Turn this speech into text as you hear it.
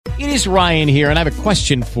It is Ryan here, and I have a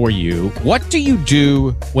question for you. What do you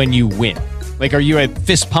do when you win? Like, are you a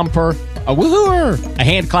fist pumper, a woohooer, a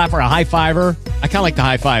hand clapper, a high fiver? I kind of like the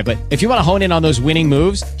high five, but if you want to hone in on those winning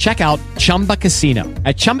moves, check out Chumba Casino.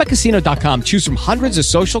 At ChumbaCasino.com, choose from hundreds of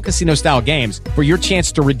social casino-style games for your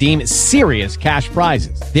chance to redeem serious cash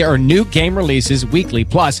prizes. There are new game releases weekly,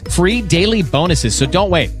 plus free daily bonuses. So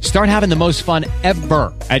don't wait. Start having the most fun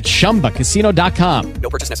ever at ChumbaCasino.com.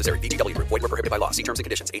 No purchase necessary. VGW. Void were prohibited by law. See terms and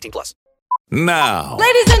conditions. 18+. Now,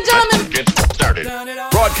 ladies and gentlemen, get started.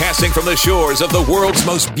 Broadcasting from the shores of the world's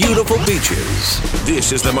most beautiful beaches,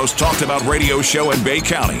 this is the most talked about radio show in Bay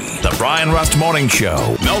County, the Brian Rust Morning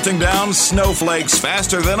Show. Melting down snowflakes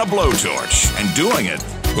faster than a blowtorch and doing it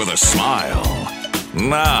with a smile.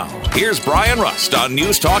 Now, here's Brian Rust on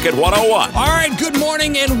News Talk at 101. All right, good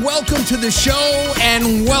morning and welcome to the show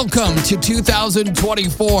and welcome to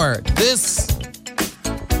 2024. This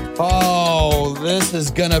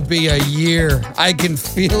is going to be a year. I can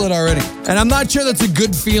feel it already. And I'm not sure that's a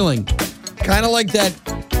good feeling. Kind of like that,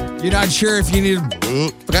 you're not sure if you need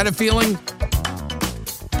kind of feeling.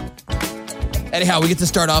 Anyhow, we get to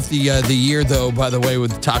start off the year, though, by the way,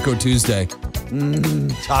 with Taco Tuesday.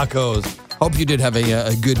 Tacos. Hope you did have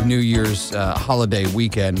a good New Year's holiday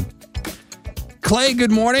weekend. Clay,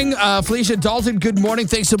 good morning. Felicia Dalton, good morning.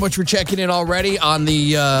 Thanks so much for checking in already on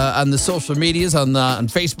the social medias, on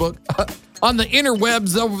Facebook, on the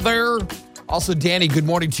interwebs over there. Also, Danny, good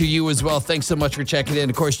morning to you as well. Thanks so much for checking in.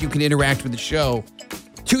 Of course, you can interact with the show.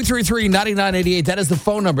 233-9988, that is the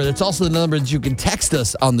phone number. That's also the number that you can text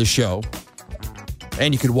us on the show.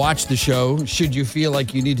 And you can watch the show should you feel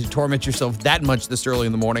like you need to torment yourself that much this early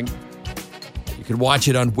in the morning. You can watch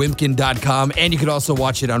it on Wimpkin.com, and you can also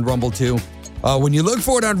watch it on Rumble, too. When you look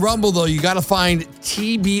for it on Rumble, though, you got to find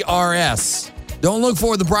TBRS. Don't look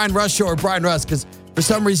for the Brian Rust Show or Brian Rust, because for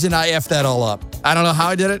some reason I effed that all up. I don't know how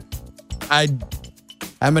I did it. I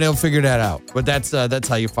haven't been able to figure that out, but that's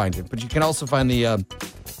how you find it. But you can also find the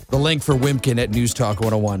link for Wimpkin at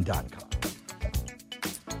newstalk101.com.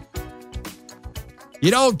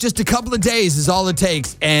 You know, just a couple of days is all it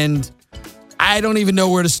takes, and I don't even know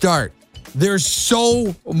where to start. There's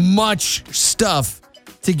so much stuff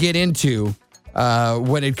to get into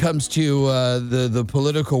when it comes to the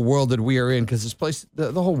political world that we are in, because this place,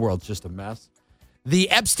 the whole world's just a mess. The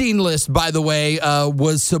Epstein list, by the way,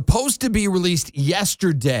 was supposed to be released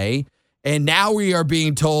yesterday, and now we are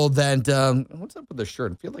being told that, what's up with the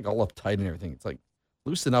shirt? I feel like all uptight and everything. It's like,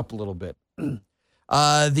 loosen up a little bit.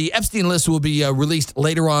 The Epstein list will be released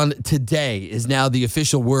later on today, is now the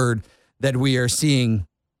official word that we are seeing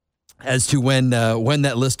as to when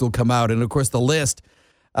that list will come out. And, of course, the list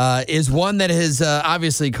is one that has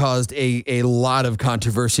obviously caused a lot of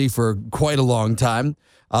controversy for quite a long time.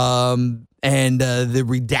 And the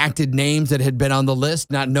redacted names that had been on the list,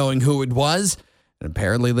 not knowing who it was. And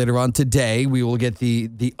apparently later on today, we will get the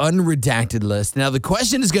unredacted list. Now, the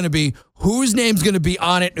question is going to be whose name's going to be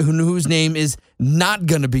on it and whose name is not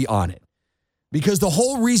going to be on it. Because the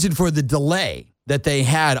whole reason for the delay that they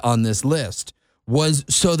had on this list was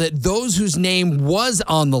so that those whose name was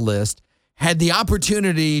on the list had the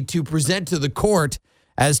opportunity to present to the court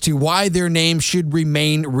as to why their name should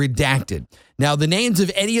remain redacted. Now, the names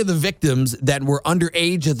of any of the victims that were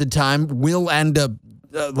underage at the time will end up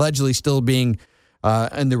allegedly still being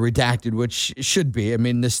in the redacted, which should be. I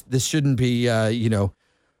mean, this shouldn't be,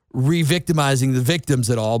 re-victimizing the victims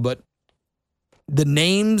at all, but the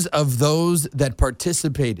names of those that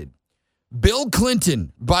participated. Bill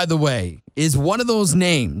Clinton, by the way, is one of those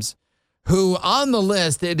names who on the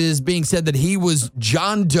list, it is being said that he was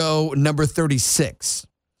John Doe number 36.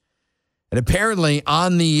 And apparently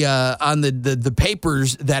on the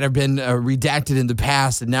papers that have been redacted in the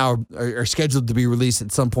past and now are scheduled to be released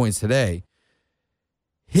at some points today,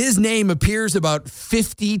 his name appears about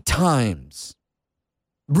 50 times,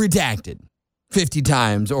 redacted 50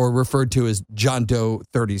 times, or referred to as John Doe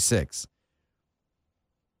 36.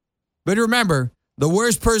 But remember, the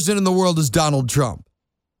worst person in the world is Donald Trump.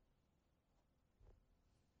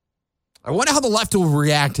 I wonder how the left will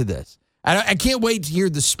react to this. I can't wait to hear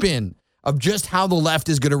the spin of just how the left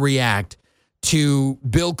is going to react to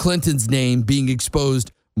Bill Clinton's name being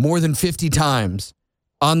exposed more than 50 times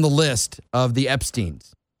on the list of the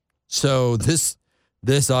Epsteins. So this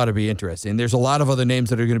ought to be interesting. There's a lot of other names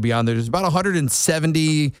that are going to be on there. There's about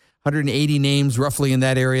 170, 180 names roughly in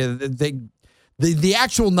that area. The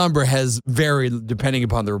actual number has varied depending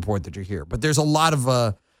upon the report that you hear. But there's a lot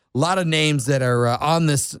of names that are on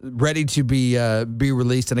this ready to be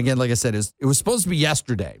released. And again, like I said, it was supposed to be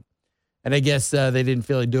yesterday. And I guess they didn't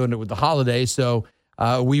feel like doing it with the holiday. So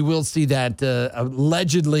we will see that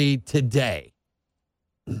allegedly today.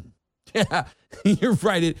 Yeah, you're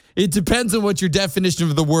right. It depends on what your definition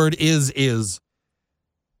of the word is.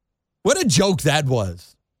 What a joke that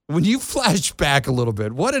was. When you flash back a little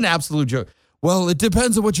bit, what an absolute joke. Well, it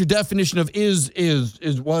depends on what your definition of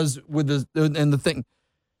was with the thing.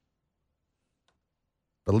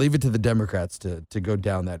 But leave it to the Democrats to go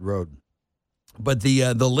down that road. But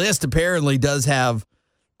the list apparently does have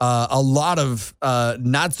a lot of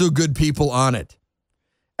not so good people on it.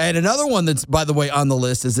 And another one that's, by the way, on the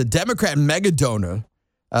list is a Democrat mega donor,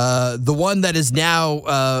 the one that is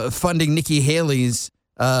now funding Nikki Haley's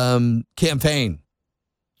campaign.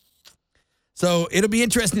 So it'll be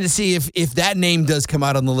interesting to see if that name does come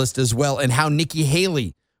out on the list as well and how Nikki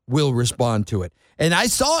Haley will respond to it. And I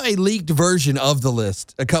saw a leaked version of the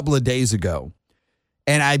list a couple of days ago,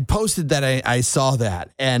 and I posted that I saw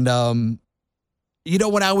that. And,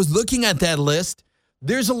 when I was looking at that list,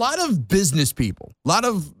 there's a lot of business people, a lot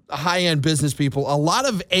of high-end business people, a lot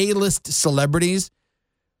of A-list celebrities,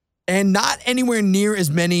 and not anywhere near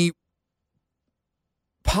as many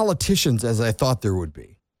politicians as I thought there would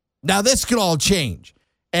be. Now, this could all change.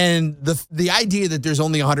 And the idea that there's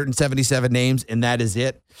only 177 names and that is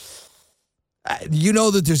it,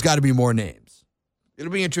 that there's got to be more names.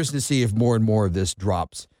 It'll be interesting to see if more and more of this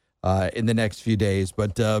drops in the next few days.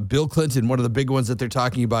 But Bill Clinton, one of the big ones that they're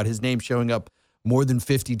talking about, his name showing up more than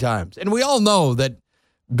 50 times. And we all know that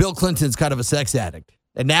Bill Clinton's kind of a sex addict.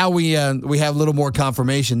 And now we have a little more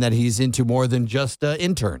confirmation that he's into more than just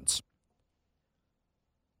interns,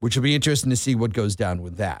 which will be interesting to see what goes down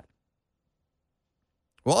with that.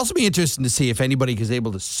 Will also be interesting to see if anybody is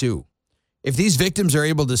able to sue. If these victims are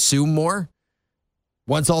able to sue more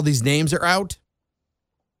once all these names are out,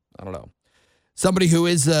 I don't know. Somebody who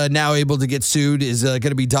is now able to get sued is going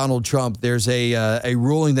to be Donald Trump. There's a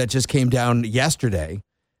ruling that just came down yesterday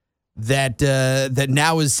that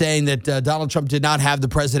now is saying that Donald Trump did not have the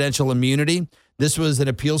presidential immunity. This was an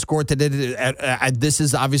appeals court that did it. This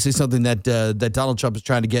is obviously something that Donald Trump is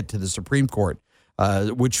trying to get to the Supreme Court,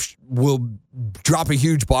 which will drop a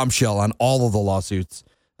huge bombshell on all of the lawsuits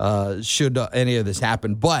should any of this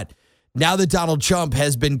happen. But now that Donald Trump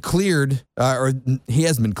has been cleared, or he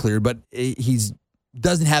hasn't been cleared, but he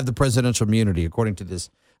doesn't have the presidential immunity, according to this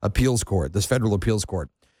appeals court, this federal appeals court.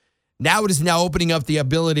 Now it is now opening up the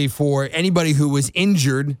ability for anybody who was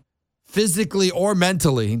injured physically or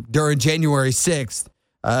mentally during January 6th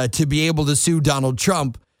to be able to sue Donald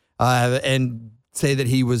Trump and say that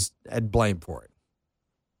he was at blame for it.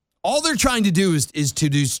 All they're trying to do is to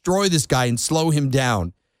destroy this guy and slow him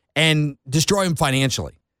down and destroy him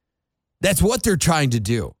financially. That's what they're trying to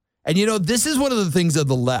do. And, this is one of the things of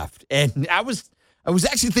the left. And I was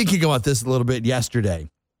actually thinking about this a little bit yesterday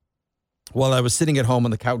while I was sitting at home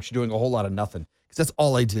on the couch doing a whole lot of nothing, because that's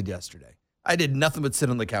all I did yesterday. I did nothing but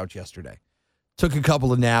sit on the couch yesterday. Took a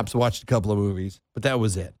couple of naps, watched a couple of movies, but that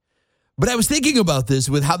was it. But I was thinking about this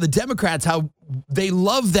with how the Democrats, how they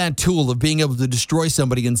love that tool of being able to destroy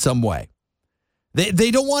somebody in some way.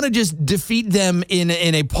 They don't want to just defeat them in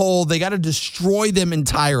a poll. They got to destroy them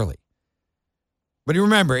entirely. But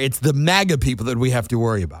remember, it's the MAGA people that we have to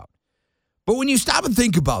worry about. But when you stop and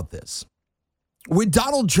think about this, with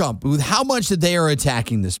Donald Trump, with how much that they are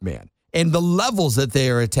attacking this man and the levels that they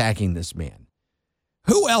are attacking this man,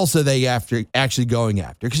 who else are they actually going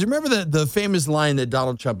after? Because remember the famous line that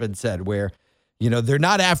Donald Trump had said where, they're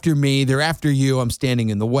not after me, they're after you, I'm standing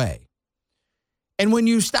in the way. And when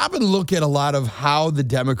you stop and look at a lot of how the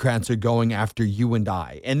Democrats are going after you and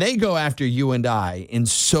I, and they go after you and I in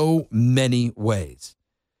so many ways.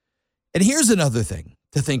 And here's another thing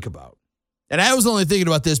to think about. And I was only thinking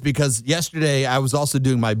about this because yesterday I was also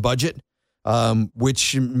doing my budget,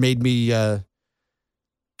 which made me, I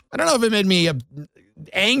don't know if it made me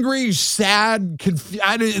angry, sad,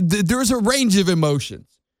 confused. There was a range of emotions,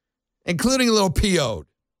 including a little PO'd.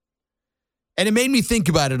 And it made me think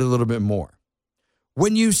about it a little bit more.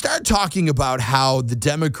 When you start talking about how the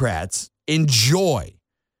Democrats enjoy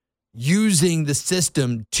using the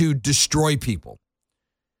system to destroy people,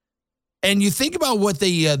 and you think about what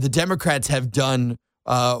the Democrats have done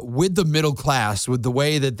with the middle class, with the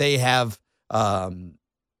way that they have,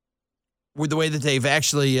 with the way that they've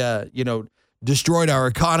actually, destroyed our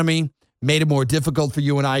economy, made it more difficult for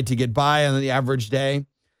you and I to get by on the average day.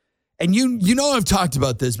 And I've talked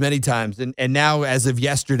about this many times, and now as of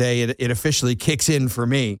yesterday, it officially kicks in for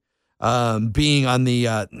me, being on the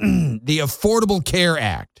Affordable Care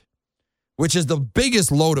Act, which is the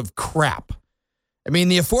biggest load of crap. I mean,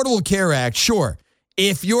 the Affordable Care Act, sure,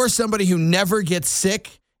 if you're somebody who never gets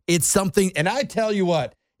sick, it's something, and I tell you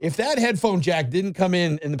what, if that headphone jack didn't come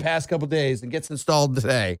in the past couple of days and gets installed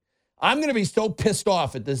today, I'm going to be so pissed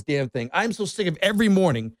off at this damn thing. I'm so sick of every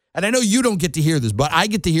morning And I know you don't get to hear this, but I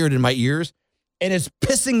get to hear it in my ears, and it's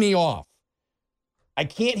pissing me off. I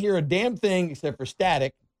can't hear a damn thing except for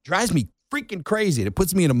static. Drives me freaking crazy. It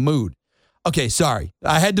puts me in a mood. Okay, sorry.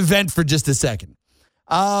 I had to vent for just a second.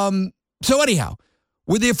 So anyhow,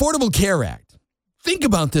 with the Affordable Care Act, think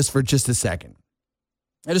about this for just a second.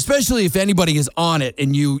 And especially if anybody is on it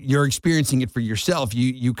and you're experiencing it for yourself,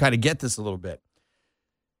 you kind of get this a little bit.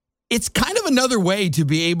 It's kind of another way to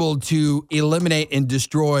be able to eliminate and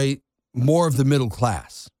destroy more of the middle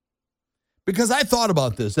class. Because I thought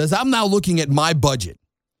about this as I'm now looking at my budget.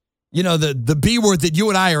 You know, the B word that you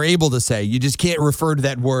and I are able to say. You just can't refer to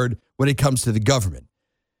that word when it comes to the government.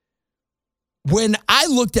 When I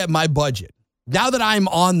looked at my budget, now that I'm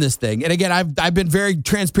on this thing, and again, I've been very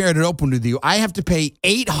transparent and open with you, I have to pay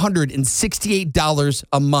 $868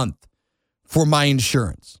 a month for my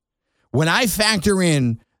insurance. When I factor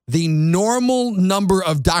in the normal number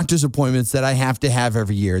of doctor's appointments that I have to have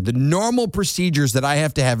every year, the normal procedures that I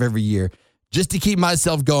have to have every year just to keep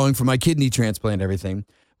myself going for my kidney transplant and everything,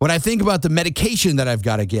 when I think about the medication that I've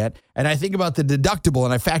got to get, and I think about the deductible,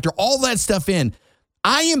 and I factor all that stuff in,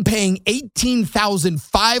 I am paying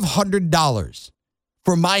 $18,500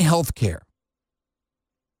 for my health care.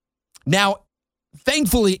 Now,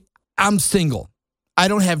 thankfully, I'm single. I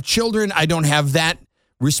don't have children. I don't have that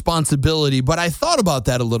responsibility, but I thought about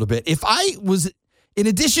that a little bit. If I was, in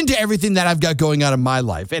addition to everything that I've got going on in my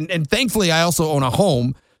life, and thankfully I also own a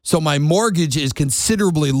home, so my mortgage is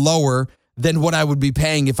considerably lower than what I would be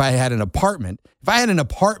paying if I had an apartment. If I had an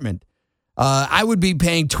apartment, I would be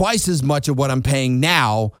paying twice as much of what I'm paying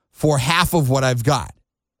now for half of what I've got.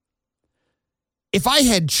 If I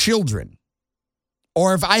had children,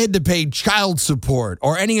 or if I had to pay child support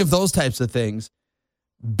or any of those types of things,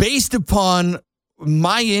 based upon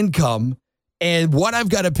my income and what I've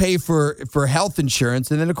got to pay for health insurance,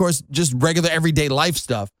 and then, of course, just regular everyday life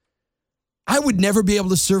stuff, I would never be able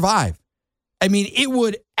to survive. I mean, it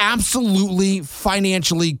would absolutely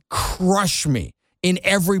financially crush me in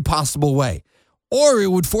every possible way. Or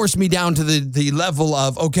it would force me down to the level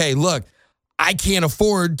of, okay, look, I can't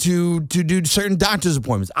afford to do certain doctor's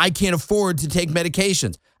appointments. I can't afford to take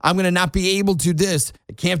medications. I'm going to not be able to this.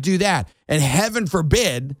 I can't do that. And heaven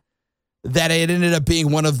forbid that it ended up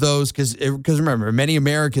being one of those, because remember, many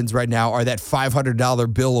Americans right now are that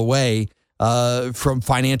 $500 bill away from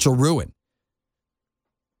financial ruin.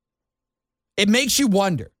 It makes you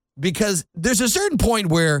wonder, because there's a certain point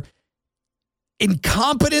where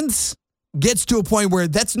incompetence gets to a point where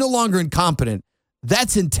that's no longer incompetent.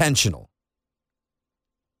 That's intentional.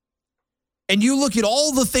 And you look at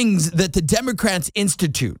all the things that the Democrats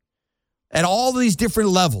institute at all these different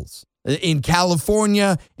levels, in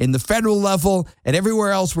California, in the federal level, and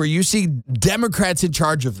everywhere else where you see Democrats in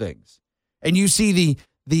charge of things. And you see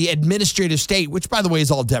the administrative state, which, by the way,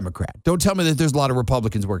 is all Democrat. Don't tell me that there's a lot of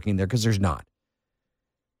Republicans working there, because there's not.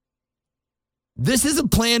 This is a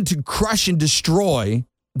plan to crush and destroy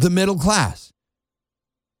the middle class,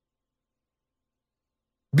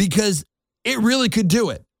 because it really could do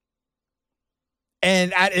it.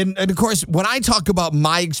 And of course, when I talk about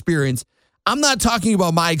my experience, I'm not talking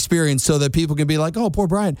about my experience so that people can be like, oh, poor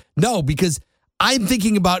Brian. No, because I'm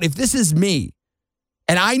thinking about, if this is me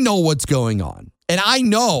and I know what's going on, and I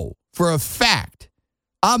know for a fact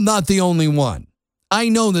I'm not the only one. I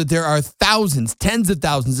know that there are thousands, tens of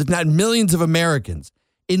thousands, if not millions of Americans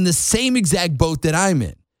in the same exact boat that I'm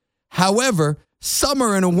in. However, some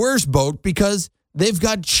are in a worse boat because they've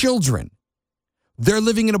got children. They're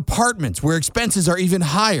living in apartments where expenses are even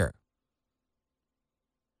higher.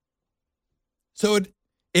 So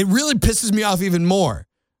it really pisses me off even more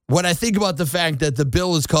when I think about the fact that the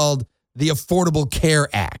bill is called the Affordable Care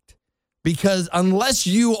Act. Because unless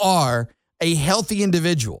you are a healthy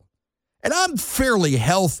individual, and I'm fairly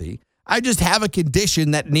healthy, I just have a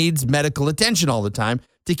condition that needs medical attention all the time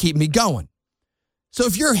to keep me going. So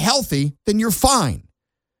if you're healthy, then you're fine.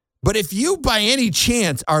 But if you by any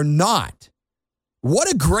chance are not,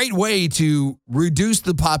 what a great way to reduce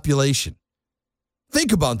the population.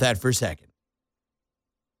 Think about that for a second.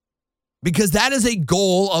 Because that is a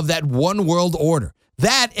goal of that one world order.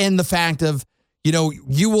 That and the fact of,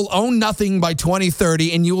 you will own nothing by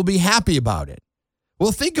 2030 and you will be happy about it.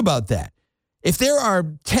 Well, think about that. If there are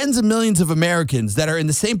tens of millions of Americans that are in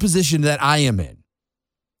the same position that I am in,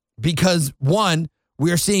 because one,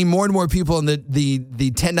 we are seeing more and more people in the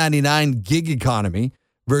 1099 gig economy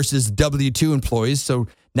versus W-2 employees. So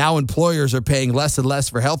now employers are paying less and less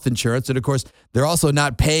for health insurance. And of course, they're also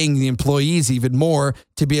not paying the employees even more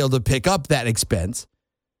to be able to pick up that expense.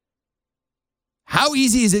 How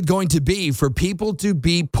easy is it going to be for people to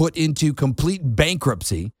be put into complete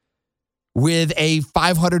bankruptcy with a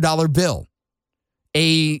 $500 bill,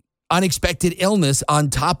 a unexpected illness on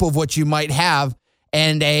top of what you might have,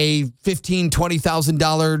 and a $15,000,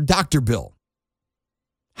 $20,000 doctor bill.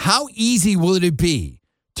 How easy will it be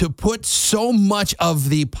to put so much of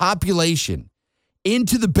the population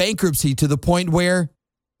into the bankruptcy to the point where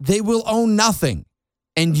they will own nothing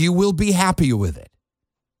and you will be happy with it?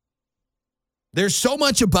 There's so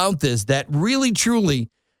much about this that really, truly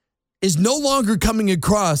is no longer coming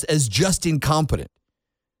across as just incompetent.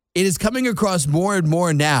 It is coming across more and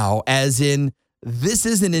more now as in this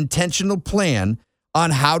is an intentional plan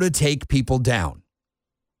on how to take people down.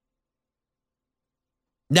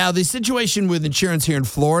 Now, the situation with insurance here in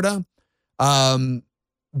Florida,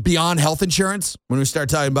 beyond health insurance, when we start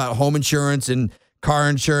talking about home insurance and car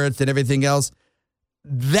insurance and everything else,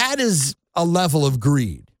 that is a level of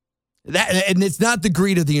greed. And it's not the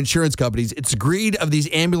greed of the insurance companies. It's the greed of these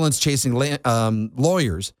ambulance-chasing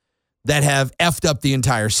lawyers that have effed up the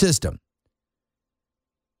entire system.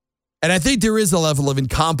 And I think there is a level of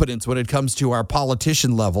incompetence when it comes to our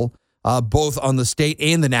politician level, both on the state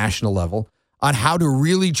and the national level, on how to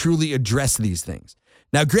really, truly address these things.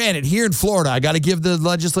 Now, granted, here in Florida, I got to give the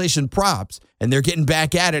legislation props, and they're getting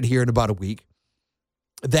back at it here in about a week,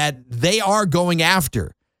 that they are going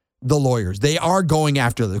after the lawyers. They are going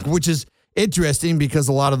after them, which is interesting because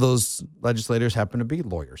a lot of those legislators happen to be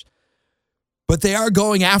lawyers. But they are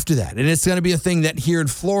going after that. And it's going to be a thing that here in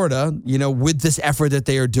Florida, you know, with this effort that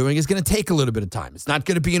they are doing, is going to take a little bit of time. It's not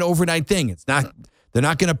going to be an overnight thing. They're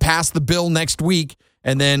not going to pass the bill next week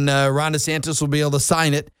and then Ron DeSantis will be able to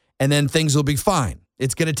sign it and then things will be fine.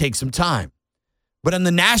 It's going to take some time. But on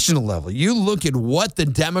the national level, you look at what the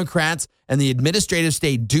Democrats and the administrative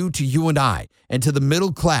state do to you and I and to the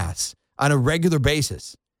middle class on a regular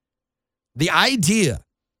basis. The idea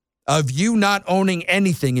of you not owning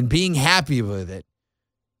anything and being happy with it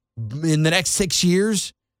in the next 6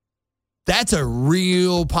 years, that's a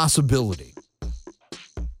real possibility.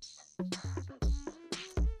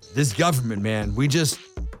 This government, man, we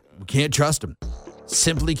can't trust them.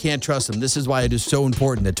 Simply can't trust them. This is why it is so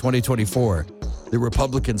important that 2024, the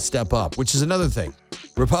Republicans step up, which is another thing.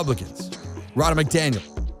 Republicans, Ronna McDaniel,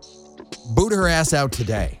 boot her ass out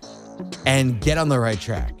today and get on the right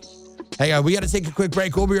track. Hey, we got to take a quick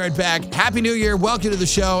break. We'll be right back. Happy New Year. Welcome to the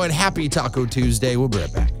show and happy Taco Tuesday. We'll be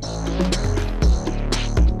right back.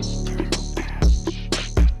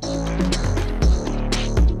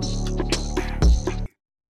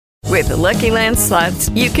 With the Lucky Land Slots,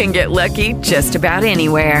 you can get lucky just about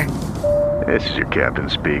anywhere. This is your captain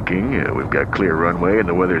speaking. We've got clear runway and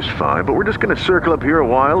the weather's fine, but we're just going to circle up here a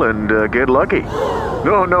while and get lucky.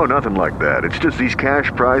 No, nothing like that. It's just these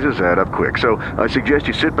cash prizes add up quick. So I suggest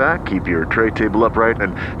you sit back, keep your tray table upright,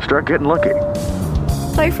 and start getting lucky.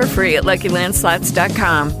 Play for free at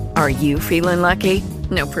LuckyLandSlots.com. Are you feeling lucky?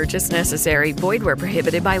 No purchase necessary. Void where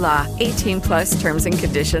prohibited by law. 18+ terms and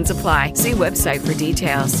conditions apply. See website for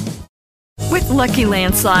details. With Lucky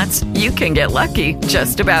Land Slots, you can get lucky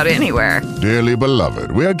just about anywhere. Dearly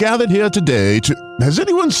beloved, we are gathered here today to... Has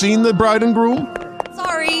anyone seen the bride and groom?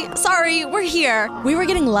 Sorry, we're here. We were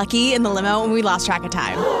getting lucky in the limo and we lost track of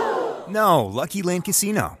time. No, Lucky Land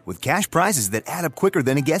Casino, with cash prizes that add up quicker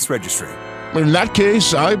than a guest registry. In that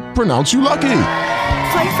case, I pronounce you lucky.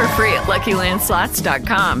 Play for free at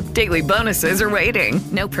LuckyLandSlots.com. Daily bonuses are waiting.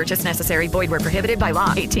 No purchase necessary. Void where prohibited by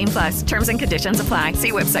law. 18+. Terms and conditions apply.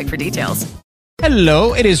 See website for details.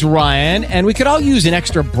 Hello, it is Ryan, and we could all use an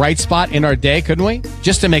extra bright spot in our day, couldn't we?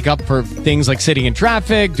 Just to make up for things like sitting in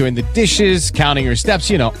traffic, doing the dishes, counting your steps,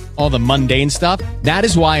 you know, all the mundane stuff. That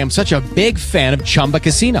is why I'm such a big fan of Chumba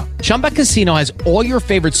Casino. Chumba Casino has all your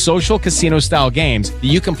favorite social casino-style games that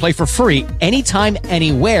you can play for free anytime,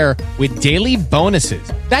 anywhere with daily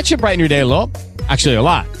bonuses. That should brighten your day a little. Actually, a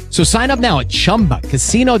lot. So sign up now at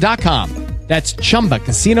ChumbaCasino.com. That's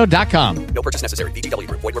ChumbaCasino.com. No purchase necessary. VGW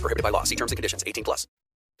Group. Void where prohibited by law. See terms and conditions. 18+.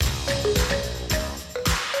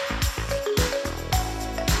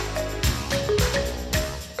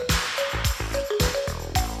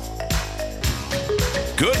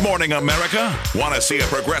 Good morning, America. Want to see a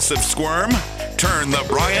progressive squirm? Turn the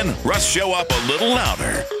Brian Russ Show up a little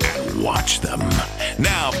louder and watch them.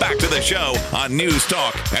 Now, back to the show on News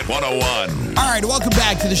Talk at 101. All right, welcome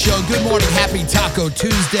back to the show. Good morning. Happy Taco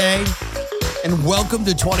Tuesday. And welcome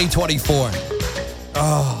to 2024.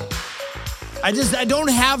 Oh, I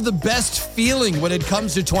don't have the best feeling when it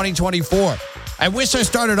comes to 2024. I wish I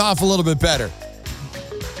started off a little bit better.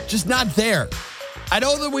 Just not there. I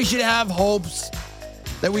know that we should have hopes,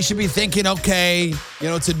 that we should be thinking, okay, you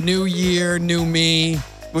know, it's a new year, new me,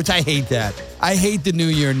 which I hate that. I hate the new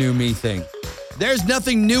year, new me thing. There's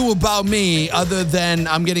nothing new about me other than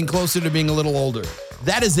I'm getting closer to being a little older.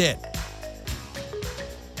 That is it.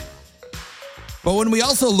 But when we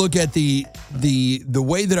also look at the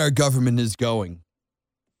way that our government is going,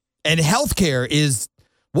 and healthcare is,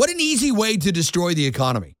 what an easy way to destroy the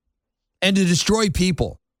economy and to destroy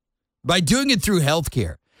people by doing it through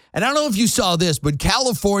healthcare. And I don't know if you saw this, but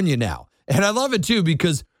California now, and I love it too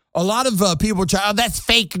because a lot of people try, oh, that's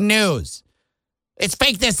fake news. It's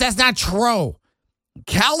fake this. That's not true.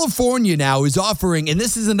 California now is offering, and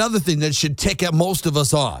this is another thing that should tick most of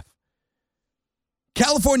us off.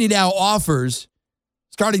 California now offers,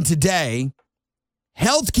 starting today,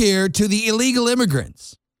 health care to the illegal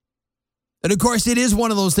immigrants. And, of course, it is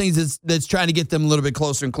one of those things that's trying to get them a little bit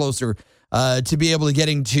closer and closer to be able to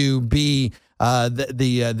getting to be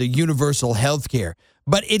the universal health care.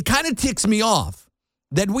 But it kind of ticks me off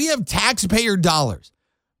that we have taxpayer dollars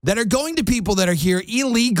that are going to people that are here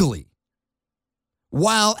illegally,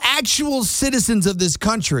 while actual citizens of this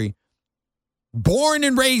country, born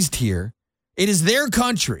and raised here, it is their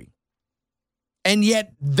country, and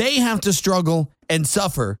yet they have to struggle and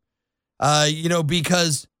suffer,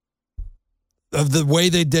 because of the way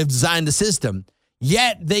they designed the system,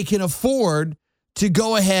 yet they can afford to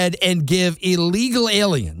go ahead and give illegal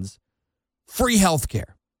aliens free health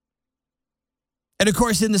care. And, of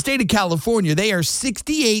course, in the state of California, they are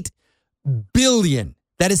 $68 billion.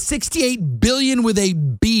 That is $68 billion with a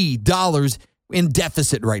B dollars in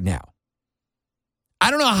deficit right now.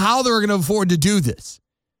 I don't know how they're going to afford to do this.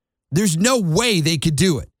 There's no way they could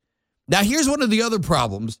do it. Now, here's one of the other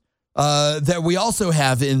problems that we also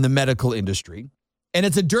have in the medical industry. And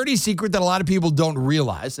it's a dirty secret that a lot of people don't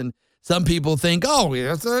realize. And some people think, oh,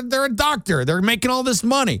 they're a doctor. They're making all this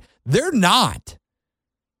money. They're not.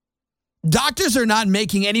 Doctors are not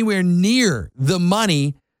making anywhere near the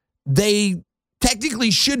money they technically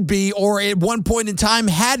should be, or at one point in time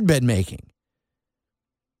had been making.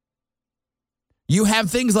 You have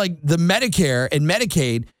things like the Medicare and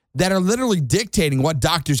Medicaid that are literally dictating what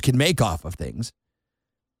doctors can make off of things.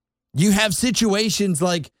 You have situations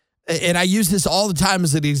like, and I use this all the time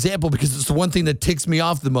as an example because it's the one thing that ticks me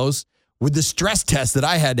off the most, with the stress test that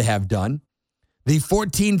I had to have done. The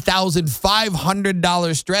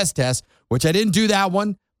 $14,500 stress test, which I didn't do that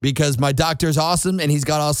one because my doctor's awesome and he's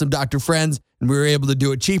got awesome doctor friends and we were able to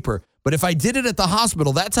do it cheaper. But if I did it at the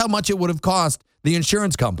hospital, that's how much it would have cost the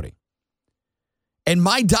insurance company. And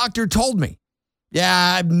my doctor told me,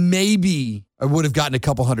 yeah, maybe I would have gotten a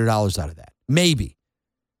couple $100s out of that. Maybe.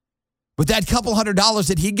 But that couple $100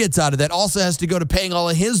 that he gets out of that also has to go to paying all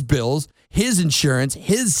of his bills, his insurance,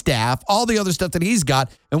 his staff, all the other stuff that he's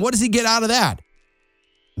got. And what does he get out of that?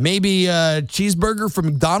 Maybe a cheeseburger from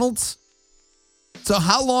McDonald's? So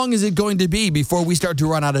how long is it going to be before we start to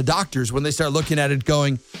run out of doctors when they start looking at it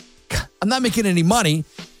going, I'm not making any money.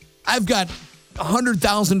 I've got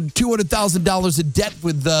 $100,000, $200,000 in debt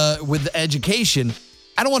with education.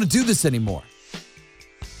 I don't want to do this anymore.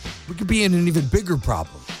 We could be in an even bigger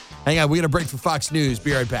problem. Hang on, we got a break for Fox News.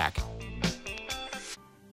 Be right back.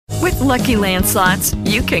 With Lucky Land Slots,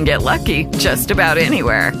 you can get lucky just about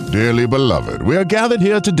anywhere. Dearly beloved, we are gathered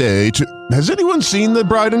here today to... Has anyone seen the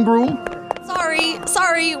bride and groom?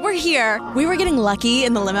 Sorry, we're here. We were getting lucky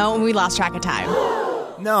in the limo and we lost track of time.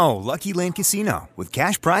 No, Lucky Land Casino, with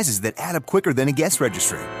cash prizes that add up quicker than a guest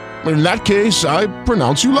registry. In that case, I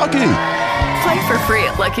pronounce you lucky. Play for free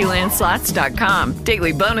at LuckyLandSlots.com.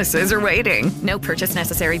 Daily bonuses are waiting. No purchase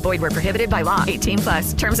necessary. Void where prohibited by law.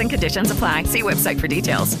 18+. Terms and conditions apply. See website for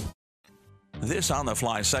details. This On the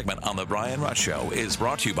Fly segment on The Brian Rush Show is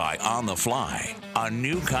brought to you by On the Fly, a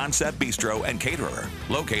new concept bistro and caterer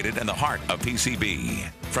located in the heart of PCB.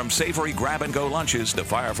 From savory grab-and-go lunches to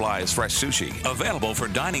Firefly's fresh sushi, available for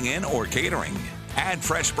dining in or catering. Add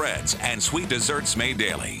fresh breads and sweet desserts made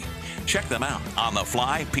daily. Check them out on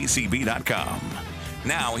theflypcb.com.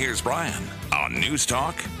 Now here's Brian on News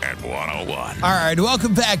Talk at 101. All right,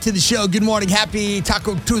 welcome back to the show. Good morning, happy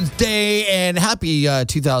Taco Tuesday, and happy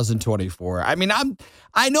 2024. I mean,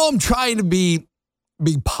 I know I'm trying to be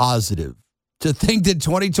positive, to think that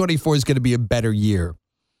 2024 is going to be a better year,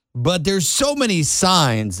 but there's so many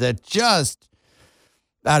signs that just,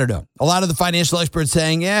 I don't know. A lot of the financial experts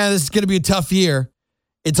saying, yeah, this is going to be a tough year.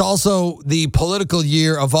 It's also the political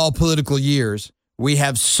year of all political years. We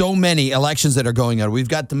have so many elections that are going on. We've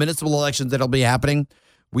got the municipal elections that'll be happening.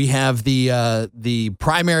 We have the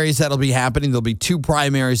primaries that'll be happening. There'll be 2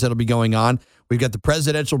 primaries that'll be going on. We've got the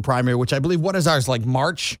presidential primary, which I believe, what is ours, like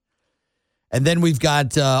March? And then we've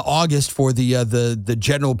got August for the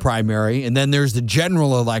general primary. And then there's the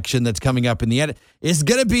general election that's coming up in the end. It's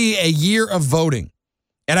going to be a year of voting.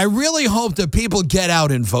 And I really hope that people get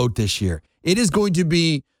out and vote this year. It is going to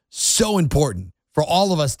be so important for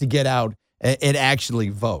all of us to get out and actually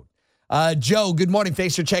vote. Joe, good morning.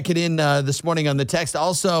 Thanks for checking in this morning on the text.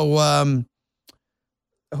 Also,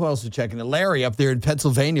 who else is checking in? Larry up there in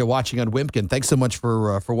Pennsylvania watching on Wimpkin. Thanks so much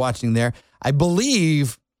for watching there. I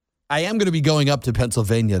believe I am going to be going up to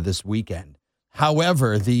Pennsylvania this weekend.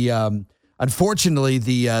 However, unfortunately,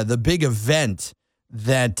 the big event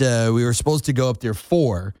that we were supposed to go up there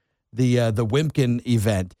for, the Wimpkin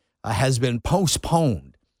event, has been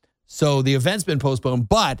postponed. So the event's been postponed,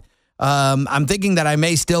 but I'm thinking that I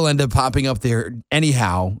may still end up popping up there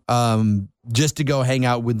anyhow, just to go hang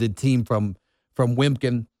out with the team from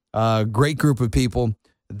Wimpkin. Great group of people.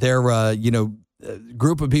 They're a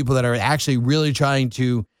group of people that are actually really trying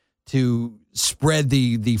to spread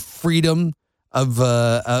the freedom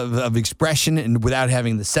of expression and without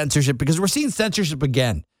having the censorship, because we're seeing censorship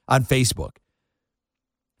again on Facebook.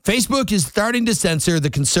 Facebook is starting to censor the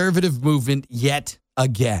conservative movement yet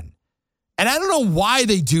again. And I don't know why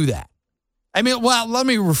they do that. I mean, well, let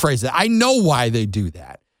me rephrase that. I know why they do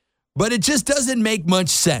that, but it just doesn't make much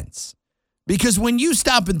sense. Because when you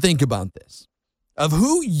stop and think about this, of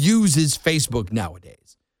who uses Facebook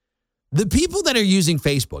nowadays, the people that are using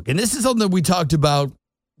Facebook, and this is something that we talked about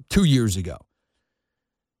 2 years ago.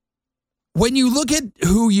 When you look at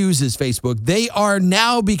who uses Facebook, they are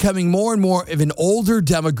now becoming more and more of an older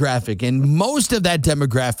demographic, and most of that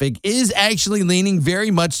demographic is actually leaning very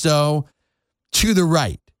much so to the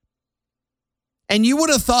right. And you would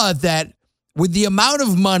have thought that with the amount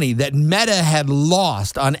of money that Meta had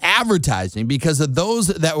lost on advertising because of those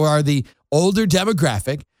that are the older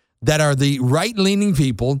demographic, that are the right-leaning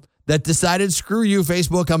people that decided, screw you,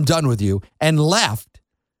 Facebook, I'm done with you, and left,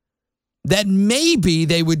 that maybe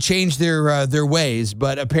they would change their ways.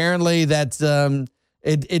 But apparently that's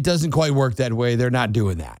it doesn't quite work that way. They're not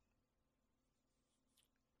doing that.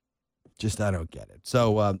 Just I don't get it.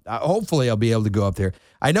 So hopefully I'll be able to go up there.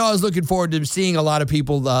 I know I was looking forward to seeing a lot of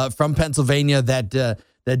people from Pennsylvania that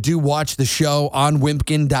do watch the show on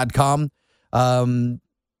Wimpkin.com.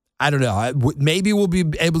 I don't know. Maybe we'll be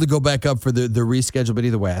able to go back up for the reschedule. But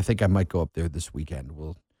either way, I think I might go up there this weekend.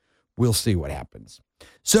 We'll see what happens.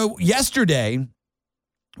 So yesterday,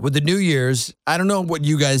 with the New Year's, I don't know what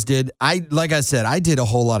you guys did. Like I said, I did a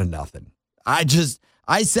whole lot of nothing. I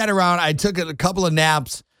sat around. I took a couple of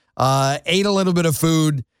naps. Ate a little bit of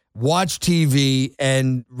food, watched TV,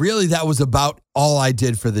 and really that was about all I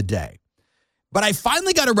did for the day. But I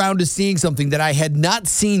finally got around to seeing something that I had not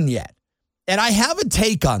seen yet. And I have a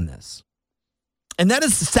take on this. And that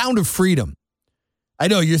is The Sound of Freedom. I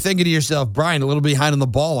know you're thinking to yourself, Brian, a little behind on the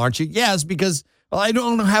ball, aren't you? Yes, because I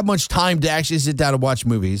don't have much time to actually sit down and watch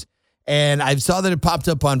movies. And I saw that it popped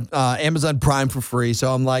up on Amazon Prime for free.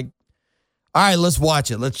 So I'm like, all right, let's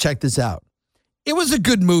watch it. Let's check this out. It was a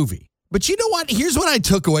good movie. But you know what? Here's what I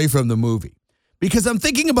took away from the movie. Because I'm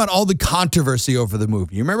thinking about all the controversy over the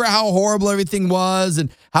movie. You remember how horrible everything was and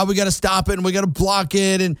how we got to stop it and we got to block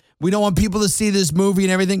it and we don't want people to see this movie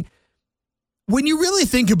and everything. When you really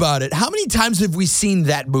think about it, how many times have we seen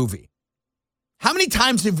that movie? How many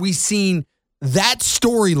times have we seen that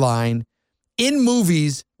storyline in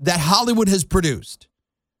movies that Hollywood has produced?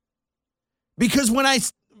 Because when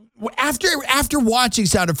after watching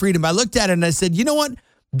Sound of Freedom, I looked at it and I said, you know what?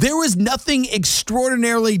 There was nothing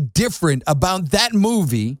extraordinarily different about that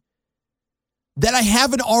movie that I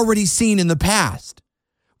haven't already seen in the past,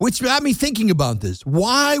 which got me thinking about this.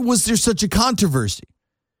 Why was there such a controversy?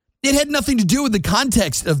 It had nothing to do with the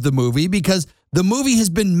context of the movie because the movie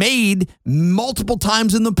has been made multiple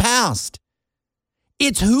times in the past.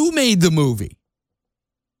 It's who made the movie,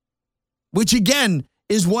 which again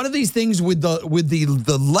is one of these things with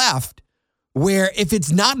the left, where if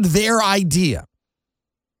it's not their idea,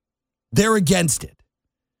 they're against it.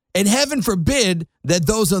 And heaven forbid that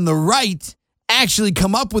those on the right actually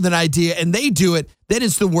come up with an idea and they do it, then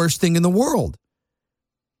it's the worst thing in the world.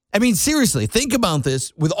 I mean, seriously, think about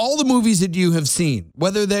this. With all the movies that you have seen,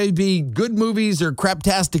 whether they be good movies or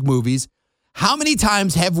craptastic movies, how many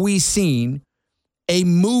times have we seen a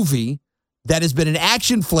movie that has been an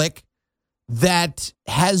action flick that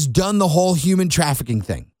has done the whole human trafficking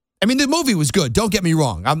thing? I mean, the movie was good. Don't get me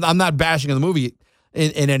wrong. I'm not bashing on the movie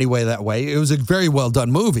in any way that way. It was a very well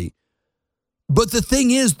done movie. But the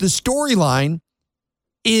thing is, the storyline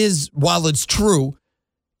is, while it's true,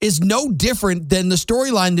 is no different than the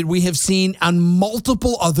storyline that we have seen on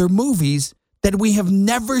multiple other movies that we have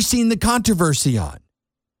never seen the controversy on.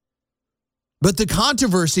 But the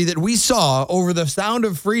controversy that we saw over The Sound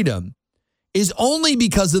of Freedom is only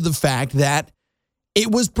because of the fact that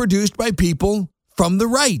it was produced by people from the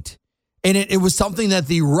right. And it was something that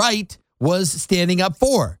the right was standing up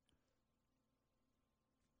for.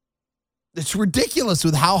 It's ridiculous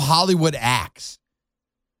with how Hollywood acts.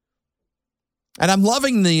 And I'm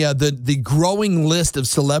loving the growing list of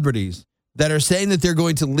celebrities that are saying that they're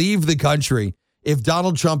going to leave the country if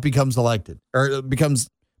Donald Trump becomes elected or becomes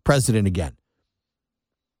president again.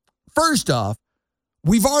 First off,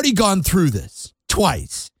 we've already gone through this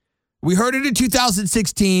twice. We heard it in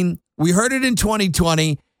 2016. We heard it in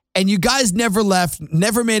 2020. And you guys never left,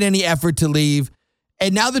 never made any effort to leave.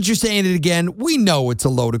 And now that you're saying it again, we know it's a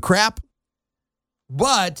load of crap.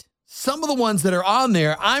 But some of the ones that are on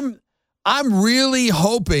there, I'm really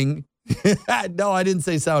hoping. No, I didn't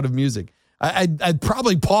say Sound of Music. I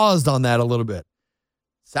probably paused on that a little bit.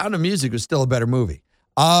 Sound of Music was still a better movie.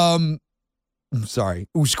 I'm sorry.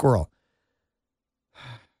 Ooh, squirrel.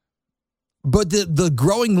 But the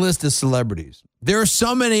growing list of celebrities, there are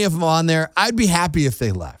so many of them on there. I'd be happy if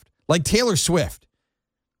they left. Like Taylor Swift.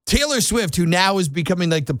 Taylor Swift, who now is becoming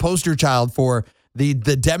like the poster child for the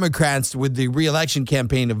Democrats with the re-election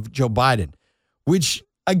campaign of Joe Biden, which,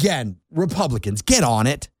 again, Republicans, get on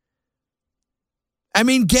it. I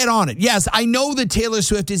mean, get on it. Yes, I know that Taylor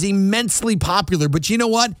Swift is immensely popular, but you know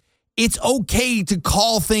what? It's okay to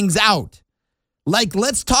call things out. Like,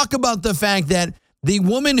 let's talk about the fact that the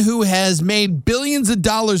woman who has made billions of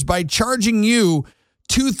dollars by charging you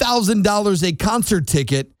 $2,000 a concert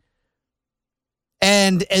ticket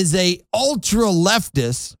and as a ultra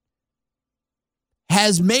leftist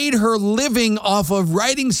has made her living off of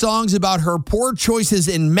writing songs about her poor choices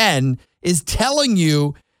in men is telling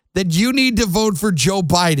you that you need to vote for Joe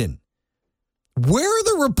Biden. Where are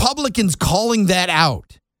the Republicans calling that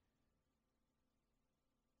out?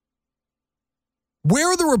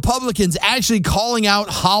 Where are the Republicans actually calling out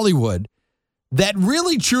Hollywood that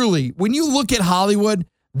really, truly, when you look at Hollywood,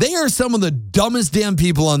 they are some of the dumbest damn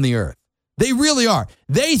people on the earth. They really are.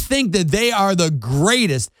 They think that they are the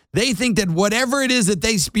greatest. They think that whatever it is that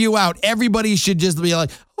they spew out, everybody should just be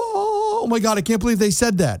like, oh my God, I can't believe they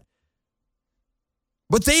said that.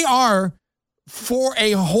 But they are, for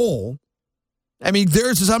a whole, I mean,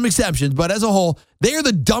 there's some exceptions, but as a whole, they are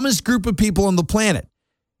the dumbest group of people on the planet.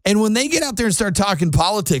 And when they get out there and start talking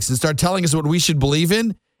politics and start telling us what we should believe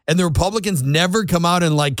in, and the Republicans never come out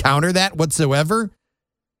and like counter that whatsoever,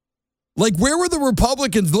 like where were the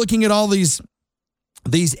Republicans looking at all these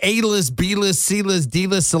A-list, B-list, C-list,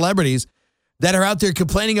 D-list celebrities that are out there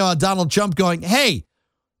complaining about Donald Trump going, hey,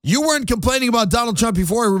 you weren't complaining about Donald Trump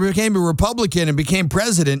before he became a Republican and became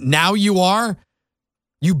president. Now you are.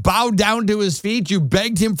 You bowed down to his feet. You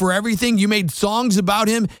begged him for everything. You made songs about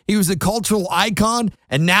him. He was a cultural icon.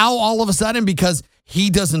 And now all of a sudden, because he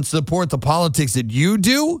doesn't support the politics that you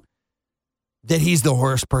do, that he's the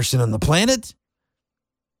worst person on the planet.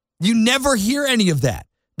 You never hear any of that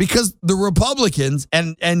because the Republicans,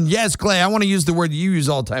 and yes, Clay, I want to use the word you use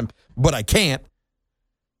all the time, but I can't.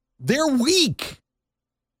 They're weak.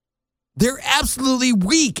 They're absolutely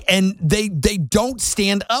weak, and they don't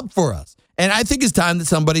stand up for us. And I think it's time that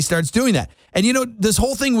somebody starts doing that. And, you know, this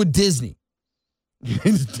whole thing with Disney.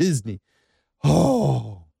 Disney.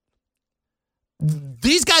 Oh.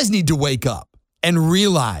 These guys need to wake up and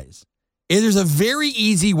realize there's a very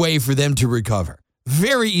easy way for them to recover.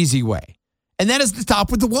 Very easy way. And that is to stop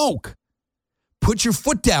with the woke. Put your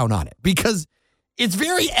foot down on it because it's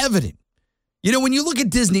very evident. You know, when you look at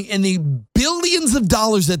Disney and the billions of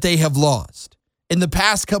dollars that they have lost in the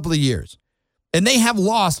past couple of years, and they have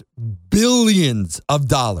lost billions of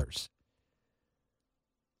dollars.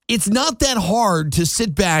 It's not that hard to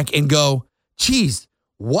sit back and go, geez,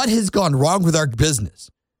 what has gone wrong with our business?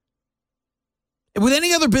 With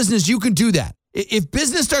any other business, you can do that. If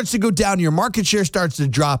business starts to go down, your market share starts to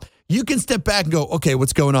drop, you can step back and go, okay,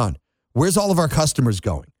 what's going on? Where's all of our customers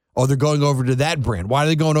going? Oh, they're going over to that brand. Why are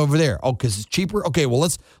they going over there? Oh, because it's cheaper? Okay, well,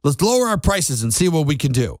 let's lower our prices and see what we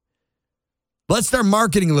can do. Let's start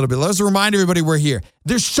marketing a little bit. Let's remind everybody we're here.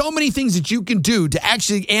 There's so many things that you can do to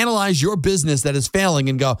actually analyze your business that is failing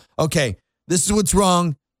and go, okay, this is what's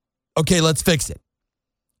wrong. Okay, let's fix it.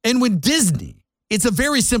 And with Disney, it's a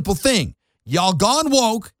very simple thing. Y'all gone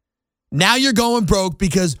woke. Now you're going broke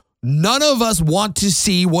because none of us want to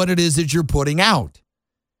see what it is that you're putting out.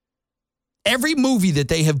 Every movie that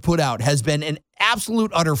they have put out has been an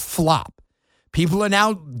absolute utter flop. People are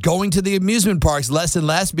now going to the amusement parks less and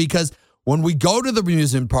less because when we go to the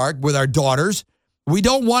amusement park with our daughters, we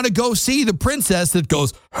don't want to go see the princess that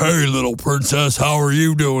goes, hey, little princess, how are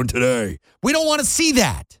you doing today? We don't want to see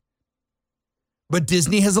that. But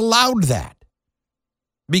Disney has allowed that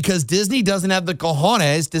because Disney doesn't have the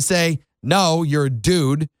cojones to say, no, you're a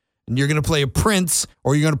dude and you're going to play a prince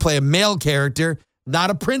or you're going to play a male character,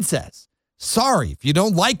 not a princess. Sorry, if you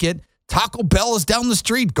don't like it, Taco Bell is down the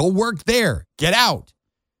street. Go work there. Get out.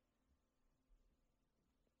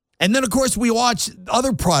 And then, of course, we watch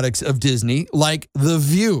other products of Disney like The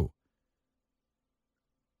View.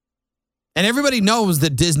 And everybody knows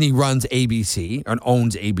that Disney runs ABC and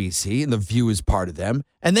owns ABC, and The View is part of them.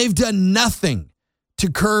 And they've done nothing to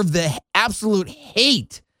curb the absolute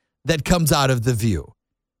hate that comes out of The View.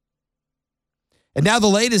 And now the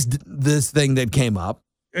latest, this thing that came up,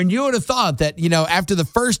 and you would have thought that, after the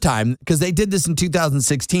first time, because they did this in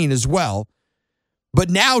 2016 as well, but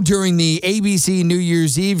now during the ABC New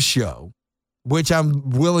Year's Eve show, which I'm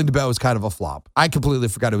willing to bet was kind of a flop. I completely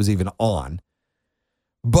forgot it was even on.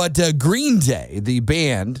 But Green Day, the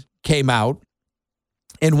band, came out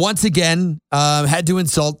and once again had to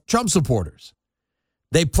insult Trump supporters.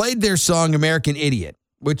 They played their song American Idiot,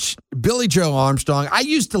 which Billy Joe Armstrong, I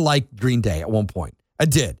used to like Green Day at one point. I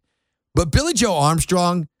did. But Billy Joe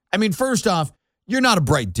Armstrong, first off, you're not a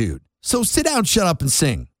bright dude. So sit down, shut up, and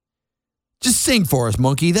sing. Just sing for us,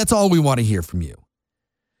 monkey. That's all we want to hear from you.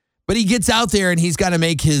 But he gets out there and he's got to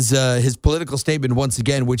make his political statement once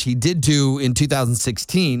again, which he did do in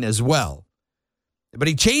 2016 as well. But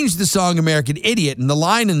he changed the song American Idiot, and the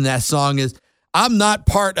line in that song is, I'm not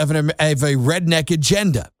part of a redneck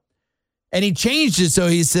agenda. And he changed it so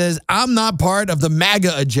he says, I'm not part of the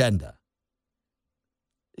MAGA agenda.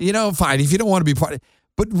 Fine, if you don't want to be part of it.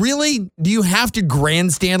 But really, do you have to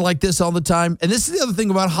grandstand like this all the time? And this is the other thing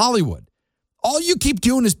about Hollywood. All you keep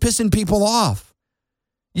doing is pissing people off.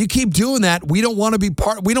 You keep doing that. We don't want to be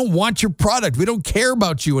we don't want your product. We don't care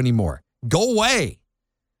about you anymore. Go away.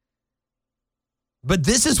 But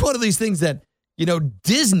this is one of these things that,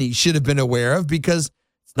 Disney should have been aware of because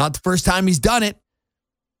it's not the first time he's done it.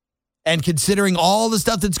 And considering all the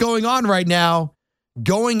stuff that's going on right now,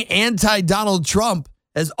 going anti-Donald Trump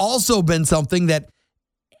has also been something that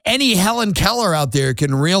any Helen Keller out there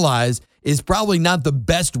can realize is probably not the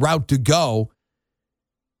best route to go.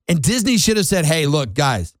 And Disney should have said, hey, look,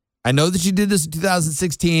 guys, I know that you did this in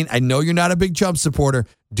 2016. I know you're not a big Trump supporter.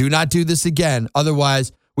 Do not do this again.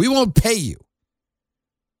 Otherwise, we won't pay you.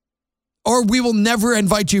 Or we will never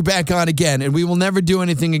invite you back on again, and we will never do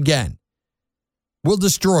anything again. We'll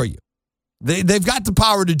destroy you. They've got the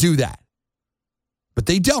power to do that. But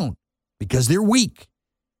they don't because they're weak.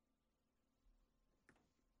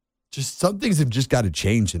 Just some things have just got to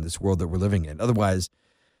change in this world that we're living in. Otherwise,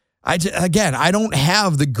 I don't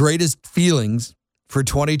have the greatest feelings for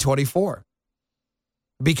 2024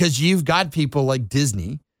 because you've got people like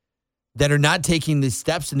Disney that are not taking the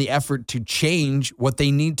steps and the effort to change what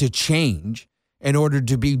they need to change in order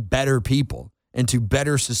to be better people and to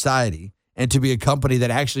better society and to be a company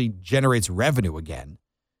that actually generates revenue again.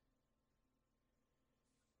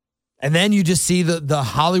 And then you just see the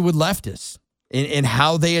Hollywood leftists in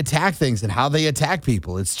how they attack things and how they attack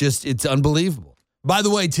people. It's unbelievable. By the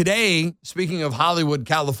way, today, speaking of Hollywood,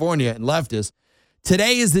 California, and leftists,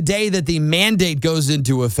 today is the day that the mandate goes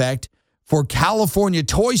into effect for California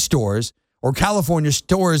toy stores or California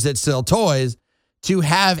stores that sell toys to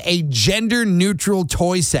have a gender-neutral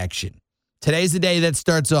toy section. Today's the day that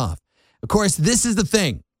starts off. Of course, this is the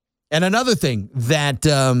thing. And another thing that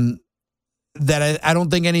I don't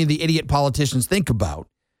think any of the idiot politicians think about.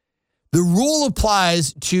 The rule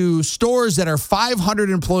applies to stores that are 500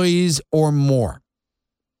 employees or more.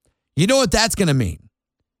 You know what that's going to mean?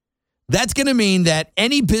 That's going to mean that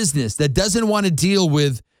any business that doesn't want to deal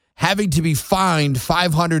with having to be fined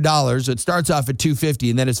 $500, it starts off at $250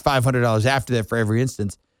 and then it's $500 after that for every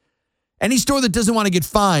instance. Any store that doesn't want to get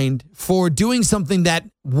fined for doing something that,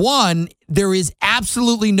 one, there is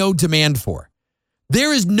absolutely no demand for.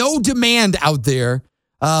 There is no demand out there.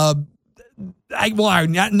 Not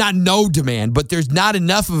no demand, but there's not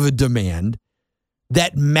enough of a demand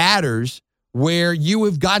that matters where you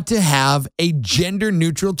have got to have a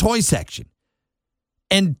gender-neutral toy section.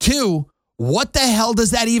 And two, what the hell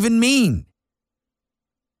does that even mean?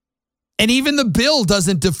 And even the bill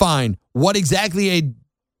doesn't define what exactly a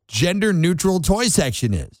gender-neutral toy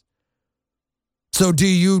section is. So do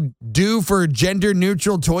you do for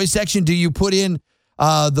gender-neutral toy section, do you put in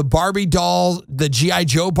the Barbie doll, the G.I.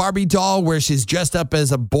 Joe Barbie doll, where she's dressed up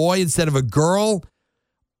as a boy instead of a girl?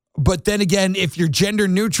 But then again, if you're gender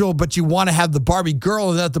neutral, but you want to have the Barbie girl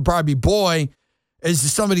and not the Barbie boy,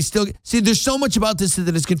 is somebody still... See, there's so much about this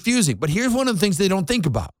that is confusing. But here's one of the things they don't think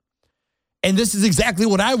about. And this is exactly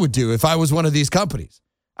what I would do if I was one of these companies.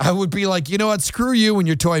 I would be like, you know what? Screw you and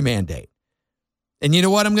your toy mandate. And you know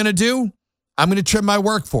what I'm going to do? I'm going to trim my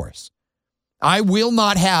workforce. I will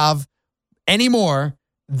not have any more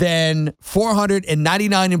than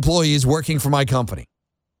 499 employees working for my company.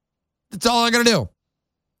 That's all I got to do.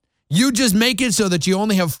 You just make it so that you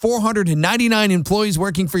only have 499 employees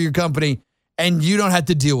working for your company, and you don't have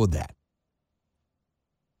to deal with that.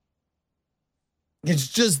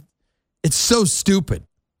 It's so stupid.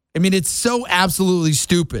 I mean, it's so absolutely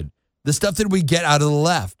stupid, the stuff that we get out of the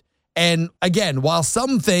left. And again, while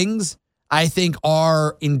some things I think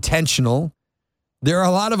are intentional, there are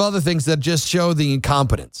a lot of other things that just show the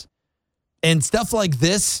incompetence. And stuff like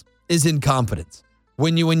this is incompetence.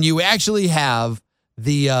 When you actually have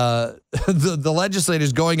the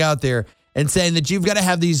legislators going out there and saying that you've got to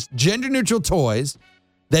have these gender-neutral toys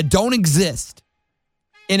that don't exist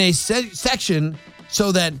in a section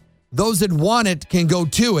so that those that want it can go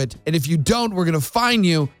to it. And if you don't, we're going to fine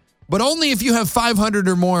you, but only if you have 500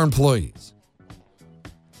 or more employees.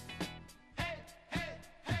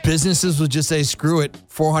 Businesses will just say, screw it,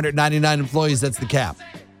 499 employees, that's the cap.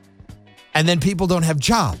 And then people don't have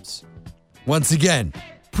jobs. Once again,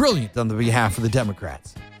 brilliant on the behalf of the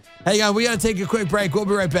Democrats. Hey, guys, we got to take a quick break. We'll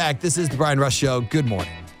be right back. This is the Brian Rush Show. Good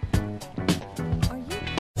morning.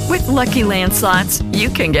 With Lucky Land Slots, you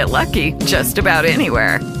can get lucky just about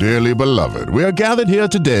anywhere. Dearly beloved, we are gathered here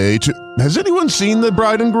today to... Has anyone seen the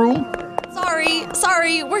bride and groom?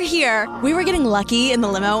 Sorry, we're here. We were getting lucky in the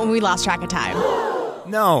limo and we lost track of time.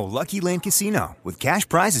 No, Lucky Land Casino, with cash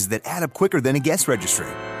prizes that add up quicker than a guest registry.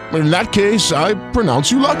 In that case, I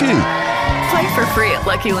pronounce you lucky. Play for free at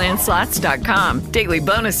LuckyLandSlots.com. Daily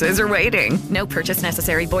bonuses are waiting. No purchase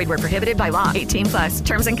necessary. Void where prohibited by law. 18+.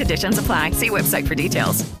 Terms and conditions apply. See website for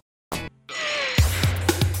details.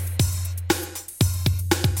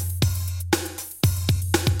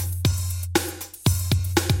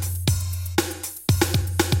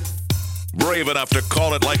 Brave enough to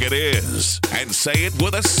call it like it is and say it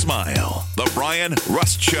with a smile. The Brian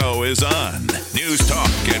Rust Show is on. News Talk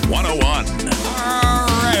at 101. All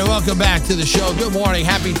right, welcome back to the show. Good morning.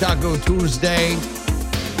 Happy Taco Tuesday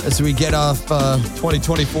as we get off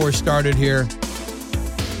 2024 started here.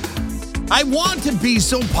 I want to be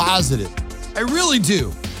so positive. I really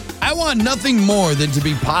do. I want nothing more than to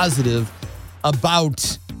be positive about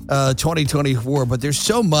 2024, but there's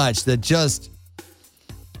so much that just...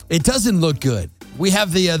 it doesn't look good. We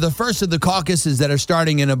have the first of the caucuses that are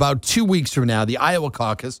starting in about 2 weeks from now, the Iowa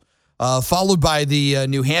caucus, followed by the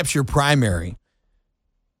New Hampshire primary.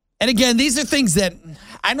 And again, these are things that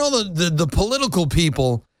I know the political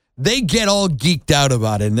people, they get all geeked out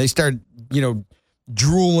about it. And they start,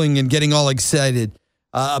 drooling and getting all excited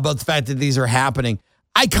about the fact that these are happening.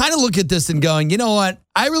 I kind of look at this and going, you know what?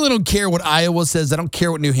 I really don't care what Iowa says. I don't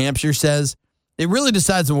care what New Hampshire says. It really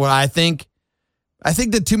decides on what I think. I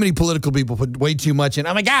think that too many political people put way too much in.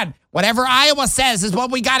 Oh, my God, whatever Iowa says is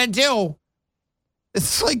what we got to do.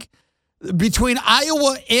 It's like between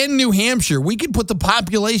Iowa and New Hampshire, we could put the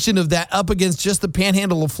population of that up against just the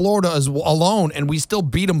panhandle of Florida alone, and we still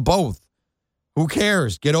beat them both. Who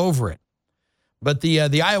cares? Get over it. But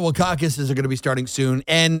the Iowa caucuses are going to be starting soon.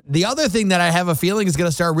 And the other thing that I have a feeling is going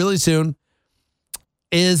to start really soon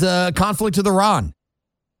is a conflict with Iran.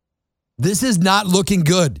 This is not looking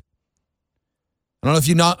good. I don't know if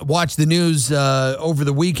you not watched the news over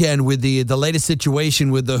the weekend with the latest situation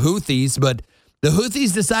with the Houthis, but the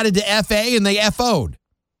Houthis decided to FA and they FO'd.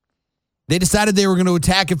 They decided they were going to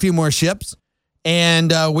attack a few more ships,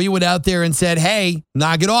 and we went out there and said, hey,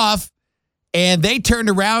 knock it off. And they turned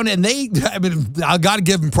around and I got to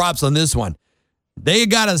give them props on this one. They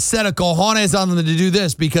got a set of cojones on them to do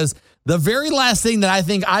this, because the very last thing that I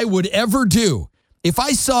think I would ever do, if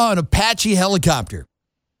I saw an Apache helicopter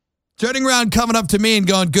turning around, coming up to me and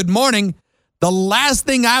going, good morning, the last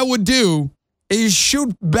thing I would do is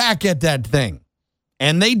shoot back at that thing.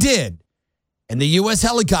 And they did. And the U.S.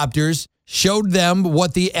 helicopters showed them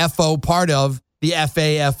what the FO part of the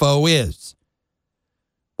FAFO is.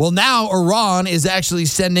 Well, now Iran is actually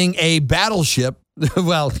sending a battleship.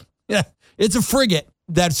 Well, yeah, it's a frigate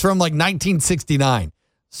that's from like 1969.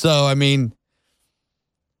 So, I mean,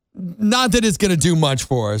 not that it's going to do much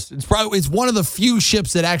for us. It's one of the few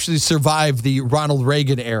ships that actually survived the Ronald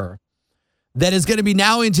Reagan era that is going to be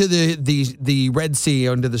now into the Red Sea,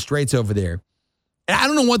 into the Straits over there. And I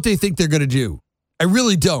don't know what they think they're going to do. I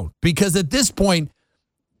really don't, because at this point,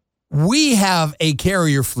 we have a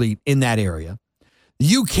carrier fleet in that area.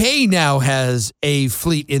 UK now has a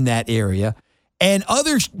fleet in that area, and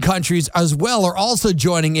other countries as well are also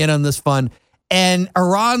joining in on this fun. And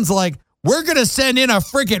Iran's like, we're going to send in a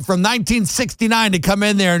frigate from 1969 to come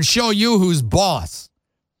in there and show you who's boss.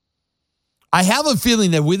 I have a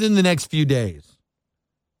feeling that within the next few days,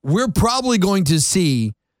 we're probably going to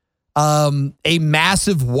see a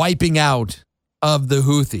massive wiping out of the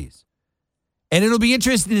Houthis. And it'll be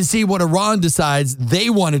interesting to see what Iran decides they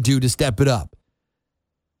want to do to step it up.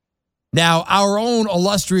 Now, our own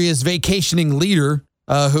illustrious vacationing leader,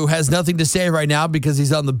 who has nothing to say right now because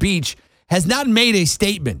he's on the beach, has not made a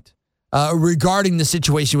statement regarding the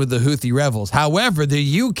situation with the Houthi rebels. However,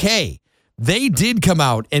 the UK, they did come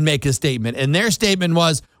out and make a statement, and their statement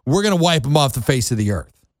was, we're going to wipe them off the face of the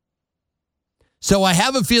earth. So I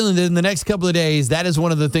have a feeling that in the next couple of days, that is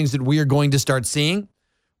one of the things that we are going to start seeing.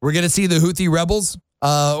 We're going to see the Houthi rebels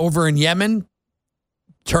over in Yemen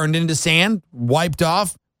turned into sand, wiped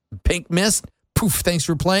off, pink mist, poof, thanks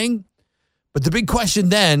for playing. But the big question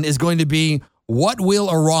then is going to be, what will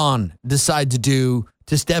Iran decide to do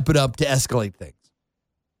to step it up to escalate things?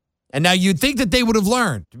 And now you'd think that they would have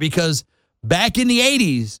learned, because back in the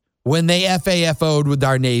 80s, when they FAFO'd with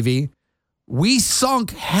our Navy, we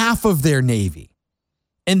sunk half of their Navy.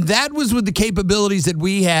 And that was with the capabilities that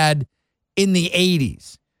we had in the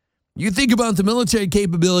 80s. You think about the military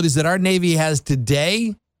capabilities that our Navy has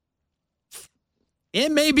today,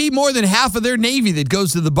 it may be more than half of their Navy that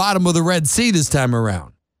goes to the bottom of the Red Sea this time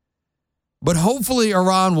around. But hopefully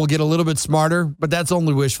Iran will get a little bit smarter, but that's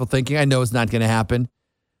only wishful thinking. I know it's not going to happen.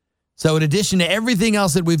 So in addition to everything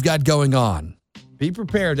else that we've got going on, be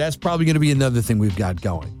prepared. That's probably going to be another thing we've got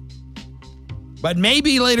going. But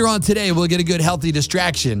maybe later on today, we'll get a good, healthy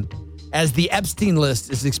distraction as the Epstein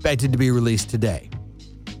list is expected to be released today.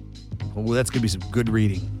 Well, that's going to be some good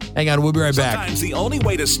reading. Hang on, we'll be right back. Sometimes the only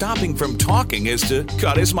way to stop him from talking is to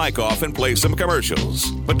cut his mic off and play some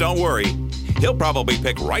commercials. But don't worry, he'll probably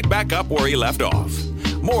pick right back up where he left off.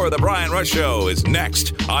 More of the Brian Rush Show is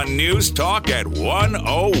next on News Talk at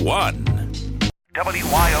 101.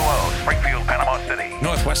 WYOO, Springfield, Panama City.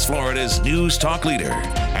 Northwest Florida's News Talk leader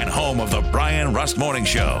and home of the Brian Rust Morning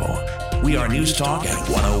Show. We are News Talk at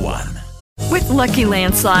 101. With Lucky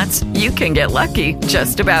Land Slots, you can get lucky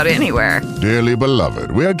just about anywhere. Dearly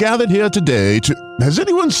beloved, we are gathered here today to... Has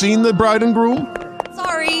anyone seen the bride and groom?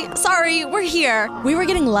 Sorry, we're here. We were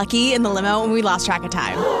getting lucky in the limo and we lost track of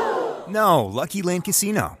time. No, Lucky Land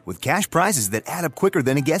Casino, with cash prizes that add up quicker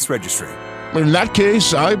than a guest registry. In that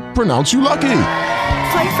case, I pronounce you lucky.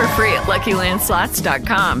 Play for free at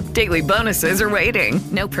LuckyLandSlots.com. Daily bonuses are waiting.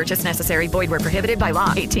 No purchase necessary. Void where prohibited by law.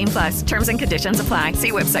 18+. Terms and conditions apply.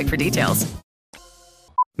 See website for details.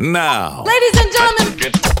 Now, Ladies and gentlemen,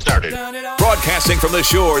 Get started. broadcasting from the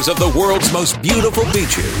shores of the world's most beautiful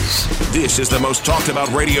beaches, this is the most talked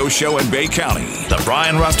about radio show in Bay County, the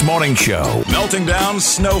Brian Rust Morning Show. Melting down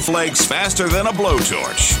snowflakes faster than a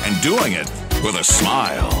blowtorch and doing it with a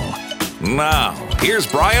smile. Now, here's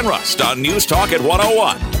Brian Rust on News Talk at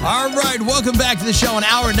 101. All right, welcome back to the show on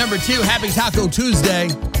hour number 2. Happy Taco Tuesday.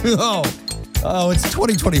 Oh, it's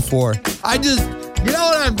 2024. You know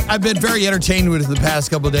what I've been very entertained with the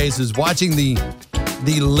past couple of days is watching the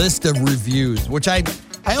list of reviews, which I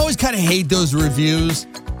always kind of hate those reviews,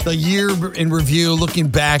 the year in review, looking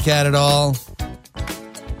back at it all.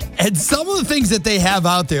 And some of the things that they have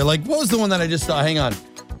out there, like what was the one that I just saw? Hang on.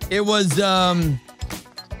 It was, oh,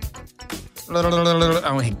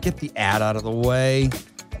 get the ad out of the way.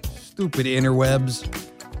 Stupid interwebs.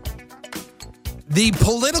 The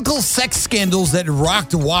political sex scandals that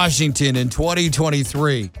rocked Washington in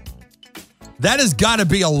 2023. That has got to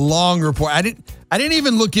be a long report. I didn't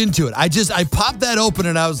even look into it. I popped that open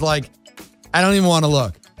and I was like, I don't even want to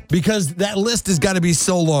look because that list has got to be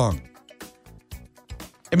so long.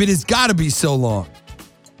 I mean, it's got to be so long.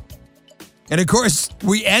 And of course,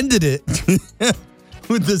 we ended it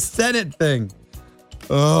with the Senate thing.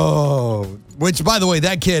 Oh, which by the way,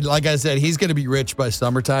 that kid, like I said, he's going to be rich by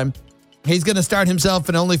summertime. He's going to start himself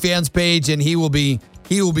an OnlyFans page, and he will be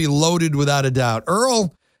loaded without a doubt.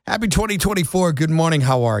 Earl, happy 2024. Good morning.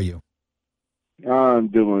 How are you? I'm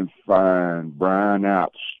doing fine, Brian.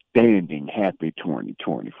 Outstanding. Happy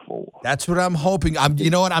 2024. That's what I'm hoping.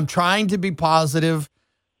 You know what? I'm trying to be positive,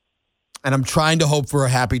 and I'm trying to hope for a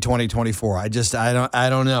happy 2024. I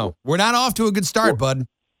don't know. We're not off to a good start, bud.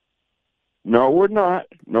 No, we're not.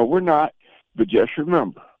 But just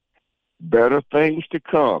remember, better things to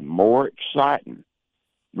come, more exciting.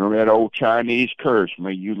 Remember that old Chinese curse,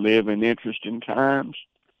 may you live in interesting times?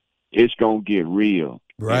 It's going to get real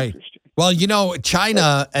interesting. Well, you know,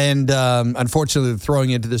 China and unfortunately throwing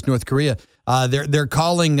into this North Korea, they're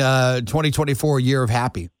calling 2024 a year of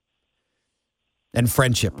happy and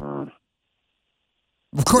friendship.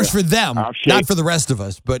 Of course, for them, not for the rest of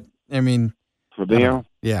us, but I mean. For them?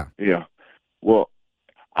 Yeah. Yeah. Well,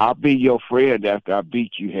 I'll be your friend after I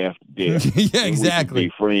beat you half to death. Yeah, exactly. We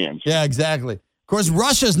can be friends. Yeah, exactly. Of course,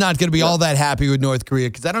 Russia's not going to be all that happy with North Korea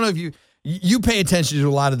because I don't know if you pay attention to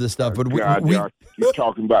a lot of this stuff, but you're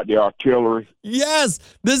talking about the artillery. Yes,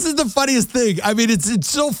 this is the funniest thing. I mean, it's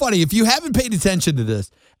so funny. If you haven't paid attention to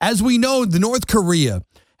this, as we know, the North Korea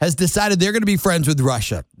has decided they're going to be friends with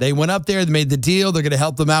Russia. They went up there, they made the deal. They're going to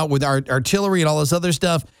help them out with artillery and all this other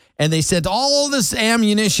stuff. and they sent all this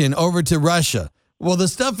ammunition over to Russia. Well, the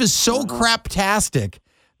stuff is so craptastic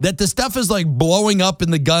that the stuff is like blowing up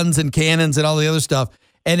in the guns and cannons and all the other stuff,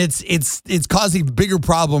 and it's causing a bigger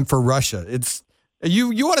problem for Russia. It's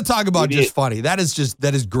you want to talk about just funny. That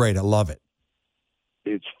is great. I love it.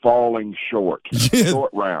 It's falling short.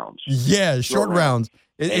 Short rounds. Yeah, short rounds.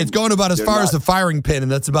 It's going about as far as the firing pin,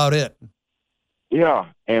 and that's about it. Yeah,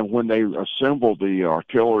 and when they assemble the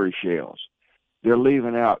artillery shells, they're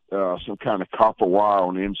leaving out some kind of copper wire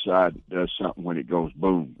on the inside that does something when it goes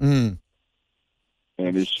boom. Mm.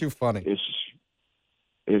 And it's too funny.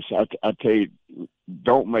 I tell you,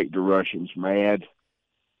 don't make the Russians mad.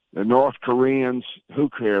 The North Koreans, who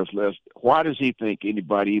cares less? Why does he think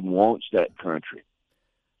anybody even wants that country?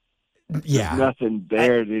 Yeah. There's nothing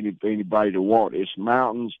there that anybody to want. It's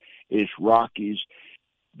mountains, it's Rockies.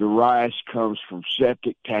 The rice comes from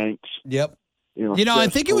septic tanks. Yep. I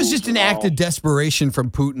think it was just an act of desperation from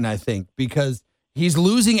Putin, I think, because he's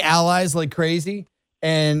losing allies like crazy,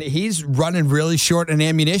 and he's running really short on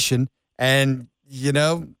ammunition. And,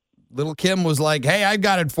 little Kim was like, hey, I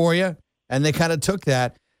got it for you. And they kind of took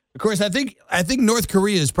that. Of course, I think North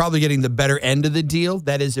Korea is probably getting the better end of the deal.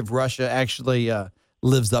 That is, if Russia actually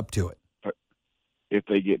lives up to it. If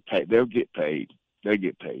they get paid, they'll get paid. They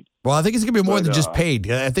get paid. Well, I think it's going to be more than just paid.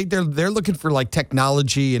 I think they're looking for like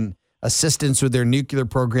technology and assistance with their nuclear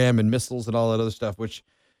program and missiles and all that other stuff, which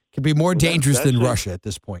could be more dangerous than Russia at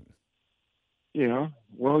this point. Yeah.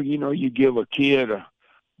 Well, you give a kid a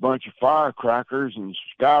bunch of firecrackers and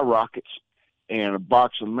skyrockets and a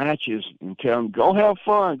box of matches and tell them, go have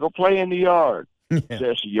fun, go play in the yard.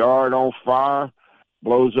 Sets the yard on fire,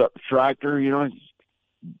 blows up the tractor,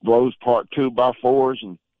 blows part 2x4s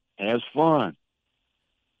and has fun.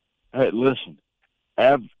 Hey, listen,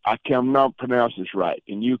 I cannot pronounce this right.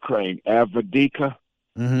 In Ukraine, Avdiivka,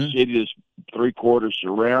 the city is 3/4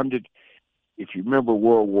 surrounded. If you remember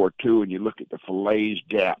World War II and you look at the Falaise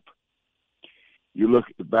Gap, you look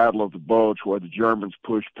at the Battle of the Bulge where the Germans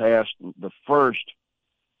pushed past the first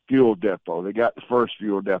fuel depot. They got the first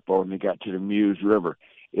fuel depot and they got to the Meuse River.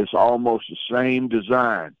 It's almost the same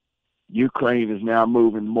design. Ukraine is now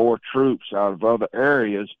moving more troops out of other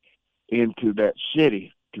areas into that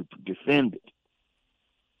city to defend it.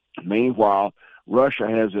 Meanwhile, Russia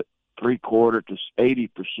has it 3/4 to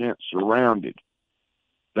 80% surrounded.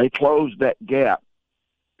 They close that gap.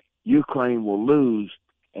 Ukraine will lose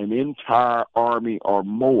an entire army or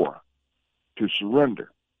more to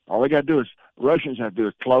surrender. All they got to do is, Russians have to do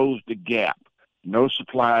is close the gap. No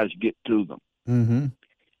supplies get to them. Mm-hmm.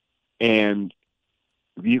 And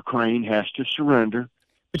Ukraine has to surrender.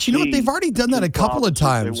 But you know what? They've already done that a couple of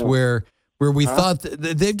times where we thought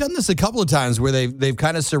they've done this a couple of times where they've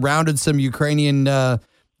kind of surrounded some Ukrainian,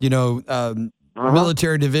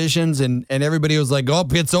 military divisions and everybody was like, oh,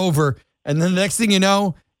 it's over. And then the next thing you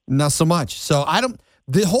know, not so much. So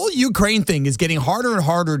the whole Ukraine thing is getting harder and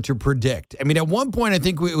harder to predict. I mean, at one point, I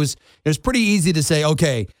think it was pretty easy to say,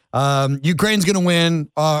 okay, Ukraine's going to win,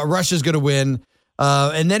 Russia's going to win.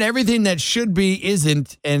 And then everything that should be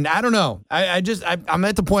isn't. And I don't know. I'm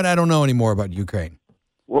at the point I don't know anymore about Ukraine.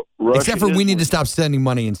 Well, except for we need to stop sending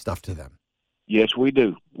money and stuff to them. Yes, we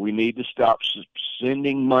do. We need to stop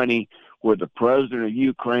sending money where the president of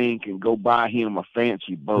Ukraine can go buy him a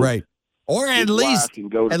fancy boat. Right. Or at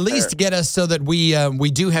least get us so that we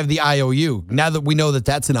do have the IOU, now that we know that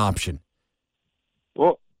that's an option.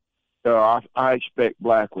 Well, I expect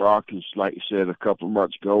BlackRock, as like you said a couple of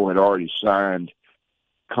months ago, had already signed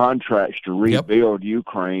contracts to rebuild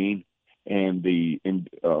Ukraine, and the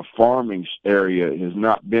farming area has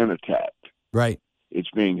not been attacked. Right.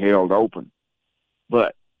 It's being held open.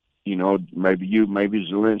 But, maybe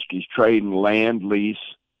Zelensky's trading land lease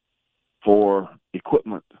for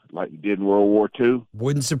equipment like he did in World War II.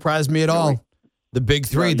 Wouldn't surprise me at all. The big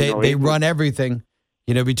three, they run everything.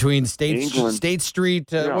 Between State Street,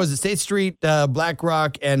 State Street,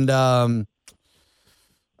 BlackRock, and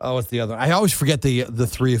what's the other? I always forget the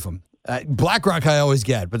three of them. BlackRock I always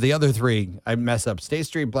get, but the other three I mess up. State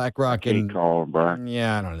Street, BlackRock, and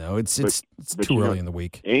yeah, I don't know. It's too early in the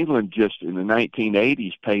week. England just in the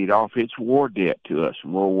 1980s paid off its war debt to us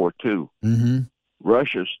in World War II. Mm-hmm.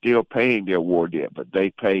 Russia's still paying their war debt, but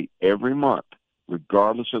they pay every month,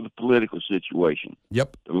 regardless of the political situation.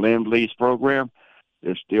 Yep. The Lend-Lease program,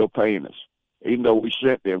 they're still paying us. Even though we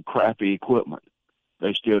sent them crappy equipment,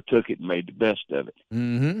 they still took it and made the best of it.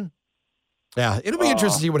 Mm-hmm. Yeah, it'll be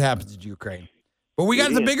interesting to see what happens in Ukraine. But we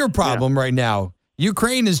got the bigger problem right now.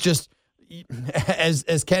 Ukraine is just,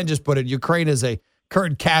 as Ken just put it, Ukraine is a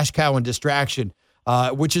current cash cow and distraction,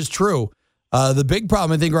 which is true. The big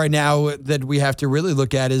problem, I think, right now that we have to really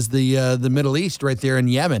look at is the Middle East right there in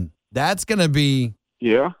Yemen. That's going to be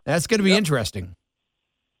interesting.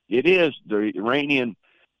 It is. The Iranian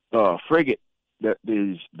frigate that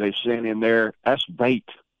they sent in there, that's bait.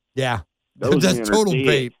 Yeah, Those that's men are total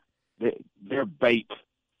dead. bait. They're bait.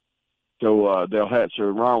 So so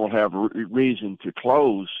Iran will have reason to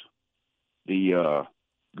close the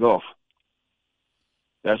Gulf.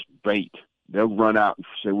 That's bait. They'll run out and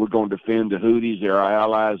say, we're going to defend the Houthis. They're our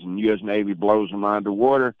allies, and U.S. Navy blows them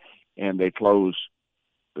underwater, and they close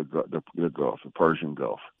the Gulf, the Persian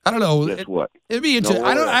Gulf. I don't know. Guess what? It'd be interesting.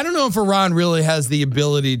 I don't know if Iran really has the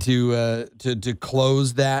ability to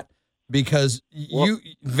close that because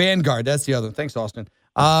Vanguard. That's the other. Thanks, Austin.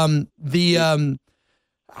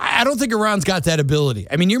 I don't think Iran's got that ability.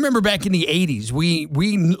 I mean, you remember back in the 80s, we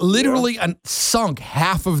literally sunk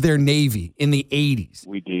half of their Navy in the 80s.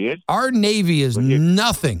 We did. Our Navy is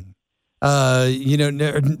nothing. Compared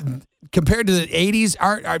to the 80s,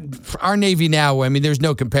 our Navy now, I mean, there's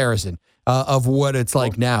no comparison of what it's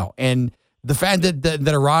like now. And the fact that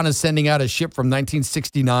Iran is sending out a ship from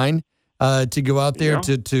 1969 to go out there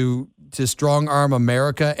to strong arm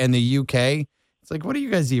America and the UK, it's like, what are you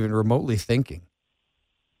guys even remotely thinking?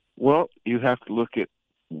 Well, you have to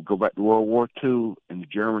go back to World War II and the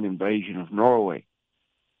German invasion of Norway.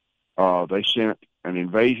 They sent an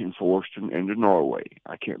invasion force into Norway.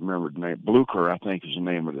 I can't remember the name. Blucher, I think, is the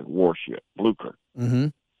name of the warship. Blucher. Mm-hmm.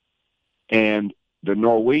 And the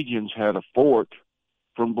Norwegians had a fort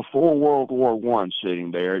from before World War I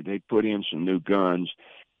sitting there. They put in some new guns,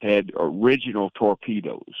 had original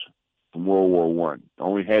torpedoes from World War I.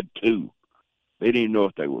 Only had 2. They didn't know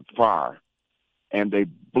if they would fire. And they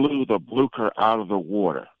blew the Blucher out of the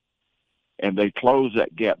water. And they closed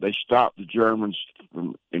that gap. They stopped the Germans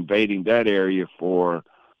from invading that area for,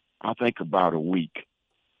 I think, about a week.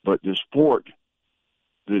 But this fort,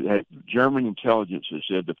 the German intelligence has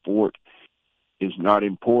said the fort is not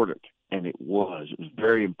important. And it was. It was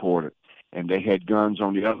very important. And they had guns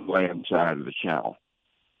on the other land side of the channel.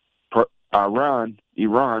 Iran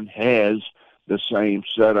has the same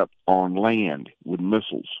setup on land with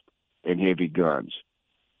missiles and heavy guns,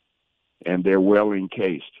 and they're well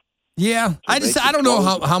encased. Yeah, so I don't know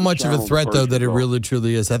how much of a threat though that it really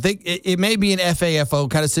truly is. I think it may be an FAFO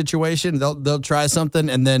kind of situation. They'll try something,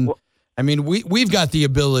 and then I mean we've got the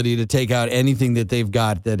ability to take out anything that they've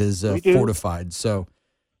got that is fortified. So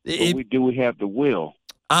we have the will.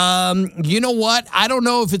 You know what? I don't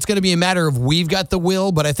know if it's going to be a matter of we've got the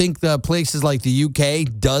will, but I think the places like the UK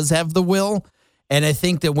does have the will. And I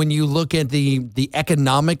think that when you look at the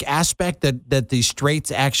economic aspect that the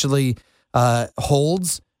Straits actually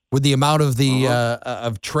holds with the amount of the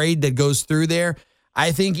of trade that goes through there,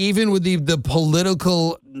 I think even with the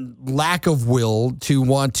political lack of will to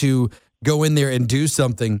want to go in there and do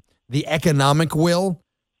something, the economic will,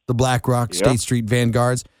 the BlackRock, State Street,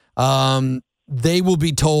 Vanguards, they will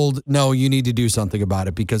be told, no, you need to do something about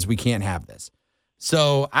it because we can't have this.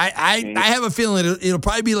 So I have a feeling it'll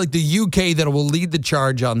probably be like the UK that will lead the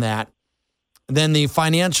charge on that. Then the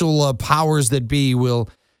financial powers that be will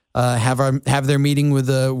have their meeting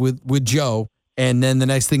with Joe, and then the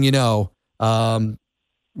next thing you know,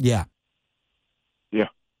 yeah.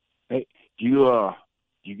 Hey, you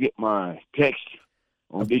get my text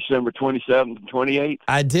on December 27th and 28th?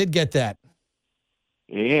 I did get that.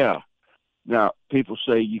 Yeah. Now people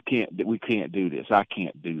say we can't do this. I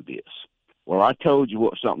can't do this. Well, I told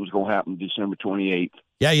you something was going to happen December 28th.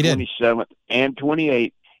 Yeah, you did. 27th and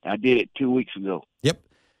 28th. I did it 2 weeks ago. Yep,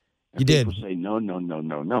 you did. People say no. And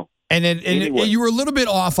Anyway. you were a little bit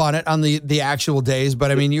off on it on the actual days,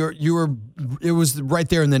 but I mean it was right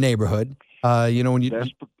there in the neighborhood. When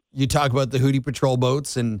you talk about the Houthi patrol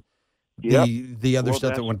boats and the other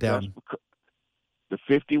stuff that went down. The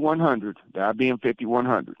 5100, the IBM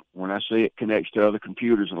 5100, when I say it connects to other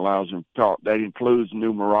computers and allows them to talk, that includes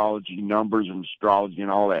numerology, numbers, and astrology and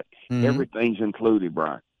all that. Mm-hmm. Everything's included,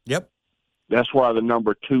 Brian. Yep. That's why the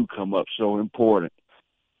number 2 come up so important.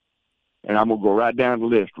 And I'm going to go right down the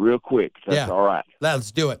list real quick, if that's all right.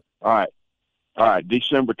 Let's do it. All right.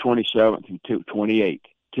 December 27th and 28th,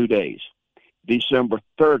 2 days. December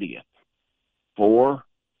 30th, 4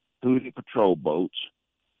 Houthi patrol boats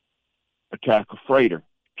attack a freighter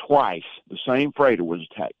twice. The same freighter was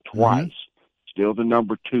attacked twice. Mm-hmm. Still the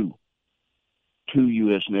number 2. 2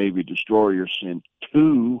 U.S. Navy destroyers sent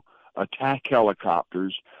 2 attack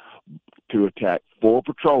helicopters to attack 4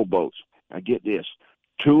 patrol boats. Now get this.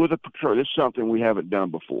 2 of the patrol, this is something we haven't done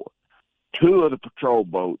before. 2 of the patrol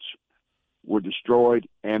boats were destroyed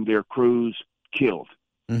and their crews killed.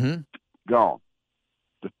 Mm-hmm. Gone.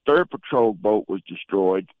 The 3rd patrol boat was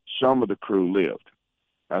destroyed, Some of the crew lived.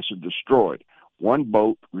 I said destroyed. One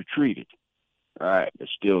boat retreated. All right,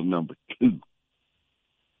 that's still number 2.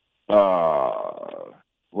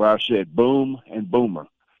 Where I said boom and boomer.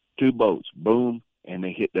 2 boats, boom, and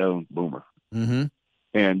they hit their own boomer. Mm-hmm.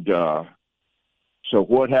 And so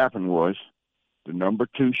what happened was the number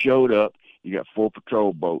 2 showed up. You got 4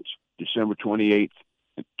 patrol boats. December 28th,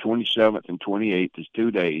 27th, and 28th is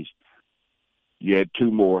 2 days. You had 2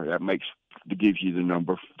 more. That gives you the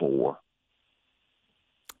number 4.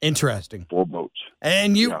 Interesting. 4 boats.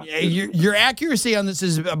 And your accuracy on this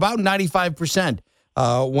is about 95%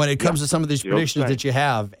 when it comes to some of these predictions that you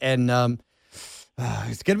have. And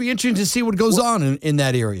it's going to be interesting to see what goes on in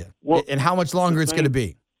that area and how much longer it's going to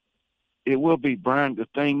be. It will be, Brian. The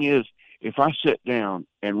thing is, if I sit down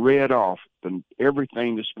and read off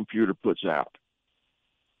everything this computer puts out,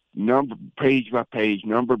 page by page,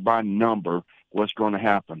 number by number, what's going to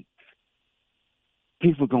happen,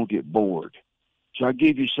 people are going to get bored. So I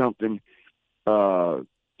give you something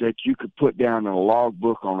that you could put down in a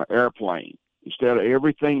logbook on an airplane. Instead of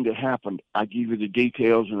everything that happened, I give you the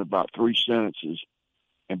details in about 3 sentences,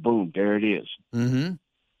 and boom, there it is. Mm-hmm.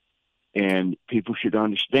 And people should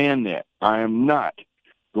understand that. I am not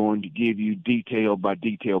going to give you detail by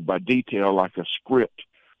detail by detail like a script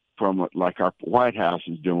from like our White House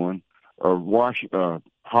is doing or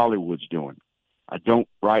Hollywood's doing. I don't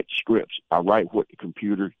write scripts. I write what the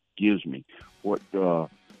computer gives me, what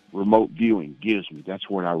remote viewing gives me. That's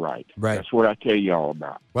what I write. Right. That's what I tell you all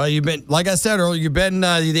about. Well, you've been, like I said earlier,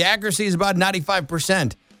 the accuracy is about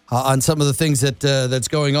 95% on some of the things that's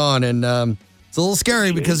going on. And it's a little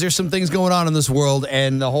scary because there's some things going on in this world,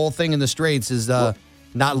 and the whole thing in the Straits is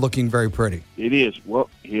not looking very pretty. It is. Well,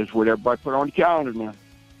 here's what everybody put on the calendar now.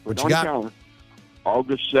 What you got? Calendar.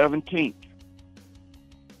 August 17th.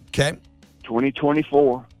 Okay.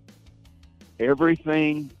 2024.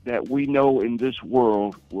 Everything that we know in this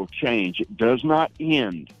world will change. It does not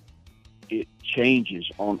end. It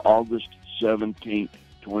changes on August 17th,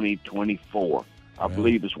 2024. I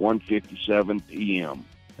believe it's 1:57 p.m.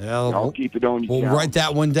 I'll keep it on your calendar. We'll write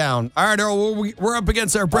that one down. All right, Earl, we're up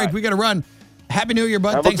against our break. Right. We got to run. Happy New Year,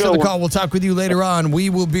 bud. Thanks for the call. We'll talk with you later on. We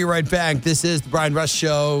will be right back. This is the Brian Rush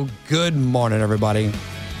Show. Good morning, everybody.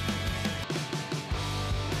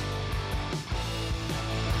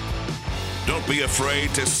 Don't be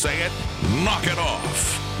afraid to say it. Knock it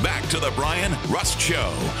off. Back to the Brian Rust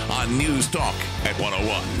Show on News Talk at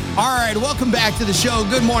 101. All right, welcome back to the show.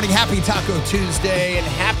 Good morning. Happy Taco Tuesday and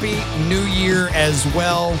Happy New Year as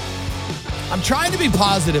well. I'm trying to be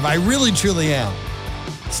positive. I really, truly am.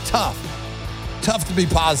 It's tough. Tough to be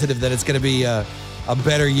positive that it's going to be a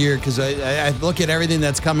better year because I look at everything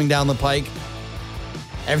that's coming down the pike,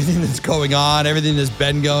 everything that's going on, everything that's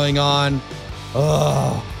been going on.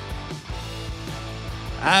 Oh,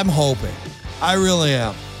 I'm hoping. I really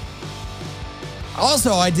am.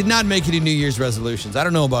 Also, I did not make any New Year's resolutions. I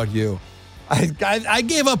don't know about you. I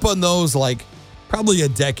gave up on those like probably a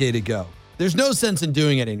decade ago. There's no sense in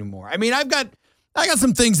doing it anymore. I mean, I got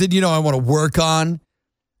some things that, I want to work on.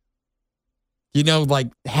 Like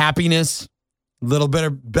happiness, a little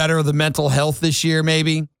bit better of the mental health this year,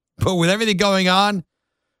 maybe. But with everything going on,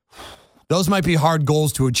 those might be hard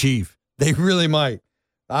goals to achieve. They really might.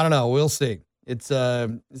 I don't know. We'll see. It's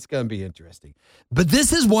going to be interesting. But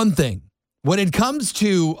this is one thing. When it comes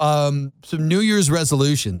to some New Year's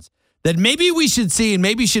resolutions that maybe we should see and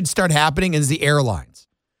maybe should start happening is the airlines.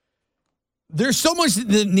 There's so much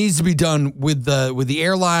that needs to be done with the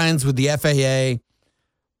airlines, with the FAA.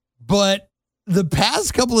 But the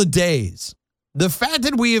past couple of days, the fact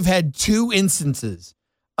that we have had 2 instances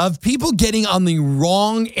of people getting on the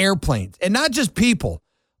wrong airplanes, and not just people,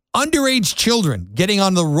 underage children getting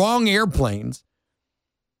on the wrong airplanes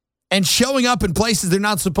and showing up in places they're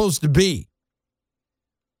not supposed to be.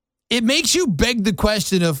 It makes you beg the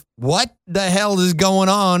question of what the hell is going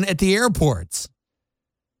on at the airports.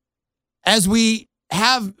 As we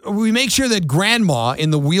make sure that grandma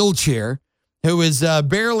in the wheelchair, who is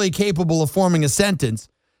barely capable of forming a sentence,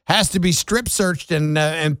 has to be strip searched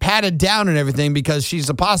and patted down and everything because she's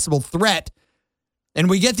a possible threat. And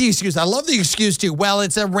we get the excuse. I love the excuse too. Well,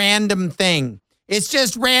 it's a random thing. It's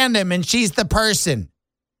just random and she's the person.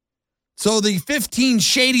 So the 15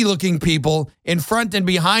 shady looking people in front and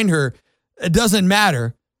behind her, it doesn't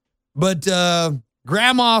matter. But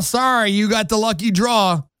grandma, sorry, you got the lucky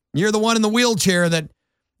draw. You're the one in the wheelchair that,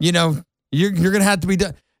 you're going to have to be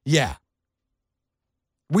done. Yeah.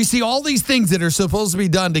 We see all these things that are supposed to be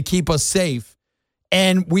done to keep us safe.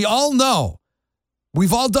 And we all know,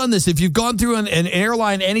 we've all done this. If you've gone through an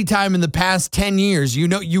airline anytime in the past 10 years,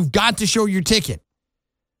 you've got to show your ticket.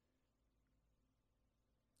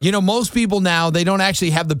 most people now, they don't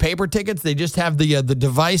actually have the paper tickets. They just have the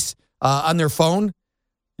device on their phone.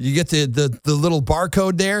 You get the little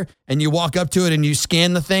barcode there, and you walk up to it, and you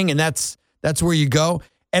scan the thing, and that's where you go.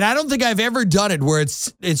 And I don't think I've ever done it where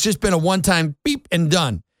it's just been a one-time beep and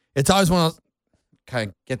done. It's always one of those.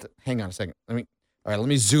 Okay, hang on a second. All right, let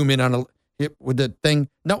me zoom in on with the thing.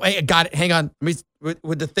 No, hey, I got it. Hang on. Let me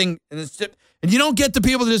with the thing, and you don't get the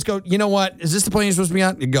people to just go, you know what? Is this the plane you're supposed to be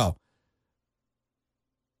on? You go.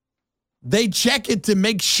 They check it to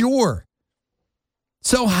make sure.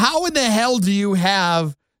 So how in the hell do you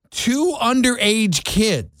have 2 underage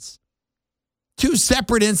kids, 2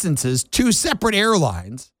 separate instances, 2 separate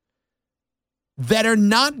airlines that are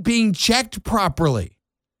not being checked properly?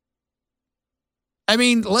 I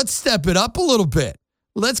mean, let's step it up a little bit.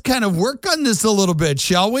 Let's kind of work on this a little bit,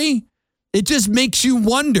 shall we? It just makes you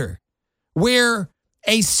wonder where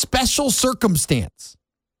a special circumstance.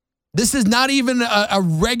 This is not even a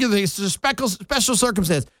regular, it's a special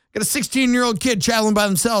circumstance. Got a 16-year-old kid traveling by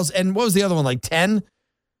themselves, and what was the other one, like 10?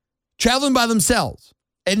 Traveling by themselves.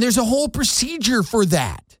 And there's a whole procedure for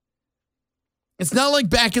that. It's not like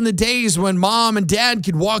back in the days when mom and dad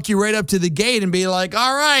could walk you right up to the gate and be like,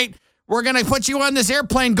 all right, we're going to put you on this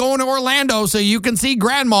airplane going to Orlando so you can see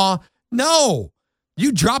grandma. No,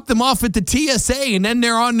 you drop them off at the TSA and then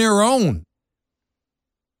they're on their own.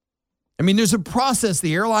 I mean, there's a process.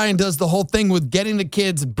 The airline does the whole thing with getting the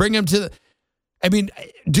kids, bring them to the, I mean,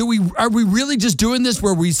 are we really just doing this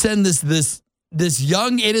where we send this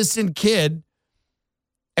young innocent kid?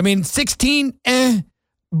 I mean, 16,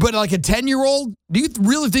 but like a 10-year-old? Do you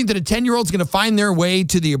really think that a 10-year-old is going to find their way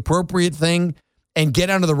to the appropriate thing and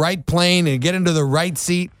get onto the right plane and get into the right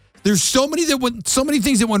seat? There's so many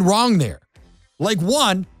things that went wrong there. Like,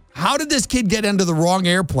 one, how did this kid get into the wrong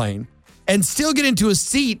airplane and still get into a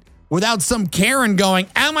seat without some Karen going,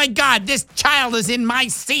 oh my God, this child is in my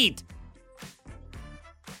seat?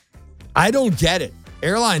 I don't get it.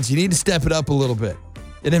 Airlines, you need to step it up a little bit.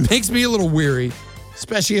 And it makes me a little weary,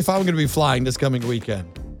 especially if I'm going to be flying this coming weekend.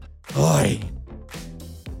 Oy.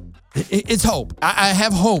 It's hope. I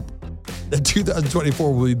have hope that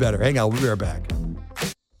 2024 will be better. Hang on, we'll be right back.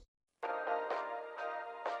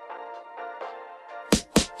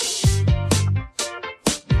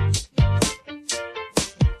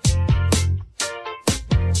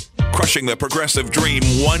 Crushing the progressive dream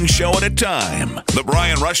one show at a time. The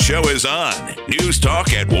Brian Rush Show is on. News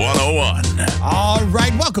Talk at 101. All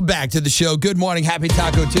right, welcome back to the show. Good morning. Happy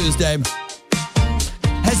Taco Tuesday.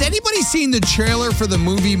 Has anybody seen the trailer for the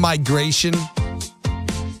movie Migration?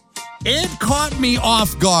 It caught me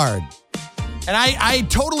off guard. And I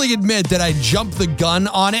totally admit that I jumped the gun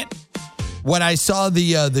on it when I saw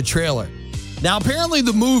the trailer. Now, apparently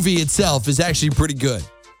the movie itself is actually pretty good.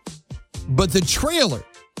 But the trailer,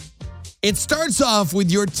 it starts off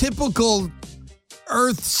with your typical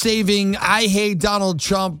earth-saving, I hate Donald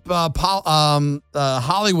Trump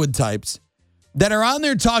Hollywood types that are on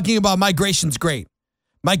there talking about migration's great.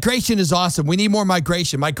 Migration is awesome. We need more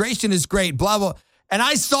migration. Migration is great, blah, blah. And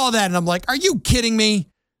I saw that and I'm like, are you kidding me?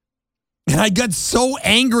 And I got so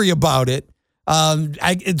angry about it.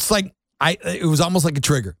 It was almost like a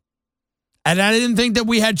trigger. And I didn't think that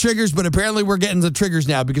we had triggers, but apparently we're getting the triggers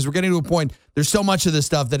now because we're getting to a point, there's so much of this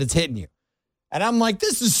stuff that it's hitting you. And I'm like,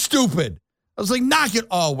 this is stupid. I was like, knock it.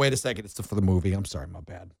 Oh, wait a second. It's for the movie. I'm sorry, my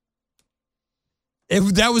bad.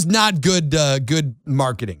 That was not good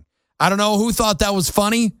marketing. I don't know who thought that was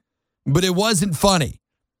funny, but it wasn't funny.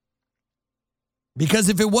 Because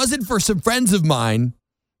if it wasn't for some friends of mine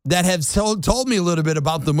that have told me a little bit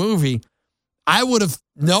about the movie, I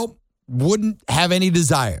wouldn't have any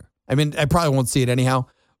desire. I mean, I probably won't see it anyhow,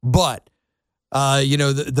 but,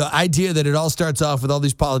 the idea that it all starts off with all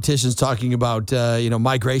these politicians talking about,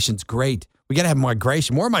 migration's great. We got to have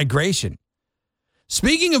migration, more migration.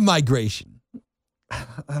 Speaking of migration,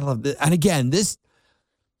 I love this. And again,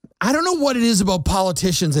 I don't know what it is about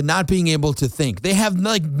politicians and not being able to think. They have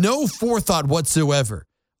no forethought whatsoever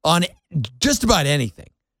on just about anything.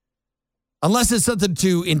 Unless it's something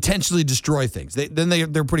to intentionally destroy things.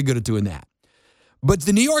 They're pretty good at doing that. But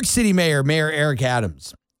the New York City Mayor Eric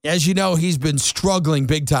Adams, as you know, he's been struggling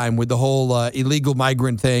big time with the whole illegal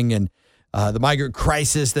migrant thing and the migrant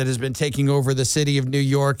crisis that has been taking over the city of New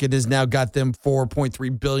York. It has now got them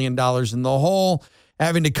 $4.3 billion in the hole,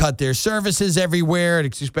 having to cut their services everywhere.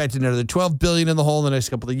 It's expected another $12 billion in the hole in the next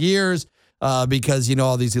couple of years because,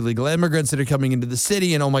 all these illegal immigrants that are coming into the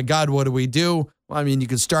city. And, oh, my God, what do we do? Well, I mean, you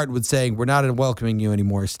could start with saying, we're not welcoming you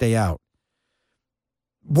anymore. Stay out.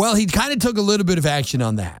 Well, he kind of took a little bit of action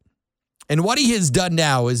on that. And what he has done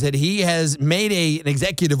now is that he has made an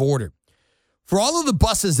executive order For all of the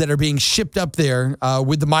buses that are being shipped up there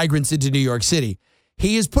with the migrants into New York City,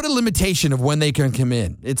 he has put a limitation of when they can come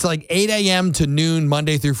in. It's like 8 a.m. to noon,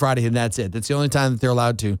 Monday through Friday, and that's it. That's the only time that they're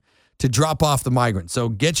allowed to drop off the migrants. So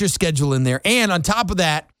get your schedule in there. And on top of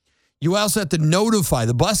that, you also have to notify,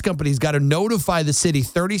 the bus company's got to notify the city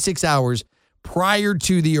 36 hours prior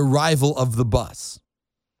to the arrival of the bus.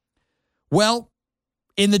 Well,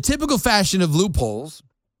 in the typical fashion of loopholes,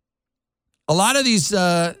 a lot of these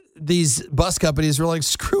bus companies were like,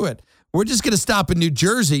 screw it. We're just going to stop in New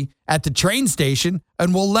Jersey at the train station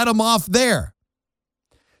and we'll let them off there.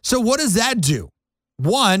 So what does that do?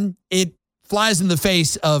 One, it flies in the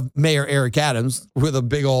face of Mayor Eric Adams with a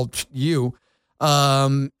big old U.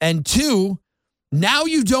 And two, now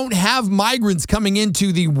you don't have migrants coming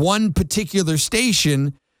into the one particular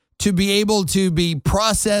station to be able to be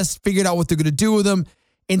processed, figured out what they're going to do with them.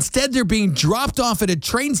 Instead, they're being dropped off at a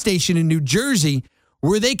train station in New Jersey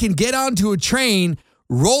where they can get onto a train,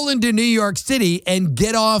 roll into New York City, and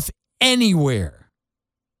get off anywhere.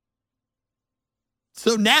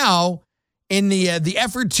 So now, in the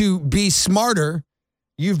effort to be smarter,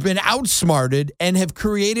 you've been outsmarted and have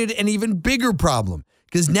created an even bigger problem.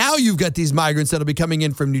 Because now you've got these migrants that'll be coming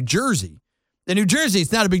in from New Jersey. In New Jersey,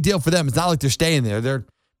 it's not a big deal for them. It's not like they're staying there. They're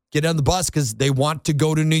getting on the bus because they want to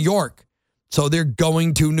go to New York. So they're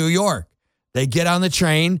going to New York. They get on the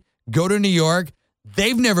train, go to New York.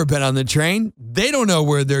 They've never been on the train. They don't know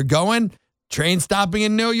where they're going. Train stopping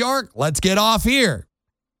in New York. Let's get off here.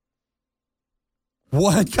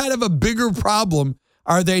 What kind of a bigger problem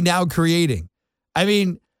are they now creating? I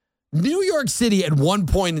mean, New York City at one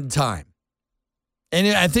point in time, and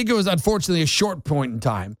I think it was unfortunately a short point in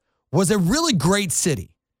time, was a really great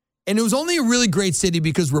city. And it was only a really great city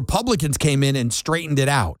because Republicans came in and straightened it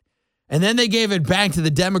out. And then they gave it back to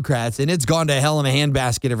the Democrats, and it's gone to hell in a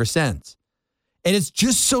handbasket ever since. And it's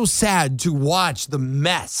just so sad to watch the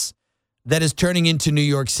mess that is turning into New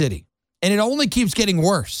York City. And it only keeps getting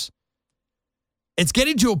worse. It's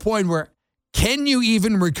getting to a point where, can you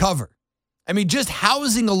even recover? I mean, just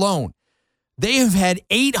housing alone. They have had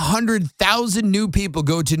 800,000 new people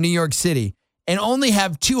go to New York City and only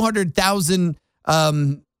have 200,000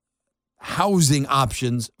 housing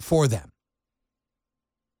options for them.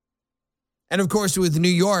 And of course, with New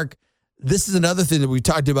York, this is another thing that we've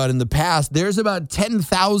talked about in the past. There's about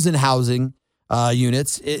 10,000 housing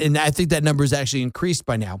units, and I think that number is actually increased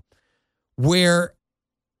by now, where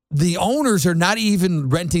the owners are not even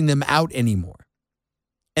renting them out anymore.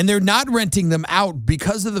 And they're not renting them out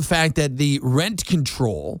because of the fact that the rent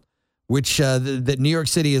control, which that New York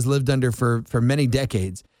City has lived under for many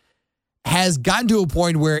decades, has gotten to a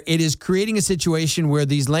point where it is creating a situation where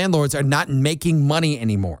these landlords are not making money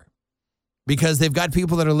anymore because they've got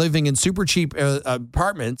people that are living in super cheap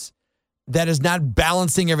apartments that is not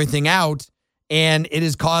balancing everything out, and it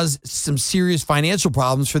has caused some serious financial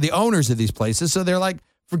problems for the owners of these places. So they're like,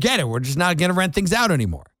 forget it. We're just not going to rent things out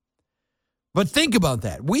anymore. But think about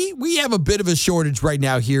that. We have a bit of a shortage right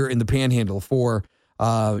now here in the Panhandle for,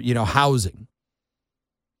 housing.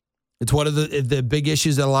 It's one of the big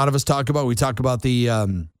issues that a lot of us talk about. We talk about the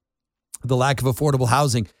lack of affordable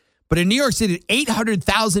housing. But in New York City,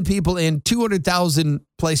 800,000 people and 200,000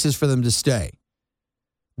 places for them to stay.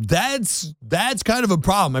 That's kind of a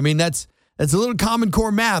problem. I mean, that's a little Common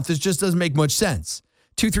Core math. This just doesn't make much sense.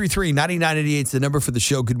 233-9988 is the number for the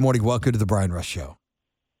show. Good morning. Welcome to the Brian Rush Show.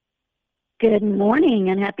 Good morning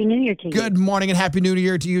and Happy New Year to you. Good morning and Happy New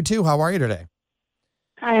Year to you, too. How are you today?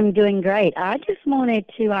 I am doing great. I just wanted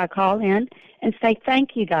to call in and say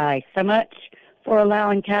thank you guys so much for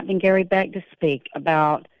allowing Captain Gary Beck to speak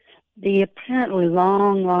about the apparently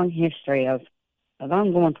long history of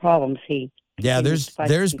ongoing problems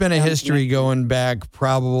there's been a history going back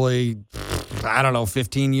probably,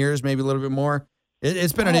 15 years, maybe a little bit more.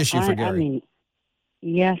 It's been an issue for Gary. I mean,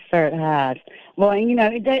 yes, sir, it has. Well, and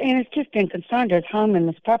it's just been concerned to his home and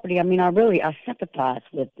this property. I mean, I sympathize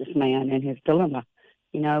with this man and his dilemma.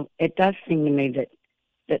 It does seem to me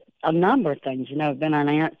that a number of things, have been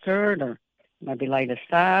unanswered or maybe laid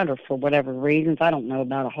aside or for whatever reasons. I don't know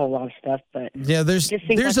about a whole lot of stuff, but yeah, there's a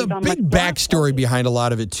big backstory behind a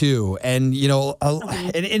lot of it too. And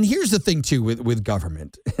and here's the thing too with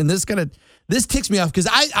government, and this ticks me off because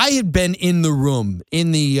I had been in the room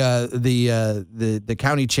in the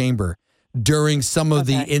county chamber during some of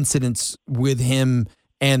the incidents with him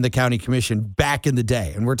and the county commission back in the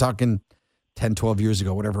day, and we're talking 10, 12 years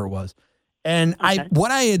ago, whatever it was. And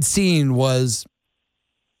what I had seen was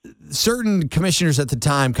certain commissioners at the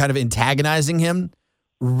time kind of antagonizing him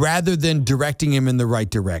rather than directing him in the right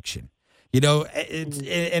direction.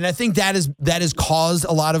 And I think that has caused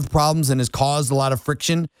a lot of problems and has caused a lot of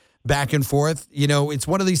friction back and forth. You know, it's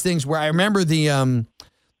one of these things where I remember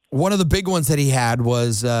one of the big ones that he had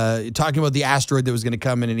was talking about the asteroid that was going to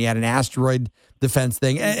come in, and he had an asteroid defense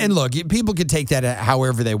thing. And look, people can take that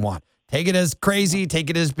however they want. Take it as crazy, take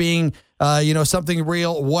it as being, something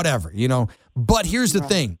real, whatever, But here's the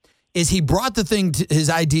thing, is he brought his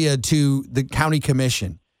idea to the county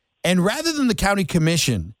commission. And rather than the county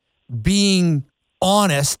commission being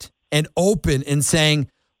honest and open and saying,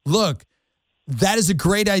 look, that is a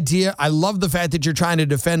great idea. I love the fact that you're trying to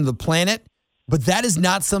defend the planet, but that is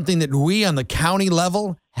not something that we on the county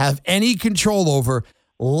level have any control over.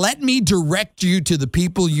 Let me direct you to the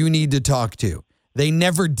people you need to talk to. They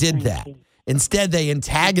never did that. Instead, they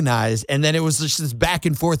antagonized, and then it was just this back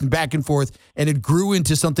and forth, and it grew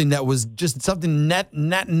into something that was just something not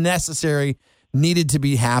necessary, needed to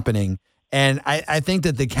be happening. And I think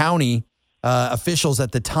that the county officials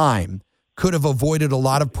at the time could have avoided a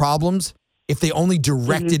lot of problems if they only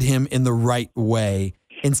directed him in the right way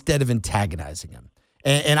instead of antagonizing him.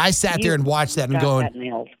 And I sat there and watched that and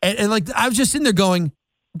going, and I was just sitting there going,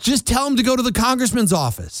 just tell him to go to the congressman's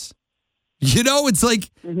office. It's like,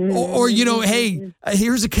 or hey,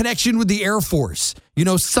 here's a connection with the Air Force,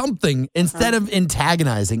 something instead of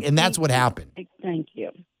antagonizing. And that's what happened. Thank you.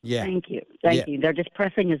 Yeah. Thank you. Thank you. They're just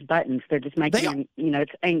pressing his buttons. They're just making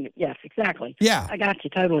him, yes, exactly. Yeah. I got you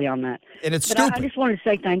totally on that. And it's stupid. stupid. I just wanted to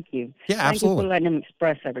say thank you. Yeah, thank absolutely. you for letting him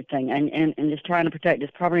express everything and just trying to protect his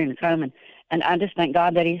property and his home. And I just thank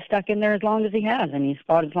God that he's stuck in there as long as he has, and he's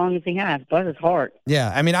fought as long as he has. Bless his heart.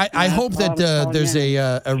 Yeah, I mean, I hope that there's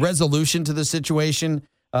a resolution to the situation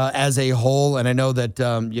as a whole, and I know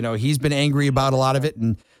that he's been angry about a lot of it,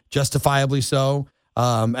 and justifiably so.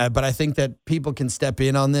 But I think that people can step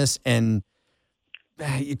in on this and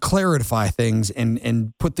clarify things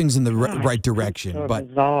and put things in the right direction. But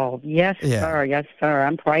resolve. Yes, sir. Yes, sir.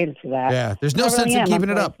 I'm praying for that. Yeah, there's no sense in keeping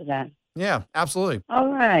it up. For that. Yeah, absolutely. All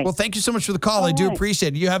right. Well, thank you so much for the call. I do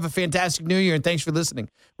appreciate it. You have a fantastic new year, and thanks for listening.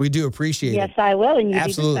 We do appreciate it. Yes, I will, and you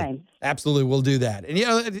Absolutely. do the same. Absolutely, we'll do that. And,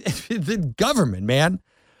 the government, man.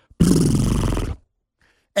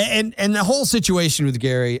 And the whole situation with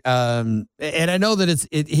Gary, and I know that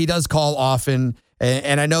he does call often,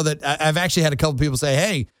 and I know that I've actually had a couple people say,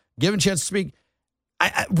 hey, give him a chance to speak.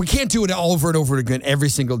 We can't do it over and over again every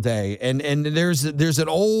single day. And there's an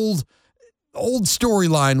old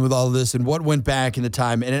storyline with all of this and what went back in the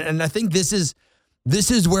time. And I think this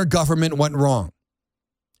is where government went wrong.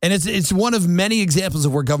 And it's one of many examples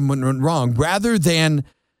of where government went wrong. Rather than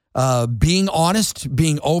being honest,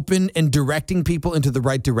 being open, and directing people into the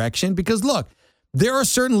right direction. Because look, there are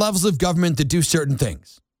certain levels of government that do certain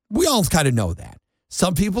things. We all kind of know that.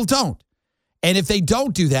 Some people don't. And if they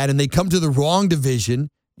don't do that and they come to the wrong division,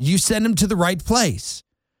 you send them to the right place.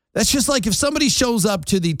 That's just like if somebody shows up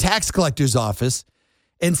to the tax collector's office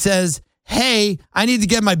and says, hey, I need to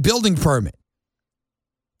get my building permit.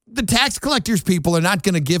 The tax collector's people are not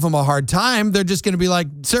going to give them a hard time. They're just going to be like,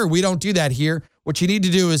 sir, we don't do that here. What you need to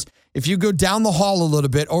do is if you go down the hall a little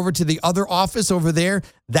bit over to the other office over there,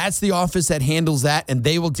 that's the office that handles that, and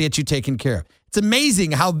they will get you taken care of. It's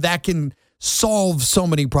amazing how that can solve so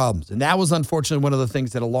many problems. And that was unfortunately one of the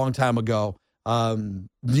things that a long time ago,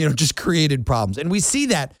 just created problems. And we see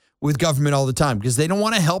that with government all the time because they don't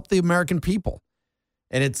want to help the American people.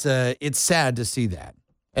 And it's sad to see that.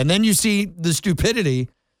 And then you see the stupidity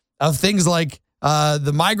of things like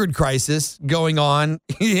the migrant crisis going on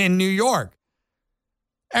in New York.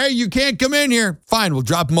 Hey, you can't come in here. Fine, we'll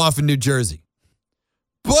drop them off in New Jersey.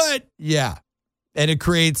 But, yeah, and it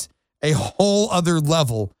creates a whole other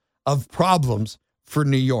level of problems for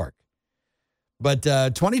New York. But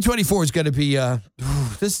 2024 is going to be,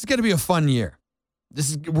 this is going to be a fun year.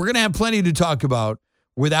 We're going to have plenty to talk about,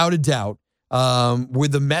 without a doubt,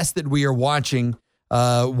 with the mess that we are watching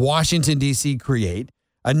Washington, D.C. create.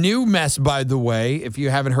 A new mess, by the way, if you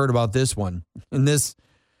haven't heard about this one. And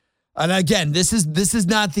again, this is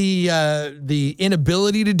not the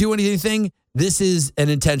inability to do anything. This is an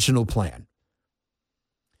intentional plan.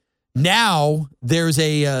 Now there's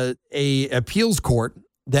a appeals court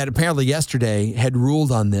that apparently yesterday had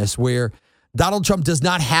ruled on this, where Donald Trump does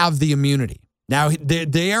not have the immunity. Now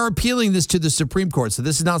they are appealing this to the Supreme Court, so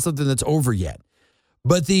this is not something that's over yet.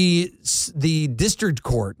 But the district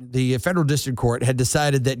court, the federal district court, had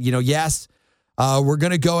decided that yes. We're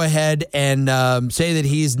going to go ahead and say that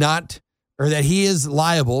he's not, or that he is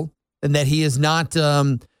liable, and that he is not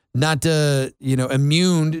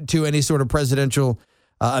immune to any sort of presidential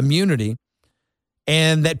immunity,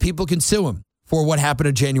 and that people can sue him for what happened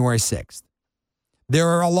on January 6th. There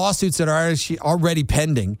are lawsuits that are actually already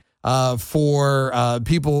pending for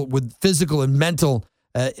people with physical and mental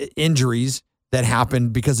injuries that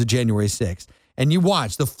happened because of January 6th. And you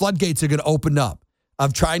watch, the floodgates are going to open up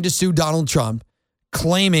of trying to sue Donald Trump,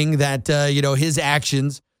 claiming that, his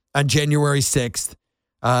actions on January 6th,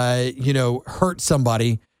 hurt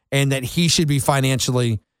somebody and that he should be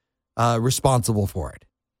financially responsible for it.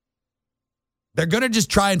 They're going to just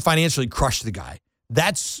try and financially crush the guy.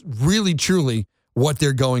 That's really, truly what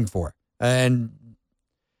they're going for. And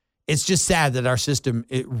it's just sad that our system,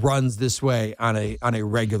 it runs this way on a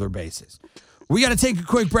regular basis. We got to take a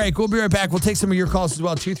quick break. We'll be right back. We'll take some of your calls as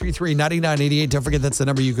well. 233-9988. Don't forget that's the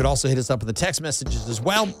number. You could also hit us up with the text messages as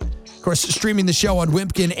well. Of course, streaming the show on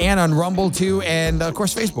Wimpkin and on Rumble too. And of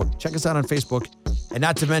course, Facebook. Check us out on Facebook. And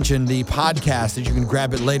not to mention the podcast that you can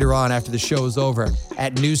grab it later on after the show is over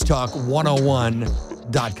at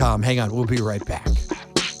newstalk101.com. Hang on. We'll be right back.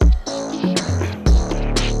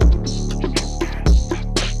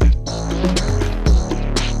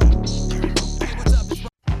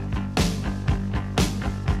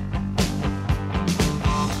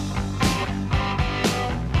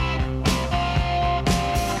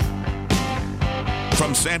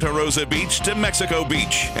 From Santa Rosa Beach to Mexico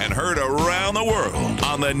Beach and heard around the world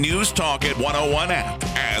on the News Talk at 101 app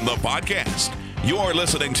and the podcast. You're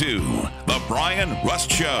listening to The Brian Rust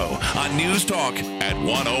Show on News Talk at 101.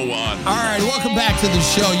 All right, welcome back to the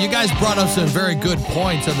show. You guys brought up some very good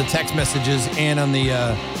points on the text messages and on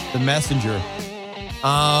the messenger.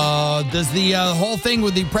 Does the whole thing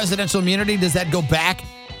with the presidential immunity, does that go back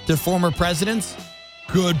to former presidents?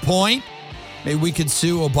 Good point. Maybe we could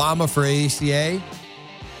sue Obama for ACA.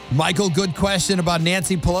 Michael, good question about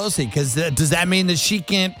Nancy Pelosi, because does that mean that she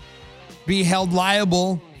can't be held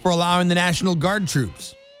liable for allowing the National Guard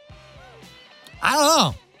troops? I don't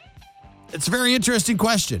know. It's a very interesting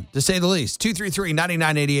question, to say the least.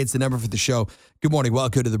 233-9988 is the number for the show. Good morning.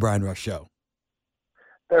 Welcome to the Brian Rush Show.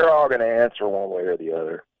 They're all going to answer one way or the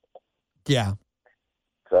other. Yeah.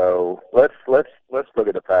 So let's look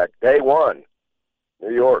at the fact. Day one,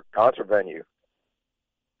 New York, concert venue.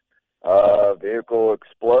 Vehicle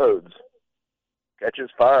explodes, catches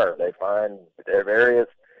fire. They find their various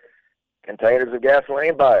containers of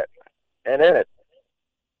gasoline by it, and in it.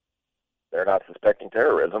 They're not suspecting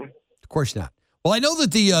terrorism. Of course not. Well, I know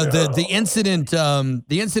that the incident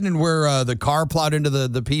where the car plowed into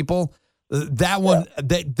the people, that one,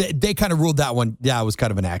 they kind of ruled that one. Yeah, it was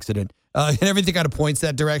kind of an accident, and everything kind of points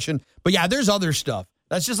that direction. But yeah, there's other stuff.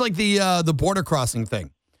 That's just like the border crossing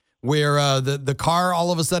thing, where the car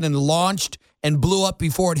all of a sudden launched and blew up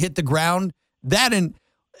before it hit the ground. That, and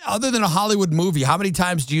other than a Hollywood movie, how many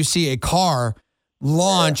times do you see a car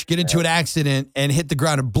launch, get into an accident, and hit the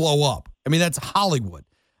ground and blow up? I mean, that's Hollywood.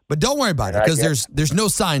 But don't worry about it, because there's no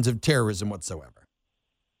signs of terrorism whatsoever.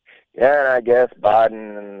 Yeah, and I guess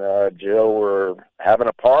Biden and Jill were having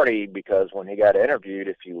a party, because when he got interviewed,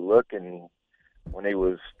 if you look, and when he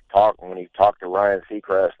talked to Ryan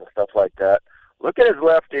Seacrest and stuff like that, look at his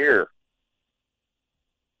left ear.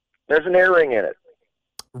 There's an earring in it.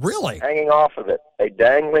 Really? Hanging off of it. A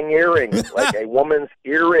dangling earring, like a woman's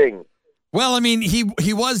earring. Well, I mean, he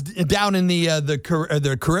was down in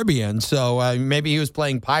the Caribbean, so maybe he was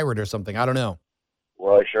playing pirate or something. I don't know.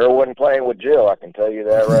 Well, he sure wasn't playing with Jill, I can tell you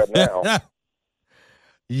that right now.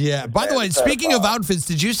 Yeah. By the way, speaking of outfits,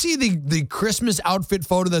 did you see the Christmas outfit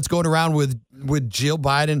photo that's going around with Jill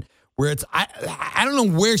Biden, where it's I don't know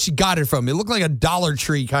where she got it from. It looked like a Dollar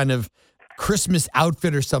Tree kind of Christmas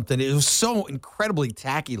outfit or something. It was so incredibly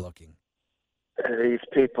tacky looking. These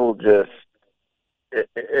people just,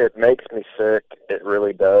 it makes me sick. It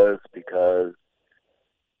really does, because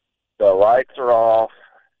the lights are off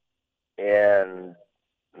and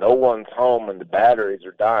no one's home and the batteries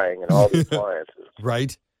are dying and all the appliances.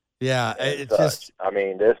 Right. Yeah. It's just, I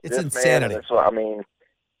mean, this insanity. Man,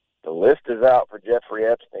 the list is out for Jeffrey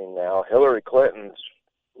Epstein now. Hillary Clinton's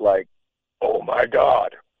like, oh my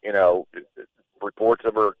God, reports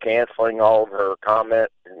of her canceling all of her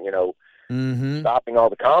comments and, stopping all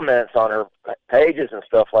the comments on her pages and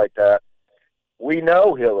stuff like that. We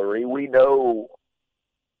know Hillary. We know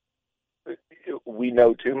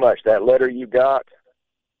too much. That letter you got,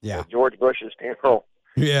 at George Bush's funeral.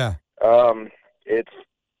 Yeah.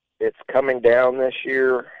 It's coming down this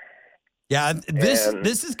year. Yeah,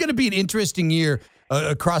 this is going to be an interesting year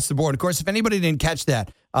across the board. Of course, if anybody didn't catch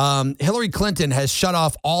that, Hillary Clinton has shut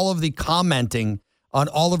off all of the commenting on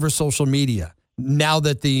all of her social media now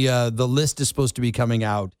that the list is supposed to be coming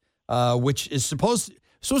out, which is supposed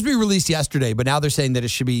to be released yesterday, but now they're saying that it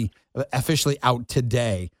should be officially out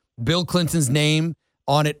today. Bill Clinton's name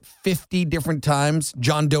on it 50 different times,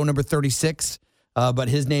 John Doe number 36, but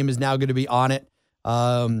his name is now going to be on it.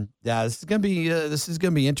 This is gonna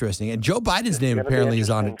be interesting. And Joe Biden's name apparently is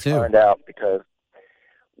on it too. Find out, because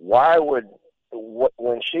why would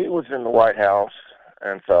when she was in the White House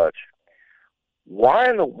and such, why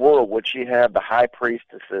in the world would she have the high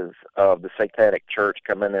priestesses of the Satanic Church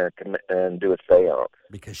come in there and do a seance?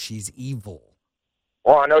 Because she's evil.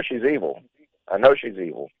 Well, I know she's evil.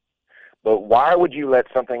 But why would you let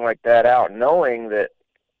something like that out, knowing that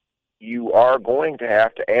you are going to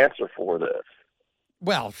have to answer for this?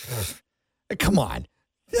 Well, come on.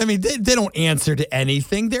 I mean, they don't answer to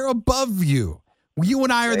anything. They're above you. You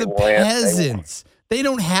and I are the peasants. They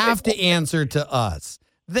don't have to answer to us.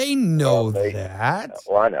 They know that.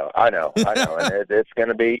 Well, I know. And it's going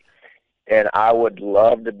to be, and I would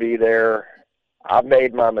love to be there. I've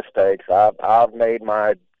made my mistakes. I've done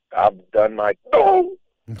my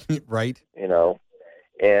right.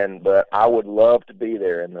 But I would love to be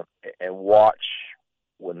there and watch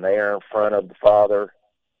when they are in front of the Father,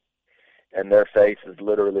 and their faces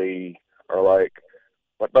literally are like,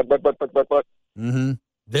 what? Mm-hmm.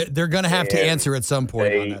 They're going to have to answer at some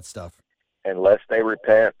point on that stuff. Unless they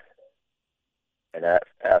repent and ask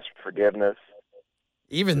for forgiveness.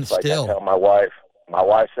 Even still. Like I tell my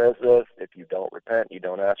wife says this, if you don't repent, you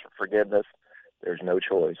don't ask for forgiveness, there's no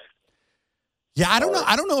choice. Yeah, I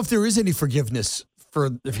don't know if there is any forgiveness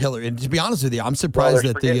for Hillary. And to be honest with you, I'm surprised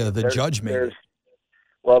that the judge made it.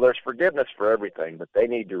 Well, there's forgiveness for everything, but they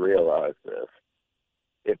need to realize this.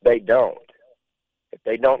 If they don't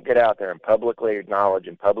get out there and publicly acknowledge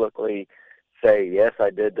and publicly say, yes,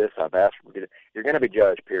 I did this, I've asked for forgiveness, you're going to be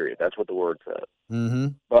judged, period. That's what the word says. Mm-hmm.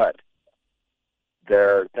 But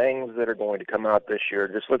there are things that are going to come out this year.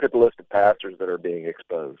 Just look at the list of pastors that are being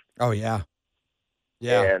exposed. Oh, yeah.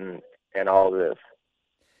 Yeah. And all this.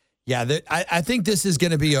 Yeah, I think this is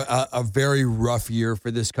going to be a very rough year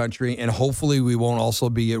for this country, and hopefully we won't also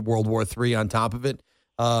be at World War III on top of it.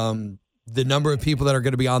 The number of people that are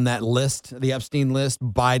going to be on that list, the Epstein list,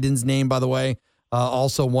 Biden's name, by the way,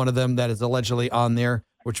 also one of them that is allegedly on there,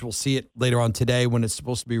 which we'll see it later on today when it's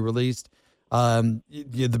supposed to be released.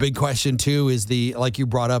 The big question, too, is like you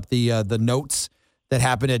brought up, the notes that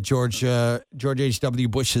happened at George H.W.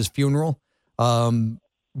 Bush's funeral.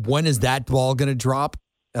 When is that ball going to drop?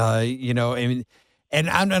 And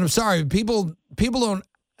I'm sorry, people don't,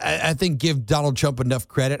 I think, give Donald Trump enough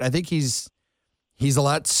credit. I think he's a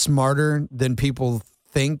lot smarter than people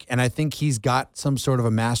think, and I think he's got some sort of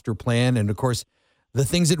a master plan. And of course, the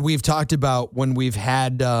things that we've talked about when we've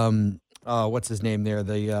had what's his name there,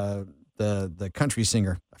 the country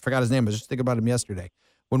singer, I forgot his name. I was just thinking about him yesterday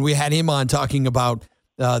when we had him on talking about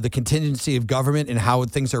the contingency of government and how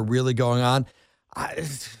things are really going on. I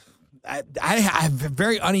have a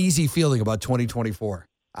very uneasy feeling about 2024.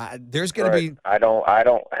 There's going to be. I don't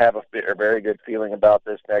have a very good feeling about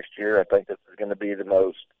this next year. I think this is going to be the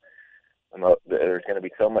most. There's going to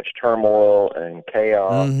be so much turmoil and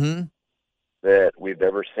chaos that we've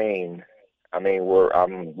ever seen. I mean,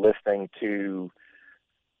 I'm listening to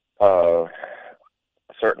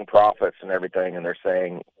certain prophets and everything, and they're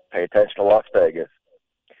saying, "Pay attention to Las Vegas,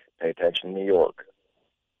 pay attention to New York,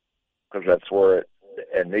 because that's where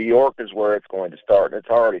and New York is where it's going to start. It's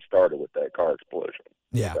already started with that car explosion.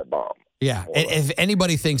 Yeah. That bomb. Yeah. And if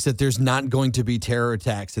anybody thinks that there's not going to be terror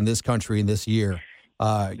attacks in this country in this year,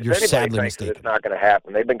 you're sadly mistaken. It's not going to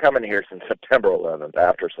happen. They've been coming here since September 11th,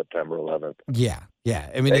 after September 11th. Yeah. Yeah.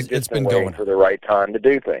 I mean, it's been going for the right time to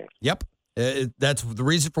do things. Yep. That's the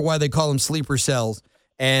reason for why they call them sleeper cells.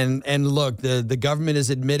 And look, the government has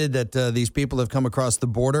admitted that these people have come across the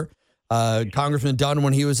border. Congressman Dunn,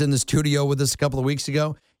 when he was in the studio with us a couple of weeks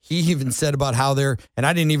ago, he even said about how they're, and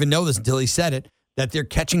I didn't even know this until he said it, that they're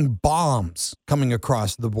catching bombs coming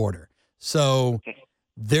across the border. So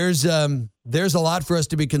there's a lot for us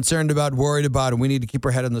to be concerned about, worried about, and we need to keep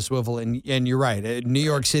our head on the swivel. And you're right. New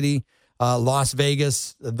York City, Las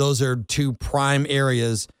Vegas, those are two prime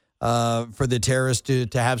areas for the terrorists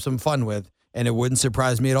to have some fun with. And it wouldn't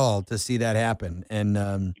surprise me at all to see that happen.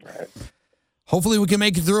 And hopefully we can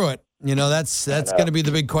make it through it. You know, that's going to be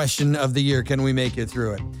the big question of the year. Can we make it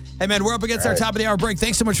through it? Hey, man, we're up against our top of the hour break.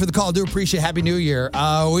 Thanks so much for the call. I do appreciate it. Happy New Year.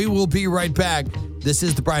 We will be right back. This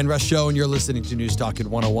is the Brian Rush Show, and you're listening to News Talk at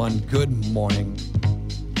 101. Good morning.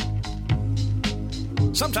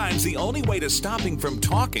 Sometimes the only way to stop him from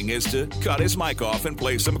talking is to cut his mic off and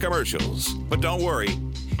play some commercials. But don't worry,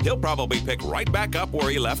 he'll probably pick right back up where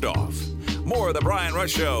he left off. More of the Brian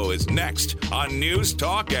Rush Show is next on News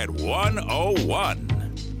Talk at 101.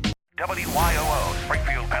 WYOO,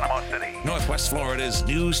 Springfield, Panama City. Northwest Florida's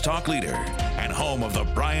News Talk leader and home of the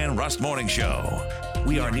Brian Rust Morning Show.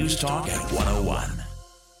 We are News Talk at 101.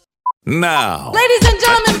 Now, Ladies and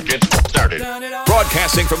gentlemen, get started.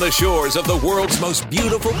 Broadcasting from the shores of the world's most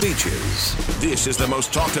beautiful beaches. This is the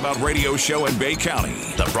most talked about radio show in Bay County.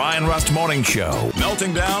 The Brian Rust Morning Show.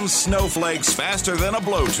 Melting down snowflakes faster than a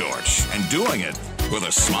blowtorch and doing it with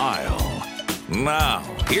a smile. Now,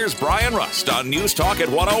 here's Brian Rust on News Talk at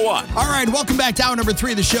 101. All right, welcome back to hour number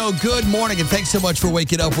 3 of the show. Good morning, and thanks so much for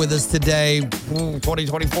waking up with us today.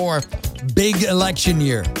 2024, big election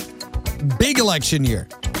year. Big election year.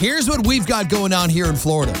 Here's what we've got going on here in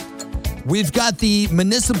Florida. We've got the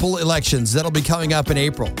municipal elections that'll be coming up in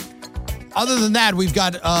April. Other than that, we've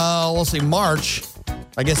got, let's see, March.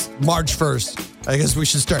 I guess March 1st. I guess we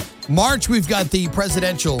should start. March, we've got the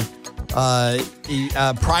presidential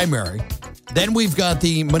primary. Then we've got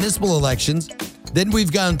the municipal elections. Then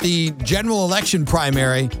we've got the general election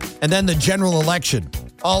primary. And then the general election,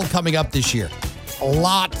 all coming up this year. A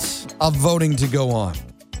lot of voting to go on.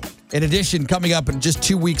 In addition, coming up in just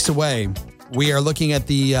 2 weeks away, we are looking at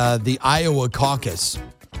the Iowa caucus.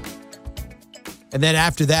 And then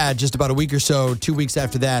after that, just about a week or so, 2 weeks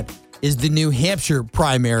after that, is the New Hampshire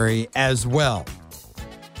primary as well.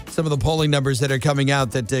 Some of the polling numbers that are coming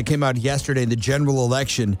out that came out yesterday in the general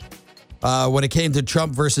election, when it came to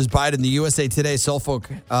Trump versus Biden, the USA Today Suffolk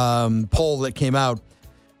poll that came out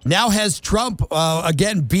now has Trump,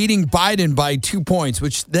 again, beating Biden by 2 points,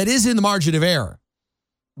 which that is in the margin of error.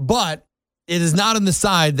 But it is not on the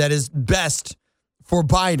side that is best for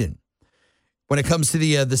Biden. When it comes to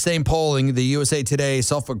the same polling, the USA Today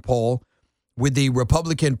Suffolk poll with the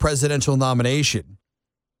Republican presidential nomination,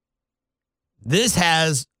 this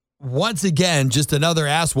has, once again, just another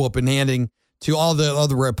ass whooping handing to all the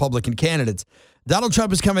other Republican candidates. Donald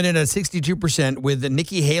Trump is coming in at 62% with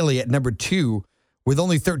Nikki Haley at number 2 with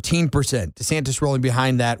only 13%. DeSantis rolling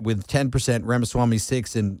behind that with 10%, Ramaswamy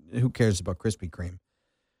 6%, and who cares about Krispy Kreme?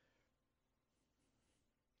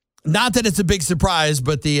 Not that it's a big surprise,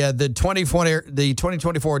 but the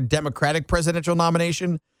 2024 Democratic presidential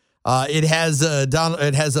nomination, it has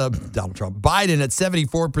Donald Trump, Biden at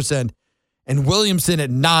 74%, and Williamson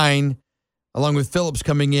at 9%, along with Phillips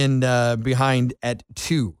coming in behind at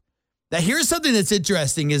 2%. Now, here's something that's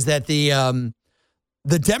interesting: is that the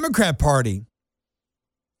Democrat Party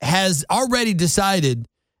has already decided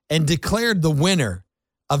and declared the winner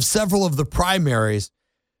of several of the primaries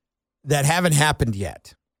that haven't happened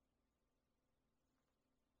yet.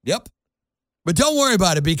 Yep. But don't worry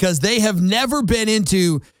about it because they have never been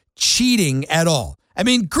into cheating at all. I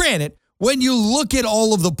mean, granted, when you look at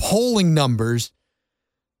all of the polling numbers,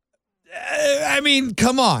 I mean,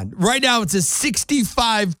 come on. Right now, it's a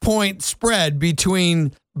 65-point spread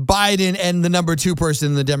between Biden and the number 2 person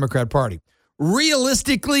in the Democrat Party.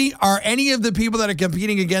 Realistically, are any of the people that are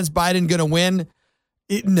competing against Biden going to win?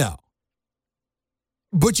 No.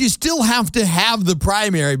 But you still have to have the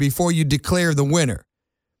primary before you declare the winner.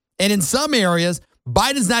 And in some areas,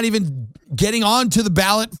 Biden's not even getting onto the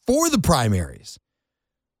ballot for the primaries.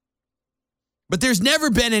 But there's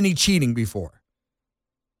never been any cheating before.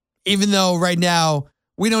 Even though right now,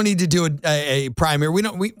 we don't need to do a primary.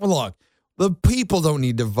 Look, the people don't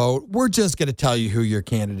need to vote. We're just going to tell you who your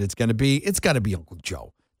candidate's going to be. It's got to be Uncle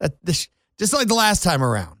Joe. Just like the last time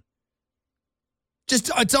around.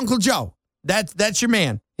 It's Uncle Joe. That's your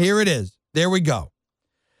man. Here it is. There we go.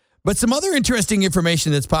 But some other interesting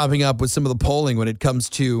information that's popping up with some of the polling when it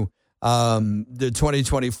comes to the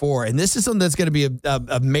 2024. And this is something that's going to be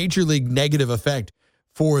a major league negative effect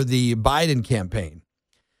for the Biden campaign.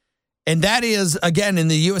 And that is, again, in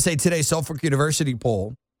the USA Today Suffolk University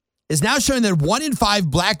poll, is now showing that 1 in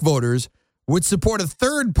 5 black voters would support a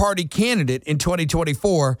third-party candidate in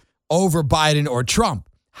 2024 over Biden or Trump.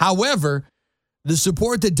 However, the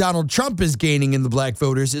support that Donald Trump is gaining in the black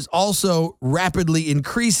voters is also rapidly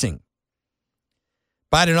increasing.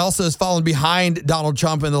 Biden also has fallen behind Donald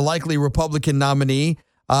Trump and the likely Republican nominee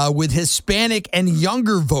with Hispanic and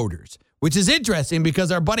younger voters, which is interesting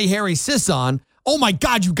because our buddy Harry Sisson, oh my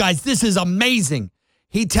God, you guys, this is amazing.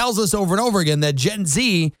 He tells us over and over again that Gen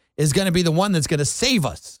Z is going to be the one that's going to save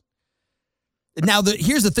us. Now,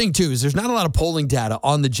 here's the thing, too, is there's not a lot of polling data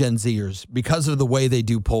on the Gen Zers because of the way they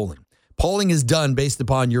do polling. Polling is done based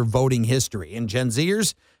upon your voting history. And Gen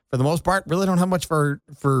Zers, for the most part, really don't have much for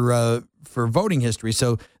voting history.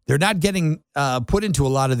 So they're not getting put into a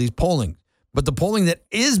lot of these polling. But the polling that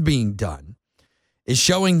is being done is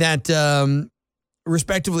showing that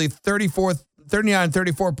respectively 39 and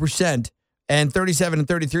 34% and 37 and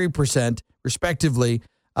 33% respectively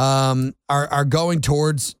are going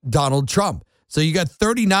towards Donald Trump. So you got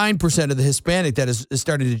 39% of the Hispanic that is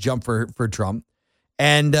starting to jump for Trump.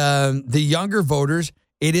 And the younger voters,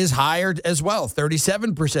 it is higher as well,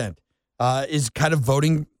 37% is kind of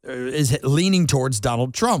voting, is leaning towards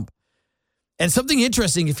Donald Trump. And something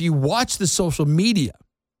interesting, if you watch the social media,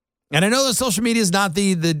 and I know that social media is not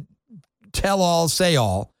the tell-all,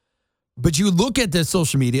 say-all, but you look at the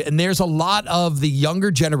social media, and there's a lot of the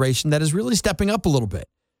younger generation that is really stepping up a little bit.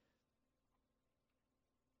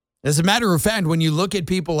 As a matter of fact, when you look at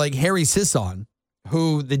people like Harry Sisson,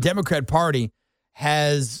 who the Democrat Party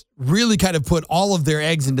has really kind of put all of their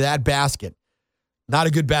eggs into that basket, not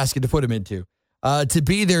a good basket to put them into, to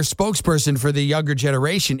be their spokesperson for the younger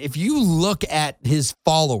generation. If you look at his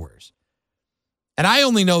followers, and I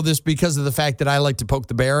only know this because of the fact that I like to poke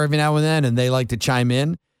the bear every now and then, and they like to chime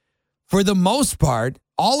in. For the most part,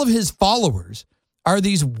 all of his followers are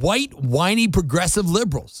these white, whiny, progressive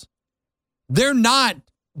liberals. They're not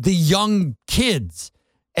the young kids.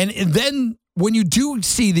 And then when you do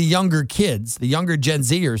see the younger kids, the younger Gen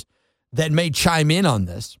Zers that may chime in on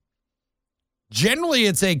this, generally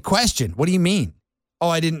it's a question. What do you mean? Oh,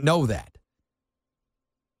 I didn't know that.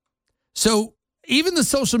 So even the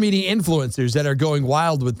social media influencers that are going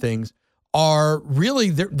wild with things are really,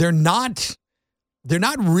 they're not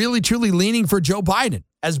really truly leaning for Joe Biden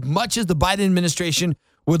as much as the Biden administration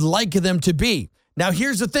would like them to be. Now,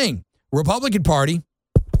 here's the thing. Republican Party,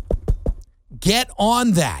 get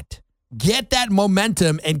on that. Get that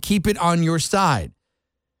momentum and keep it on your side,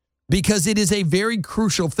 because it is a very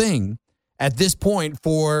crucial thing at this point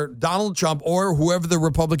for Donald Trump or whoever the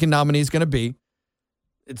Republican nominee is going to be.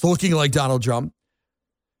 It's looking like Donald Trump,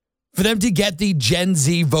 for them to get the Gen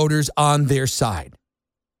Z voters on their side.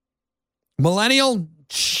 Millennial,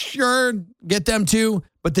 sure, get them too,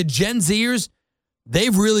 but the Gen Zers,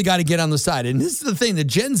 they've really got to get on the side. And this is the thing, the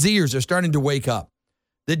Gen Zers are starting to wake up.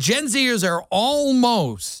 The Gen Zers are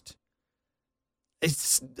almost,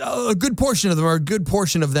 it's a good portion of them, or a good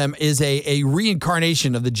portion of them is a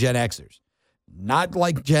reincarnation of the Gen Xers. Not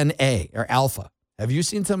like Gen A or Alpha. Have you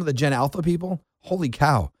seen some of the Gen Alpha people? Holy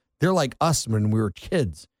cow. They're like us when we were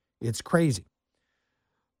kids. It's crazy.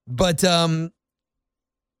 But,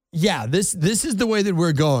 yeah, this is the way that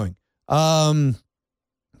we're going. Who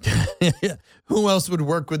else would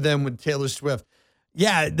work with them with Taylor Swift?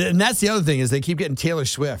 Yeah, and that's the other thing, is they keep getting Taylor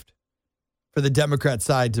Swift for the Democrat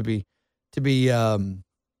side to be going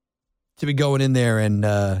in there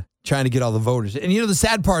and trying to get all the voters. And the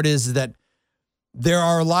sad part is that there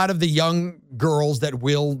are a lot of the young girls that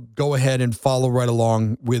will go ahead and follow right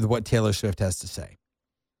along with what Taylor Swift has to say.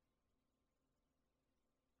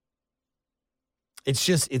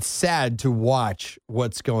 It's sad to watch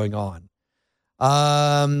what's going on.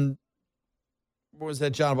 What was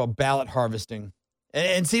that, John, about ballot harvesting?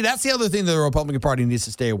 And see, that's the other thing that the Republican Party needs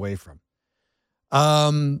to stay away from.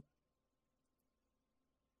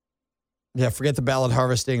 Yeah, forget the ballot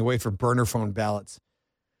harvesting, wait for burner phone ballots.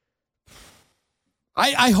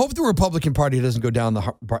 I hope the Republican Party doesn't go down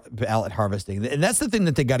the ballot harvesting. And that's the thing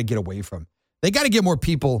that they got to get away from. They got to get more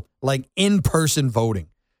people like in-person voting.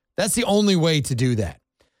 That's the only way to do that.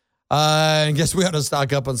 I guess we ought to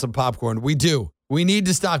stock up on some popcorn. We do. We need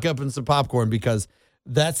to stock up on some popcorn, because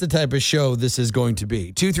that's the type of show this is going to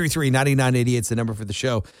be. 233-9988 is the number for the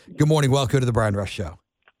show. Good morning. Welcome to the Brian Rush Show.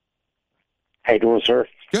 How you doing, sir?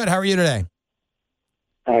 Good. How are you today?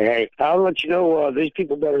 Hey, I'll let you know, these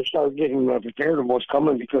people better start getting prepared for what's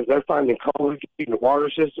coming, because they're finding COVID in the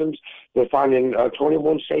water systems. They're finding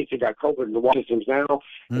 21 states that got COVID in the water systems now,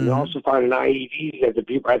 and they're also finding IEDs at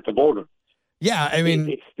the border. Yeah, I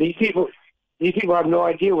mean, these people have no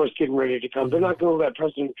idea what's getting ready to come. They're not going to let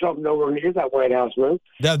President Trump nowhere near that White House, man.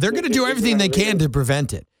 No, they're going to do everything they can to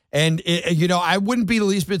prevent it. And, I wouldn't be the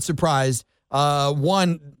least bit surprised.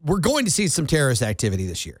 One, we're going to see some terrorist activity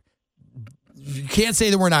this year. You can't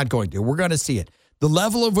say that we're not going to. We're going to see it. The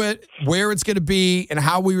level of it, where it's going to be, and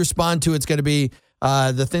how we respond to it's going to be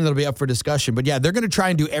the thing that'll be up for discussion. But, yeah, they're going to try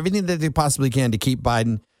and do everything that they possibly can to keep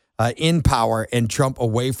Biden in power and Trump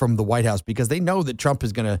away from the White House, because they know that Trump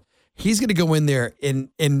is going to go in there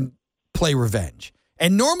and play revenge.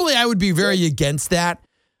 And normally I would be very against that.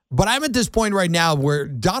 But I'm at this point right now where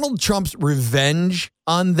Donald Trump's revenge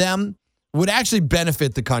on them would actually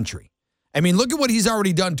benefit the country. I mean, look at what he's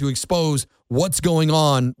already done to expose what's going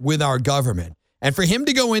on with our government. And for him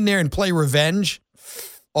to go in there and play revenge,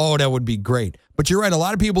 oh, that would be great. But you're right. A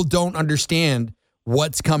lot of people don't understand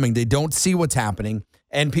what's coming. They don't see what's happening.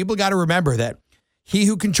 And people got to remember that he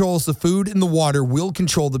who controls the food and the water will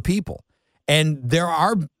control the people. And there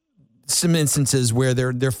are some instances where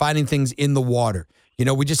they're finding things in the water.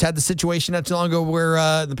 We just had the situation not too long ago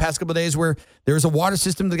where the past couple of days where there was a water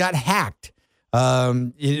system that got hacked.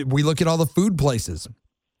 We look at all the food places,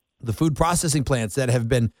 the food processing plants that have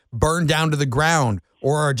been burned down to the ground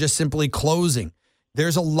or are just simply closing.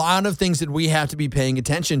 there's a lot of things that we have to be paying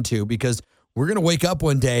attention to because we're going to wake up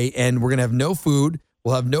one day and we're going to have no food.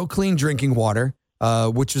 We'll have no clean drinking water,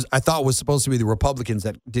 which I thought was supposed to be the Republicans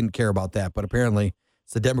that didn't care about that. But apparently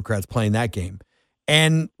it's the Democrats playing that game.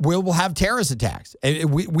 And we'll have terrorist attacks.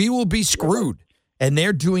 And we will be screwed. And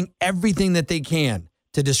they're doing everything that they can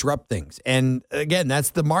to disrupt things. And again, that's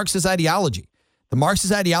the Marxist ideology. The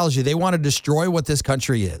Marxist ideology, they want to destroy what this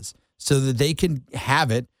country is so that they can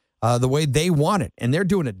have it the way they want it. And they're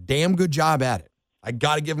doing a damn good job at it. I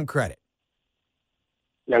got to give them credit.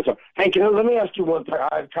 Yeah, so, hey, let me ask you one thing.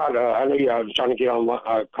 I know I was trying to get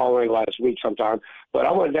on calling last week sometime, but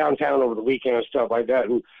I went downtown over the weekend and stuff like that,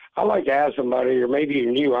 and I'd like to ask somebody, or maybe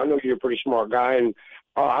even you, I know you're a pretty smart guy, and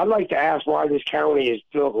I'd like to ask why this county has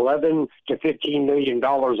spent $11 to $15 million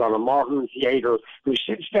on a Martin Theater who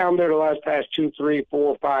sits down there the past 2, 3,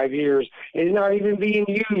 4, 5 years and is not even being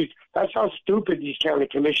used. That's how stupid these county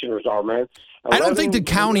commissioners are, man. I don't think the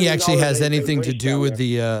county actually has anything to do with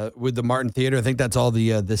the Martin Theater. I think that's all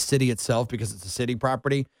the city itself because it's a city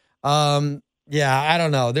property. Yeah, I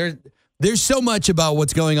don't know. There's so much about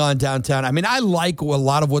what's going on downtown. I mean, I like a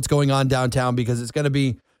lot of what's going on downtown because it's going to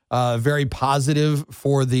be very positive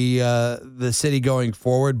for the city going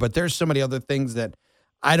forward. But there's so many other things that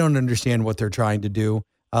I don't understand what they're trying to do.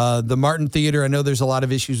 The Martin Theater, I know there's a lot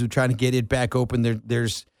of issues with trying to get it back open.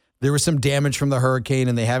 There was some damage from the hurricane,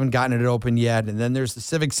 and they haven't gotten it open yet. And then there's the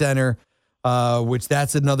Civic Center, which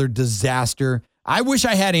that's another disaster. I wish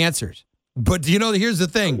I had answers. But, here's the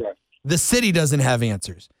thing. Okay. The city doesn't have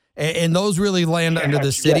answers. And those really land under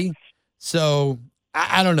the city. Yeah. So,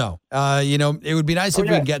 I don't know. It would be nice if we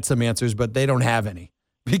could get some answers, but they don't have any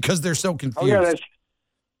because they're so confused.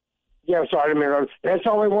 Sorry, man. That's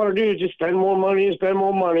all they want to do is just spend more money and spend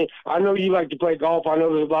more money. I know you like to play golf. I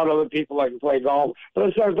know there's a lot of other people like to play golf. But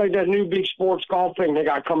it sounds like that new big sports golf thing they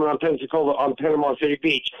got coming on Panama City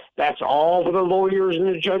Beach. That's all for the lawyers and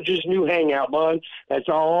the judges' new hangout, bud. That's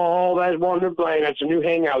all that one to blame. That's a new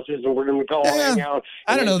hangout system we're going to call hangout.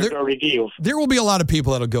 I don't know. There will be a lot of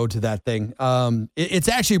people that'll go to that thing. It's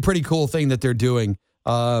actually a pretty cool thing that they're doing.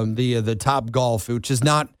 The Top Golf, which is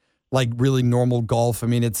not like really normal golf. I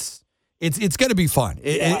mean, it's going to be fun.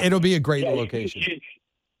 It'll be a great location.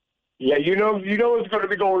 Yeah, it's going to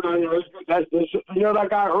be going on. That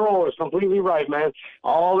guy Earl is completely right, man.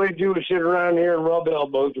 All they do is sit around here and rub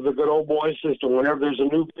elbows with the good old boy system. Whenever there's a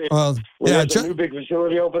new big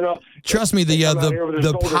facility open up. Trust me,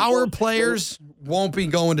 the power players won't be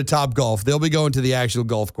going to Top Golf. They'll be going to the actual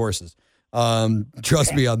golf courses.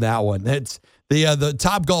 Trust me on that one. It's the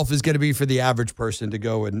Top Golf is going to be for the average person to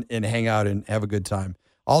go and hang out and have a good time.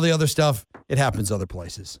 All the other stuff, it happens other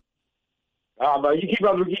places. But you keep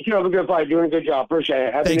up a good fight. Doing a good job. Appreciate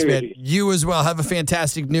it. Happy Thanks, New man. Year. You as well. Have a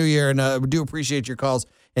fantastic New Year, and we do appreciate your calls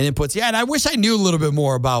and inputs. Yeah, and I wish I knew a little bit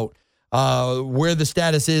more about where the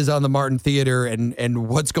status is on the Martin Theater and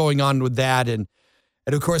what's going on with that, and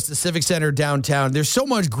of course the Civic Center downtown. There's so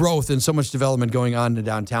much growth and so much development going on in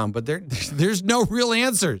downtown, but there's no real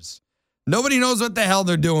answers. Nobody knows what the hell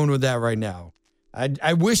they're doing with that right now.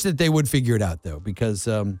 I wish that they would figure it out, though, because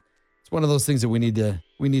it's one of those things that we need to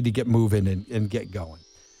get moving and get going.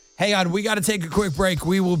 Hang on, we got to take a quick break.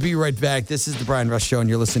 We will be right back. This is the Brian Rush Show, and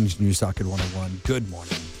you're listening to News Talk at 101. Good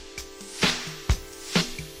morning.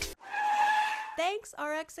 Thanks,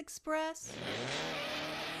 RX Express.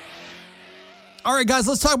 All right, guys,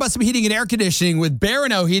 let's talk about some heating and air conditioning with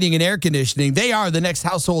Barano Heating and Air Conditioning. They are the next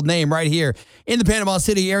household name right here in the Panama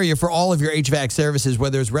City area for all of your HVAC services,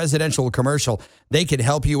 whether it's residential or commercial. They can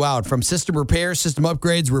help you out from system repairs, system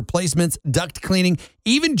upgrades, replacements, duct cleaning,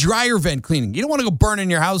 even dryer vent cleaning. You don't want to go burning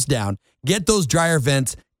your house down. Get those dryer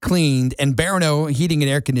vents cleaned, and Barano Heating and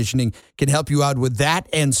Air Conditioning can help you out with that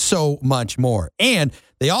and so much more. And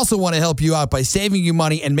they also want to help you out by saving you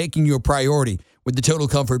money and making you a priority with the Total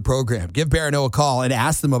Comfort program. Give Barano a call and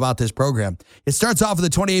ask them about this program. It starts off with a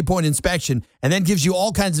 28-point inspection and then gives you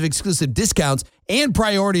all kinds of exclusive discounts and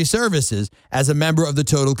priority services as a member of the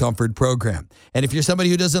Total Comfort program. And if you're somebody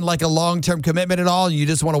who doesn't like a long-term commitment at all and you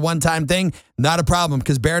just want a one-time thing, not a problem,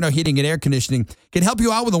 because Barano Heating and Air Conditioning can help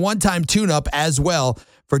you out with a one-time tune-up as well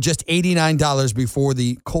for just $89 before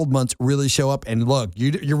the cold months really show up. And look,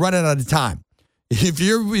 you're running out of time. If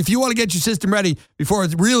you want to get your system ready before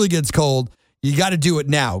it really gets cold, you got to do it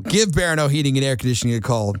now. Give Barano Heating and Air Conditioning a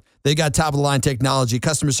call. They got top-of-the-line technology,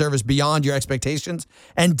 customer service beyond your expectations,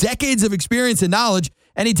 and decades of experience and knowledge.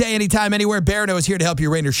 Any day, anytime, anywhere, Barano is here to help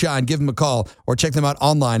you rain or shine. Give them a call or check them out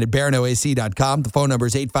online at baranoac.com. The phone number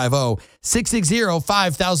is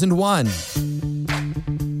 850-660-5001.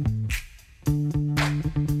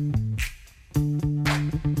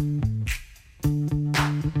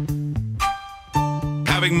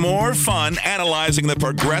 having more fun analyzing the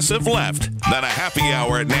progressive left than a happy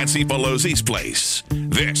hour at Nancy Pelosi's place.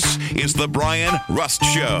 This is the Brian Rust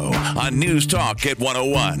Show on News Talk at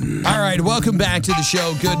 101. All right, welcome back to the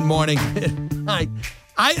show. Good morning.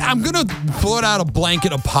 I'm going to put out a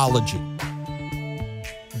blanket apology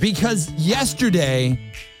because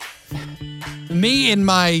yesterday, me and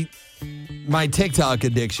my TikTok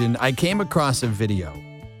addiction, I came across a video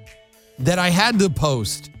that I had to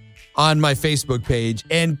post on my Facebook page,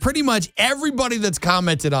 and pretty much everybody that's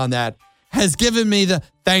commented on that has given me the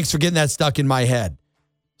thanks for getting that stuck in my head.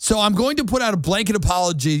 So I'm going to put out a blanket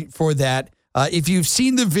apology for that. If you've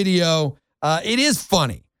seen the video, it is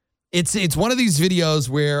funny. It's one of these videos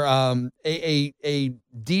where a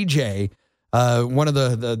DJ, one of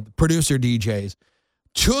the producer DJs,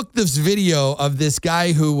 took this video of this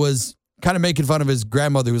guy who was kind of making fun of his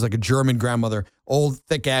grandmother, who was like a German grandmother, old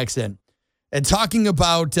thick accent, and talking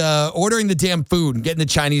about ordering the damn food and getting the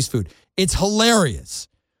Chinese food. It's hilarious,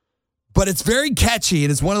 but it's very catchy,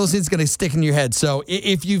 and it's one of those things that's going to stick in your head. So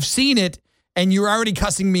if you've seen it and you're already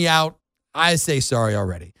cussing me out, I say sorry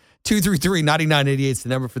already. 233-9988 is the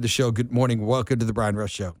number for the show. Good morning. Welcome to the Brian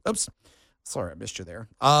Rush Show. Oops. Sorry, I missed you there.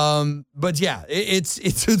 But yeah,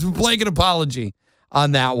 it's a blanket apology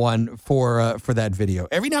on that one for that video.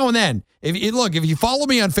 Every now and then, if you follow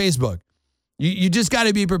me on Facebook, you just got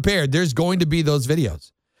to be prepared. There's going to be those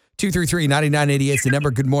videos. 233-9988 is the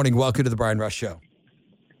number. Good morning. Welcome to the Brian Rush Show.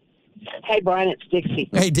 Hey, Brian, it's Dixie.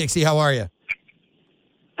 Hey, Dixie, how are you?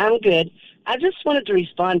 I'm good. I just wanted to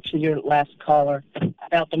respond to your last caller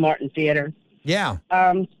about the Martin Theater. Yeah.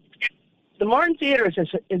 The Martin Theater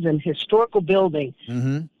is an historical building.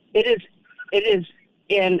 Mm-hmm. It is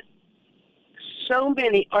in so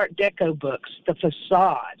many Art Deco books, the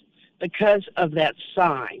facade, because of that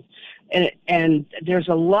sign. And there's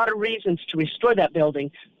a lot of reasons to restore that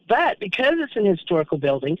building. But because it's an historical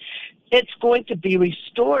building, it's going to be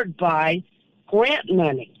restored by grant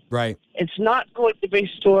money. Right. It's not going to be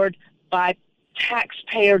restored by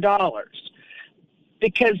taxpayer dollars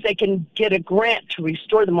because they can get a grant to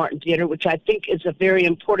restore the Martin Theater, which I think is a very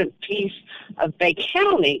important piece of Bay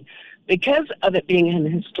County because of it being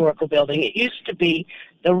an historical building. It used to be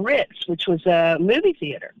the Ritz, which was a movie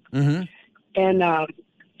theater. Mm-hmm. And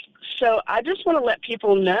so I just want to let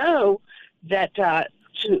people know that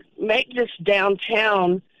to make this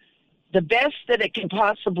downtown the best that it can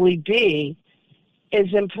possibly be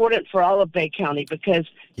is important for all of Bay County because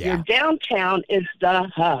your downtown is the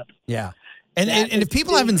hub. Yeah. And if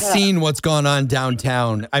people haven't seen what's going on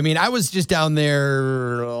downtown, I mean, I was just down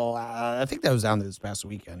there, I think that was down there this past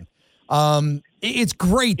weekend. It's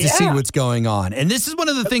great to see what's going on. And this is one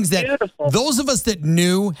of the things that those of us that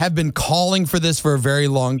knew have been calling for this for a very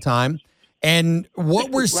long time. And what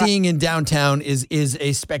we're seeing in downtown is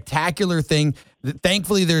a spectacular thing.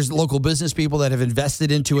 Thankfully, there's local business people that have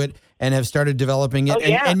invested into it and have started developing it.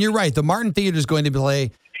 And you're right. The Martin Theater is going to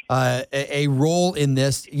play a role in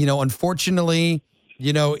this. You know, unfortunately,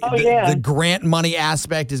 the grant money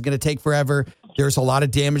aspect is going to take forever. There's a lot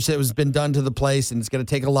of damage that has been done to the place, and it's going to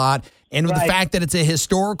take a lot. And with the fact that it's a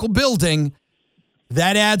historical building,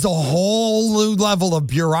 that adds a whole new level of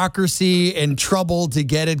bureaucracy and trouble to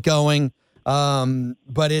get it going.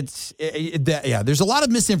 But there's a lot of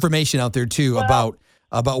misinformation out there too about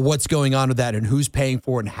what's going on with that and who's paying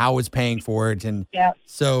for it and how it's paying for it. And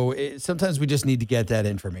so sometimes we just need to get that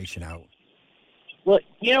information out. Well,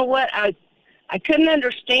 you know what? I couldn't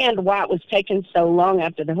understand why it was taking so long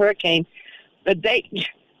after the hurricane, but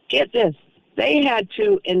get this, they had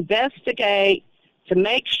to investigate to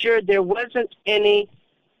make sure there wasn't any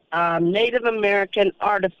Native American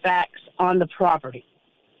artifacts on the property.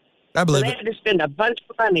 I believe they had to spend a bunch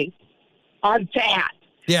of money on that.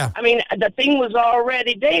 Yeah. I mean, the thing was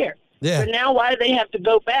already there. Yeah. So now why do they have to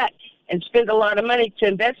go back and spend a lot of money to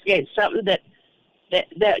investigate something that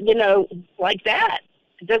like that?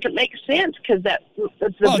 It doesn't make sense because the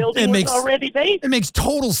building was already there. It makes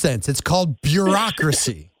total sense. It's called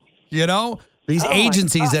bureaucracy. These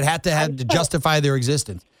agencies that have to justify their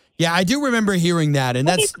existence. Yeah, I do remember hearing that, and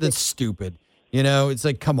that's stupid. It's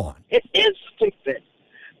like, come on. It is stupid.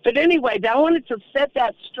 But anyway, I wanted to set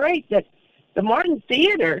that straight that the Martin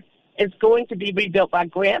Theater is going to be rebuilt by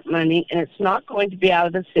grant money, and it's not going to be out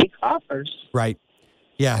of the city coffers. Right.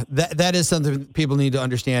 Yeah, that is something people need to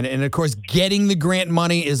understand. And, of course, getting the grant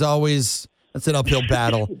money is always that's an uphill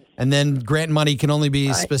battle. And then grant money can only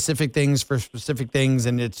be specific things for specific things,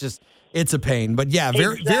 and it's a pain. But, yeah,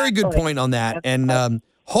 very good point on that. And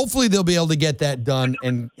hopefully they'll be able to get that done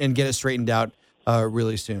and get it straightened out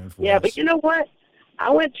really soon. Yeah, but you know what? I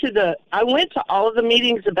went to all of the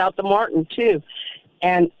meetings about the Martin too,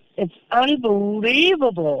 and it's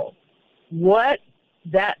unbelievable what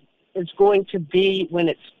that is going to be when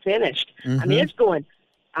it's finished. I mean, it's going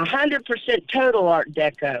 100% total Art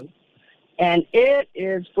Deco, and it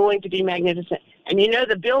is going to be magnificent. And you know,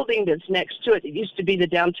 the building that's next to it, it used to be the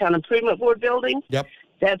Downtown Improvement Board building. Yep.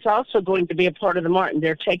 That's also going to be a part of the Martin.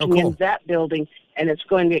 They're taking in that building, and it's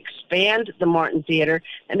going to expand the Martin Theater,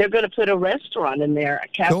 and they're going to put a restaurant in there, a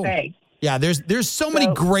cafe. Cool. Yeah, there's so many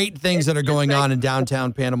great things that are going on in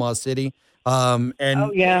downtown Panama City.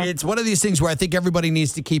 It's one of these things where I think everybody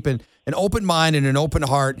needs to keep an open mind and an open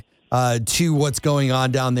heart to what's going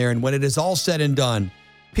on down there. And when it is all said and done,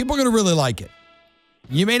 people are going to really like it.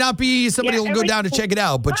 You may not be somebody who will go down to check it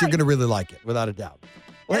out, but you're going to really like it, without a doubt.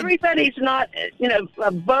 Everybody's not,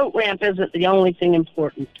 a boat ramp isn't the only thing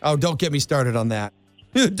important. Oh, don't get me started on that.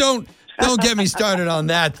 Don't get me started on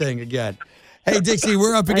that thing again. Hey, Dixie,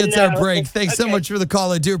 we're up against our break. Thanks so much for the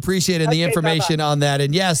call. I do appreciate it and the information on that.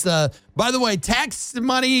 And yes, by the way, tax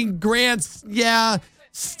money, grants, yeah,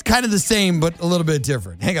 it's kind of the same, but a little bit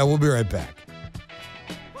different. Hang on, we'll be right back.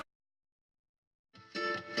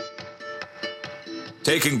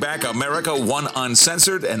 Taking back America one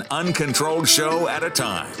uncensored and uncontrolled show at a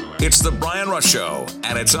time. It's the Brian Rush Show,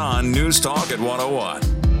 and it's on News Talk at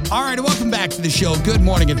 101. All right, welcome back to the show. Good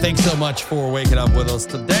morning, and thanks so much for waking up with us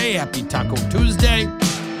today. Happy Taco Tuesday.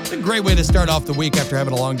 It's a great way to start off the week after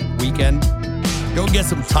having a long weekend. Go get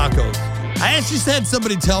some tacos. I actually had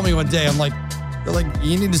somebody tell me one day, they're like,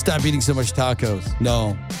 you need to stop eating so much tacos.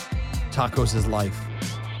 No, tacos is life.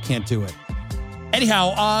 Can't do it.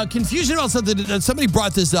 Anyhow, confusion about something. Somebody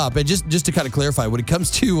brought this up, and just to kind of clarify, when it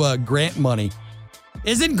comes to grant money,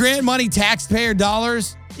 isn't grant money taxpayer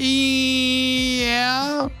dollars?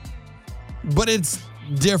 Yeah, but it's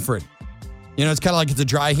different. It's kind of like it's a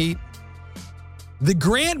dry heat. The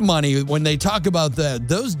grant money, when they talk about that,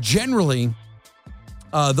 those generally,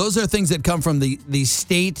 those are things that come from the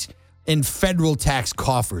state and federal tax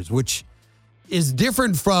coffers, which is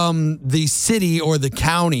different from the city or the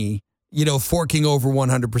county, forking over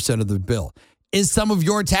 100% of the bill. Is some of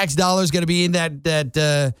your tax dollars going to be in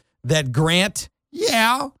that grant?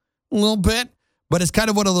 Yeah, a little bit. But it's kind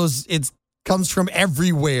of one of those, it comes from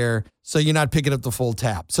everywhere, so you're not picking up the full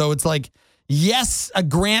tap. So it's like, yes, a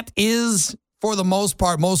grant is, for the most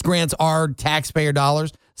part, most grants are taxpayer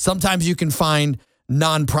dollars. Sometimes you can find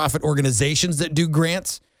nonprofit organizations that do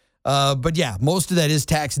grants. But yeah, most of that is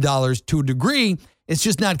tax dollars to a degree. It's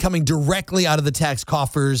just not coming directly out of the tax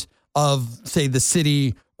coffers of, say, the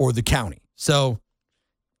city or the county. So,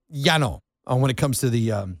 when it comes to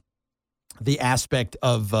the aspect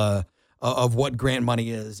of what grant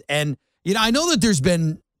money is. And, I know that there's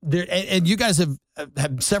been, and you guys have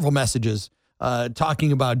several messages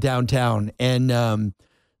talking about downtown, and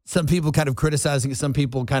some people kind of criticizing it, some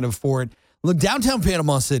people kind of for it. Look, downtown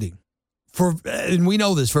Panama City, and we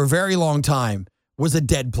know this, for a very long time, was a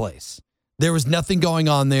dead place. There was nothing going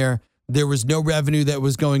on there. There was no revenue that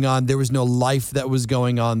was going on. There was no life that was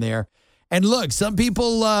going on there. And look, some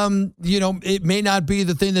people, it may not be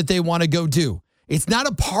the thing that they want to go do. It's not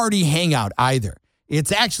a party hangout either.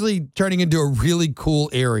 It's actually turning into a really cool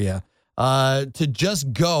area to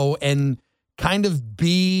just go and kind of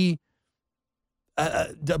be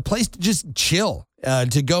a place to just chill,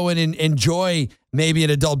 to go in and enjoy maybe an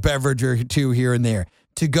adult beverage or two here and there,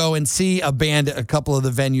 to go and see a band at a couple of the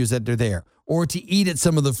venues that are there, or to eat at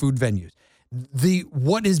some of the food venues.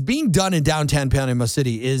 What is being done in downtown Panama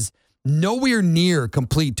City is nowhere near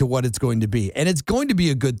complete to what it's going to be. And it's going to be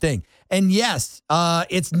a good thing. And yes,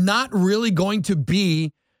 it's not really going to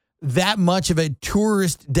be that much of a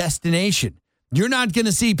tourist destination. You're not going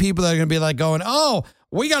to see people that are going to be like going, oh,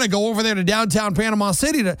 we got to go over there to downtown Panama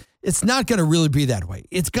City. It's not going to really be that way.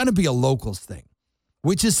 It's going to be a locals thing,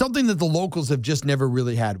 which is something that the locals have just never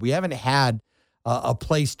really had. We haven't had a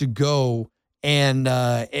place to go and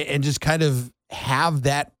just kind of have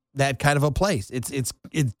that kind of a place. It's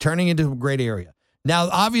turning into a great area. Now,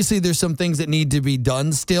 obviously, there's some things that need to be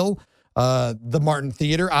done still. The Martin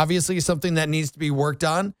Theater, obviously, is something that needs to be worked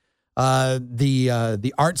on.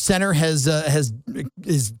 The Art Center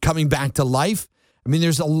is coming back to life. I mean,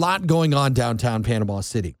 there's a lot going on downtown Panama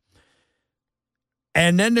City.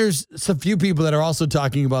 And then there's some few people that are also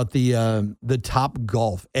talking about the Top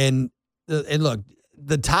Golf. And look,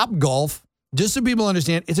 the Top Golf, just so people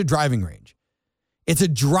understand, it's a driving range. It's a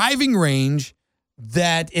driving range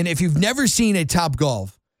that, and if you've never seen a Top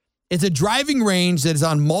Golf, it's a driving range that is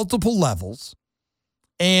on multiple levels,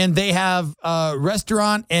 and they have a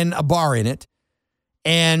restaurant and a bar in it,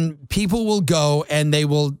 and people will go and they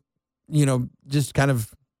will, just kind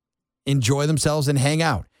of enjoy themselves and hang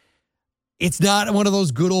out. It's not one of those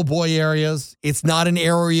good old boy areas. It's not an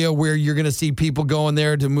area where you're going to see people going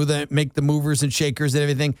there to make the movers and shakers and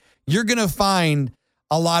everything. You're going to find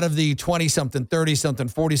a lot of the 20-something, 30-something,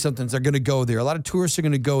 40-somethings are going to go there. A lot of tourists are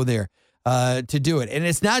going to go there to do it. And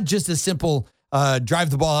it's not just a simple drive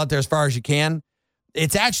the ball out there as far as you can.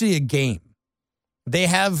 It's actually a game. They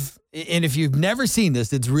have, and if you've never seen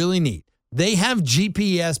this, it's really neat. They have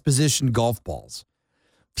GPS positioned golf balls.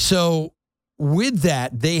 So with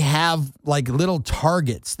that, they have like little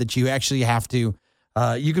targets that you actually have to,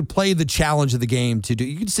 you could play the challenge of the game to do.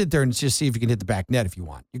 You can sit there and just see if you can hit the back net if you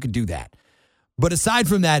want. You could do that. But aside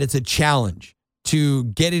from that, it's a challenge to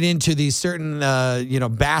get it into these certain,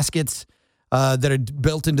 baskets that are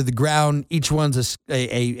built into the ground. Each one's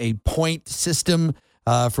a point system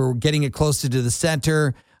for getting it closer to the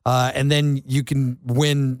center. And then you can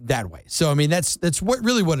win that way. So, I mean, that's what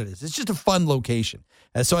it is. It's just a fun location.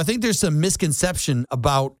 So I think there's some misconception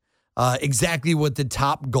about exactly what the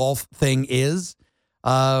Top Golf thing is.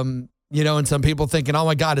 And some people thinking, oh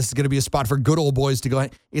my God, this is going to be a spot for good old boys to go.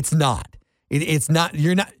 It's not. It's not.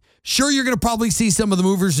 You're not. Sure, you're going to probably see some of the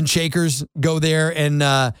movers and shakers go there and,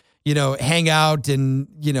 hang out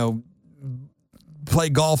and, play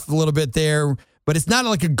golf a little bit there. But it's not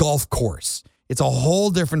like a golf course. It's a whole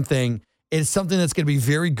different thing. It's something that's going to be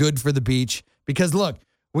very good for the beach because, look,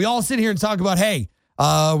 we all sit here and talk about, hey,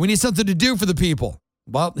 we need something to do for the people.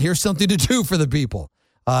 Well, here's something to do for the people.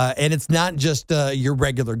 And it's not just your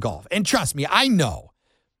regular golf. And trust me, I know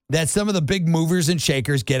that some of the big movers and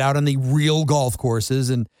shakers get out on the real golf courses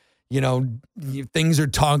and, things are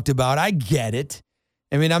talked about. I get it.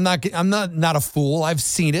 I mean, I'm not a fool. I've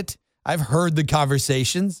seen it. I've heard the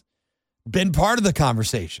conversations, been part of the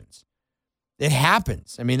conversations. It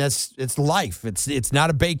happens. I mean, it's life. It's not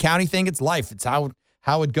a Bay County thing. It's life. It's how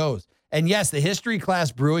it goes. And yes, the History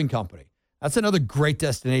Class Brewing Company. That's another great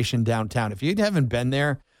destination downtown. If you haven't been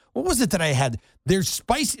there, what was it that I had? There's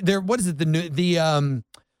spicy. What is it?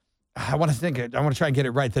 I want to think. I want to try and get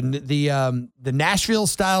it right. The Nashville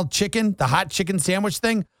style chicken, the hot chicken sandwich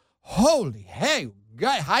thing. Holy hey,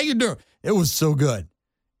 guy, how you doing? It was so good.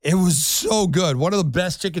 It was so good. One of the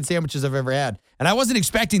best chicken sandwiches I've ever had. And I wasn't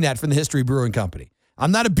expecting that from the History Brewing Company.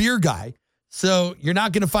 I'm not a beer guy, so you're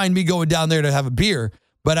not going to find me going down there to have a beer.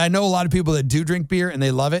 But I know a lot of people that do drink beer, and they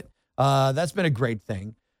love it. That's been a great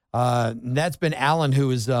thing. And that's been Alan,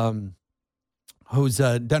 who's done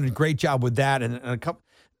a great job with that. And a couple.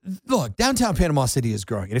 Look, downtown Panama City is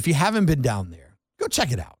growing. And if you haven't been down there, go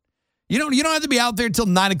check it out. You don't have to be out there until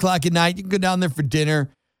 9 o'clock at night. You can go down there for dinner.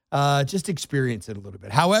 Just experience it a little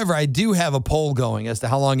bit. However, I do have a poll going as to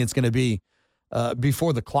how long it's going to be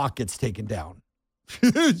before the clock gets taken down.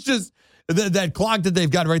 It's just that clock that they've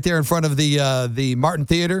got right there in front of the Martin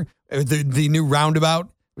Theater, the new roundabout,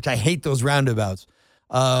 which I hate those roundabouts.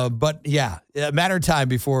 But yeah, a matter of time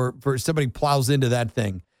before somebody plows into that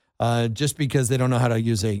thing just because they don't know how to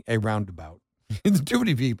use a roundabout. Too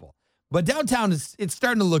many people. But downtown, it's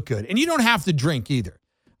starting to look good. And you don't have to drink either.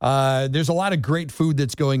 There's a lot of great food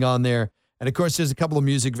that's going on there. And, of course, there's a couple of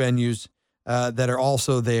music venues that are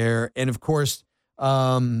also there. And, of course,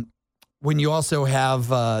 when you also have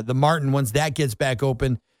the Martin, once that gets back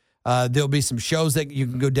open, there'll be some shows that you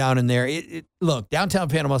can go down in there. Look, downtown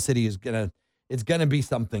Panama City is it's gonna be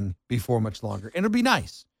something before much longer. And it'll be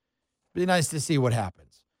nice. It'll be nice to see what happens.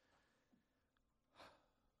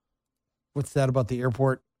 What's that about the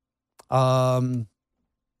airport? What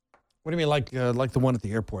do you mean, like the one at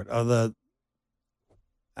the airport? I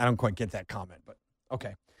don't quite get that comment, but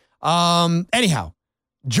okay. Anyhow,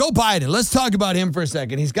 Joe Biden. Let's talk about him for a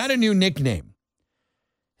second. He's got a new nickname.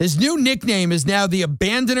 His new nickname is now the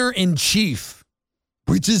Abandoner in Chief,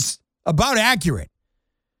 which is about accurate.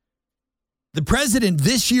 The president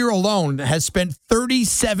this year alone has spent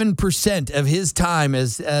 37% of his time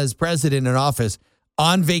as president in office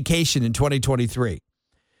on vacation in 2023.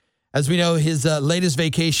 As we know, his latest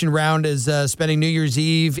vacation round is spending New Year's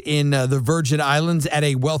Eve in the Virgin Islands at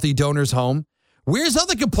a wealthy donor's home. Where's all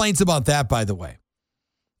the complaints about that, by the way?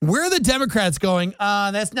 Where are the Democrats going,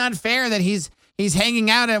 that's not fair that he's hanging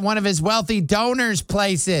out at one of his wealthy donors'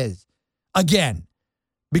 places? Again,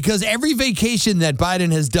 because every vacation that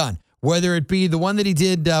Biden has done, whether it be the one that he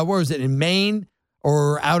did, where was it, in Maine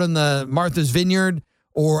or out in the Martha's Vineyard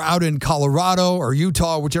or out in Colorado or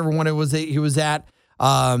Utah, whichever one it was he was at,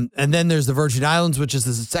 and then there's the Virgin Islands, which is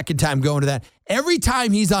the second time going to that. Every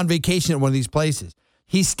time he's on vacation at one of these places,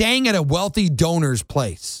 he's staying at a wealthy donor's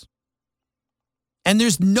place. And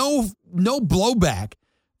there's no blowback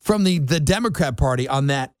from the Democrat Party on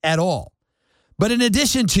that at all. But in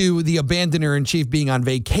addition to the Abandoner in Chief being on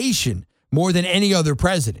vacation more than any other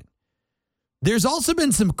president, There's also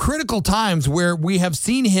been some critical times where we have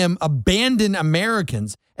seen him abandon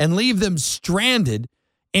Americans and leave them stranded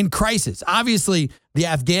in crisis. Obviously, the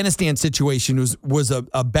Afghanistan situation was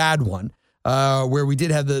a bad one, where we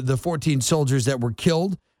did have the 14 soldiers that were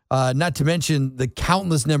killed, not to mention the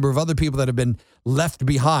countless number of other people that have been left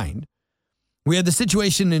behind. We had the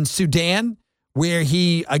situation in Sudan where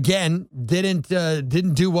he, again,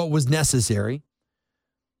 didn't do what was necessary.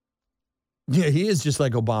 Yeah, he is just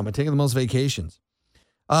like Obama, taking the most vacations.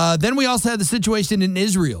 Then we also had the situation in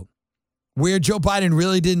Israel where Joe Biden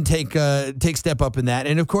really didn't take step up in that.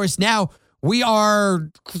 And, of course, now we're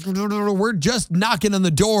just knocking on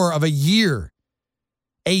the door of a year.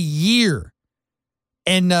 A year.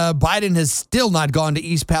 And Biden has still not gone to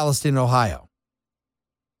East Palestine, Ohio.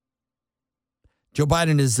 Joe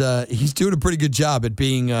Biden he's doing a pretty good job at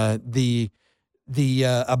being the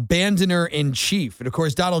abandoner in chief. And, of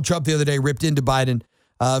course, Donald Trump the other day ripped into Biden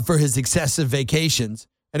for his excessive vacations.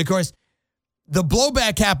 And, of course, the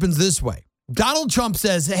blowback happens this way. Donald Trump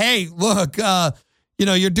says, hey, look,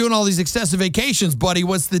 you're doing all these excessive vacations, buddy.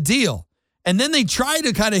 What's the deal? And then they try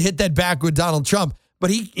to kind of hit that back with Donald Trump. But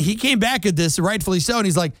he came back at this, rightfully so. And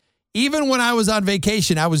he's like, even when I was on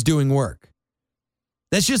vacation, I was doing work.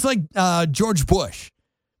 That's just like George Bush.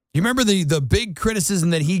 You remember the big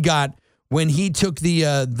criticism that he got when he took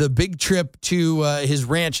the big trip to his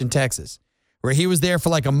ranch in Texas, where he was there for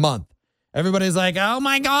like a month. Everybody's like, oh,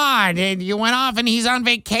 my God, you went off and he's on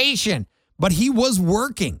vacation. But he was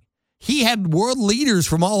working. He had world leaders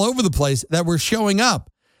from all over the place that were showing up.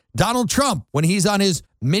 Donald Trump, when he's on his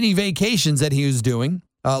mini vacations that he was doing,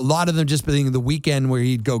 a lot of them just being the weekend where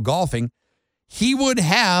he'd go golfing, he would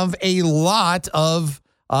have a lot of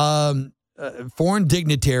foreign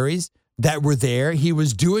dignitaries that were there. He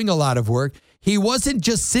was doing a lot of work. He wasn't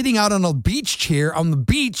just sitting out on a beach chair on the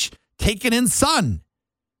beach taking in sun.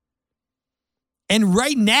 And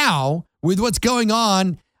right now, with what's going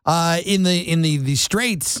on in the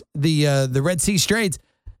straits, the Red Sea Straits,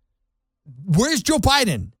 where's Joe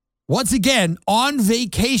Biden? Once again, on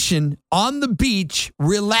vacation, on the beach,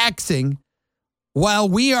 relaxing, while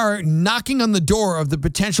we are knocking on the door of the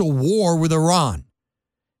potential war with Iran.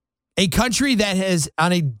 A country that has,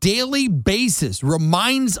 on a daily basis,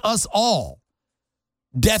 reminds us all,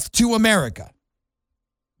 death to America.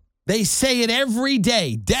 They say it every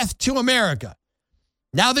day, death to America.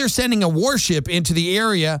 Now they're sending a warship into the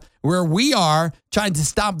area where we are trying to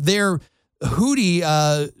stop their Houthi,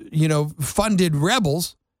 funded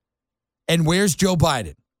rebels. And where's Joe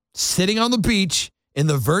Biden? Sitting on the beach in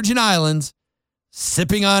the Virgin Islands,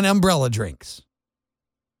 sipping on umbrella drinks.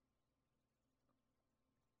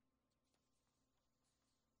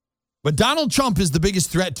 But Donald Trump is the biggest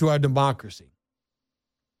threat to our democracy,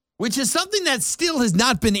 which is something that still has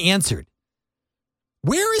not been answered.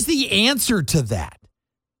 Where is the answer to that?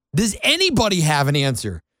 Does anybody have an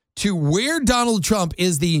answer to where Donald Trump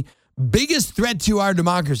is the biggest threat to our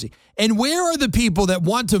democracy? And where are the people that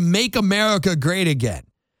want to make America great again?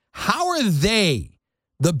 How are they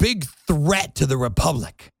the big threat to the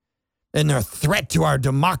republic and they're a threat to our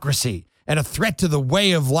democracy and a threat to the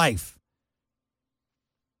way of life?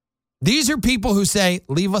 These are people who say,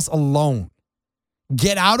 leave us alone.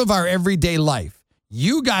 Get out of our everyday life.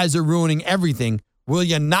 You guys are ruining everything. Will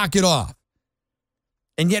you knock it off?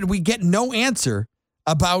 And yet we get no answer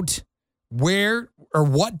about where or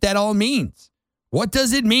what that all means. What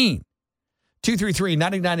does it mean?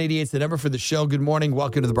 233-9988 is the number for the show. Good morning.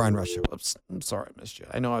 Welcome to the Brian Rush Show. Oops, I'm sorry I missed you.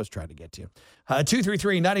 I know I was trying to get to you.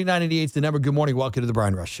 233-9988 is the number. Good morning. Welcome to the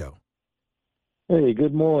Brian Rush Show. Hey,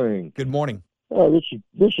 good morning. Good morning.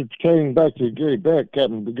 This is pertaining back to Gary Beck,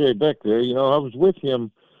 Captain Gary Beck there. I was with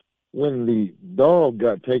him when the dog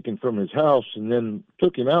got taken from his house and then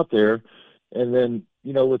took him out there. And then,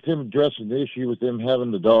 with him addressing the issue with them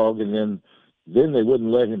having the dog, and then they wouldn't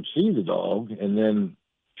let him see the dog. And then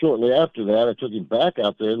shortly after that, I took him back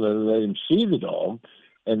out there, let him see the dog.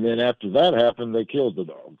 And then after that happened, they killed the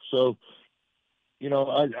dog. So,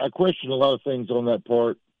 I question a lot of things on that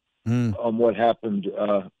part, on what happened,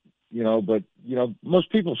 but,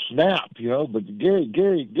 most people snap, but Gary's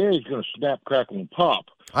going to snap, crackle, and pop.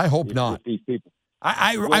 I hope not. With these people.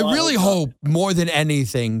 I really hope more than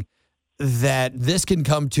anything that this can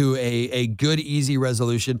come to a good, easy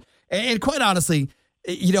resolution. And quite honestly,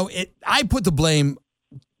 I put the blame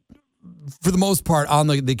for the most part on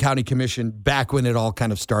the county commission back when it all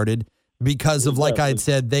kind of started because of, like I had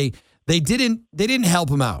said, they didn't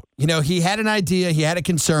help him out. He had an idea, he had a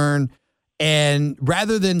concern, and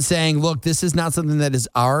rather than saying, look, this is not something that is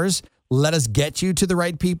ours, let us get you to the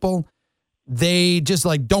right people, they just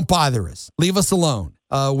don't bother us, leave us alone,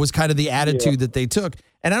 was kind of the attitude that they took.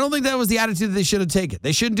 And I don't think that was the attitude that they should have taken.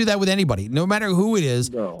 They shouldn't do that with anybody, no matter who it is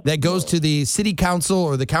that goes to the city council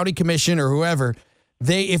or the county commission or whoever.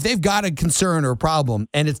 If they've got a concern or a problem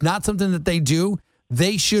and it's not something that they do,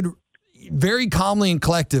 they should very calmly and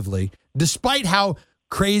collectively, despite how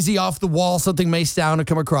crazy off the wall something may sound or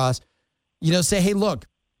come across, say, hey, look,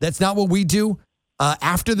 that's not what we do.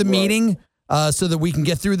 After the meeting, so that we can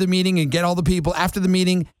get through the meeting and get all the people after the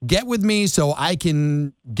meeting, get with me so I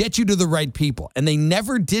can get you to the right people. And they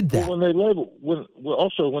never did that. Well,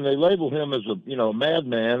 when they label him as a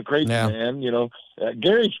madman, crazy man,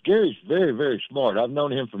 Gary's very, very smart. I've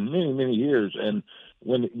known him for many, many years. And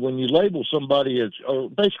when you label somebody as, or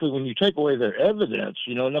basically when you take away their evidence,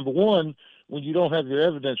 number one, when you don't have your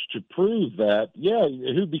evidence to prove that,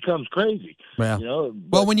 who becomes crazy?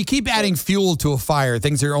 Well, when you keep adding fuel to a fire,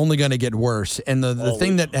 things are only going to get worse. And the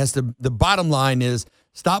thing that has to, the bottom line is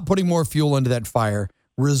stop putting more fuel into that fire,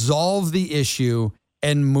 resolve the issue,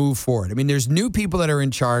 and move forward. I mean, there's new people that are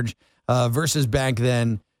in charge versus back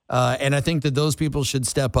then. And I think that those people should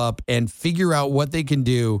step up and figure out what they can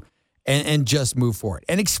do and just move forward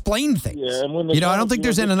and explain things. Yeah, and when I don't think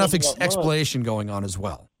there's enough explanation going on as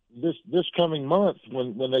well. This coming month,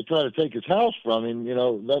 when they try to take his house from him,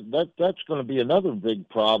 that's going to be another big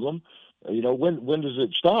problem. When does it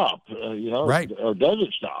stop? Right. Or does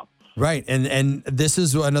it stop? Right, and this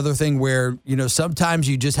is another thing where sometimes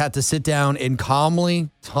you just have to sit down and calmly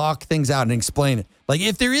talk things out and explain it. Like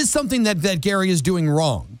if there is something that Gary is doing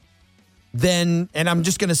wrong, then, and I'm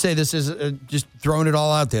just going to say this is just throwing it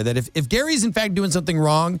all out there, that if Gary's in fact doing something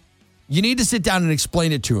wrong, you need to sit down and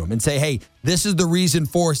explain it to him and say, hey, this is the reason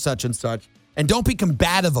for such and such. And don't be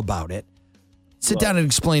combative about it. Sit down and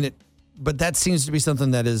explain it. But that seems to be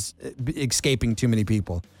something that is escaping too many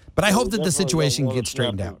people. But I hope that the situation gets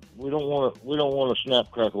straightened out. We don't want to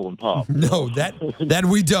snap, crackle, and pop. No, that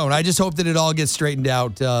we don't. I just hope that it all gets straightened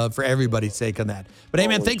out for everybody's sake on that. But hey,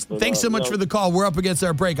 man, thanks so much for the call. We're up against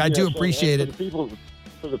our break. I do appreciate it.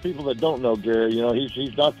 For the people that don't know Gary,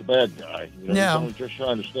 he's not the bad guy. He's only just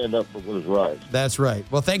trying to stand up for what is right. That's right.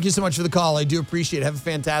 Well, thank you so much for the call. I do appreciate it. Have a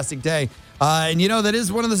fantastic day. And that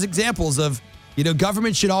is one of those examples of,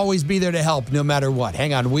 government should always be there to help no matter what.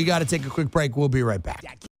 Hang on. We got to take a quick break. We'll be right back.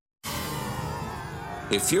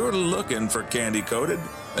 If you're looking for candy-coated,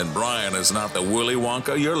 then Brian is not the Willy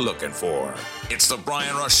Wonka you're looking for. It's the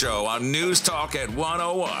Brian Rush Show on News Talk at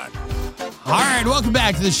 101. All right, welcome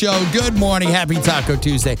back to the show. Good morning. Happy Taco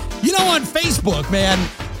Tuesday. On Facebook, man,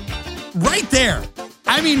 right there.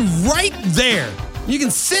 I mean, right there. You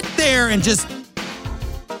can sit there and just...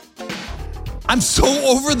 I'm so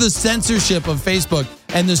over the censorship of Facebook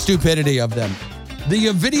and the stupidity of them.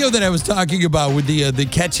 The video that I was talking about with the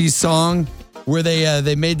catchy song where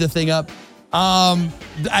they made the thing up,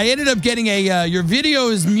 I ended up getting your video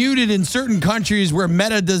is muted in certain countries where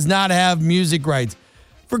Meta does not have music rights.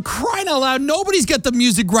 For crying out loud, nobody's got the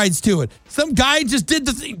music rights to it. Some guy just did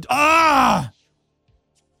the thing. I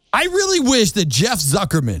really wish that Jeff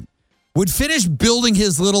Zuckerman would finish building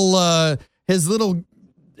his little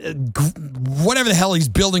whatever the hell he's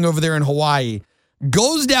building over there in Hawaii,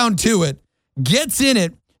 goes down to it, gets in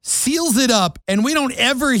it, seals it up, and we don't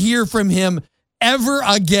ever hear from him ever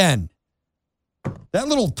again. That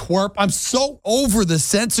little twerp. I'm so over the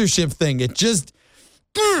censorship thing. It just...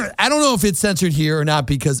 I don't know if it's censored here or not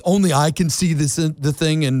because only I can see the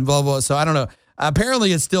thing and blah, blah. So I don't know.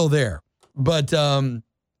 Apparently it's still there. But I'm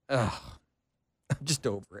just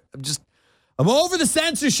over it. I'm over the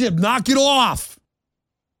censorship. Knock it off.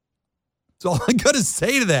 That's all I got to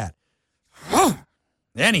say to that.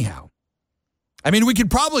 Anyhow. I mean, we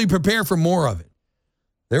could probably prepare for more of it.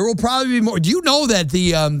 There will probably be more. Do you know that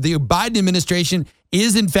the Biden administration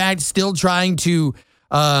is, in fact, still trying to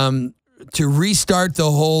restart the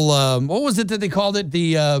whole, what was it that they called it?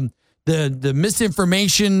 The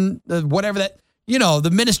misinformation, whatever that,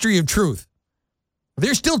 the Ministry of Truth.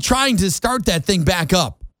 They're still trying to start that thing back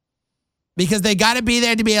up because they got to be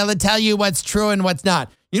there to be able to tell you what's true and what's not.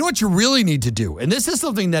 You know what you really need to do? And this is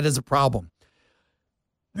something that is a problem.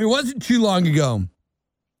 It wasn't too long ago.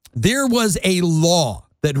 There was a law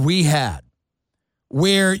that we had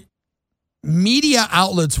where media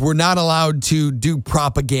outlets were not allowed to do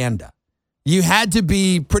propaganda. You had to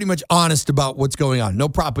be pretty much honest about what's going on. No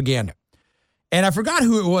propaganda. And I forgot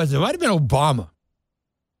who it was. It might have been Obama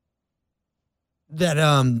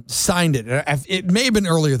that signed it. It may have been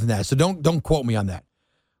earlier than that, so don't quote me on that.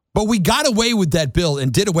 But we got away with that bill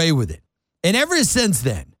and did away with it. And ever since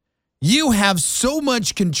then, you have so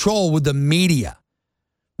much control with the media.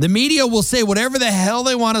 The media will say whatever the hell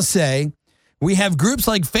they want to say. We have groups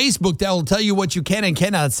like Facebook that will tell you what you can and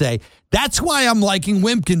cannot say. That's why I'm liking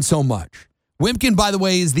Wimpkin so much. Wimpkin, by the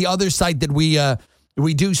way, is the other site that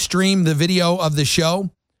we do stream the video of the show.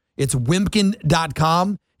 It's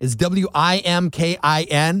Wimpkin.com. It's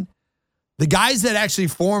WIMKIN. The guys that actually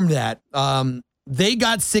formed that, they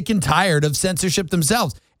got sick and tired of censorship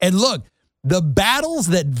themselves. And look, the battles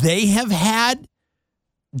that they have had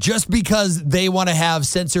just because they want to have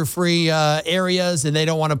censor-free areas and they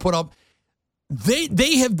don't want to put up,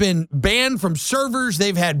 they have been banned from servers.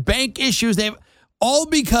 They've had bank issues. All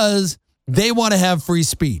because they want to have free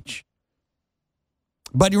speech.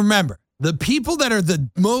 But remember, the people that are the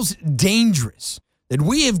most dangerous that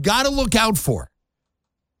we have got to look out for,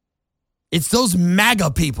 it's those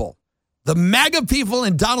MAGA people. The MAGA people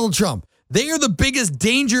and Donald Trump. They are the biggest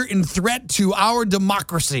danger and threat to our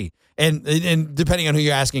democracy. And depending on who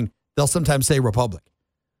you're asking, they'll sometimes say republic.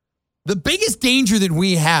 The biggest danger that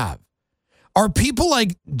we have are people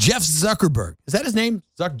like Jeff Zuckerberg. Is that his name?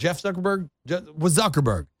 Jeff Zuckerberg?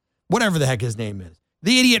 Zuckerberg. Whatever the heck his name is.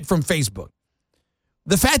 The idiot from Facebook.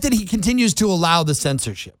 The fact that he continues to allow the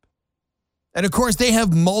censorship. And of course, they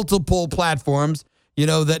have multiple platforms,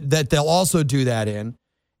 that they'll also do that in.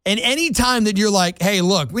 And any time that you're like, hey,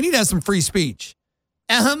 look, we need to have some free speech.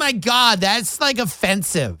 Oh my God, that's like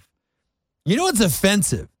offensive. You know what's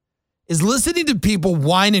offensive? Is listening to people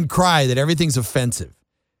whine and cry that everything's offensive.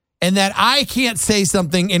 And that I can't say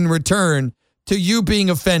something in return to you being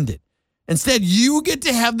offended. Instead, you get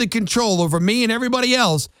to have the control over me and everybody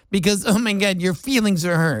else because, oh my God, your feelings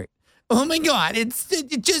are hurt. Oh my God, it's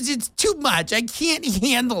too much. I can't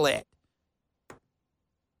handle it.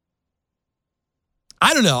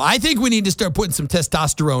 I don't know. I think we need to start putting some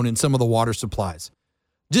testosterone in some of the water supplies.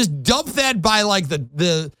 Just dump that by like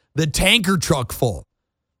the tanker truck full.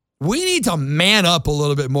 We need to man up a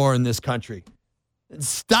little bit more in this country. And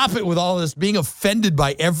stop it with all this being offended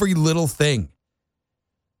by every little thing.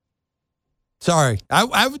 Sorry,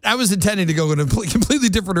 I was intending to go in a completely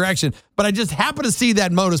different direction, but I just happened to see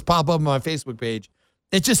that modus pop up on my Facebook page.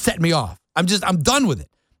 It just set me off. I'm done with it.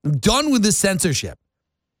 I'm done with this censorship.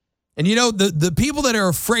 And the people that are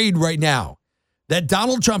afraid right now that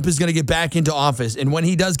Donald Trump is going to get back into office, and when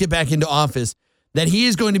he does get back into office, that he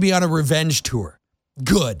is going to be on a revenge tour.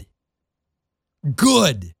 Good.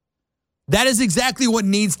 That is exactly what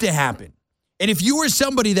needs to happen. And if you are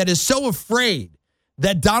somebody that is so afraid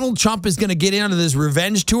that Donald Trump is going to get into this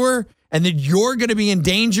revenge tour and that you're going to be in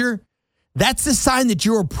danger, that's a sign that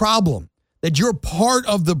you're a problem, that you're part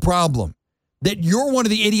of the problem, that you're one of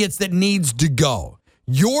the idiots that needs to go.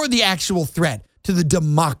 You're the actual threat to the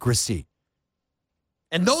democracy.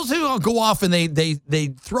 And those who go off and they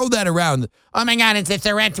throw that around, oh my God, it's a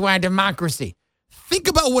threat to our democracy. Think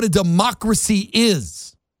about what a democracy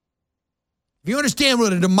is. If you understand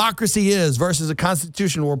what a democracy is versus a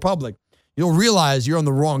constitutional republic, you'll realize you're on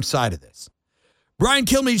the wrong side of this. Brian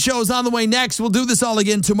Kilmeade Show is on the way next. We'll do this all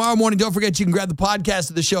again tomorrow morning. Don't forget you can grab the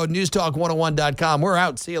podcast of the show at newstalk101.com. We're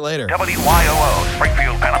out. See you later. WYOO,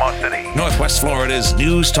 Springfield, Panama City. Northwest Florida's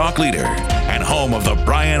news talk leader and home of the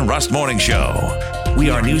Brian Rust Morning Show.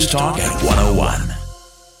 We are News Talk at 101.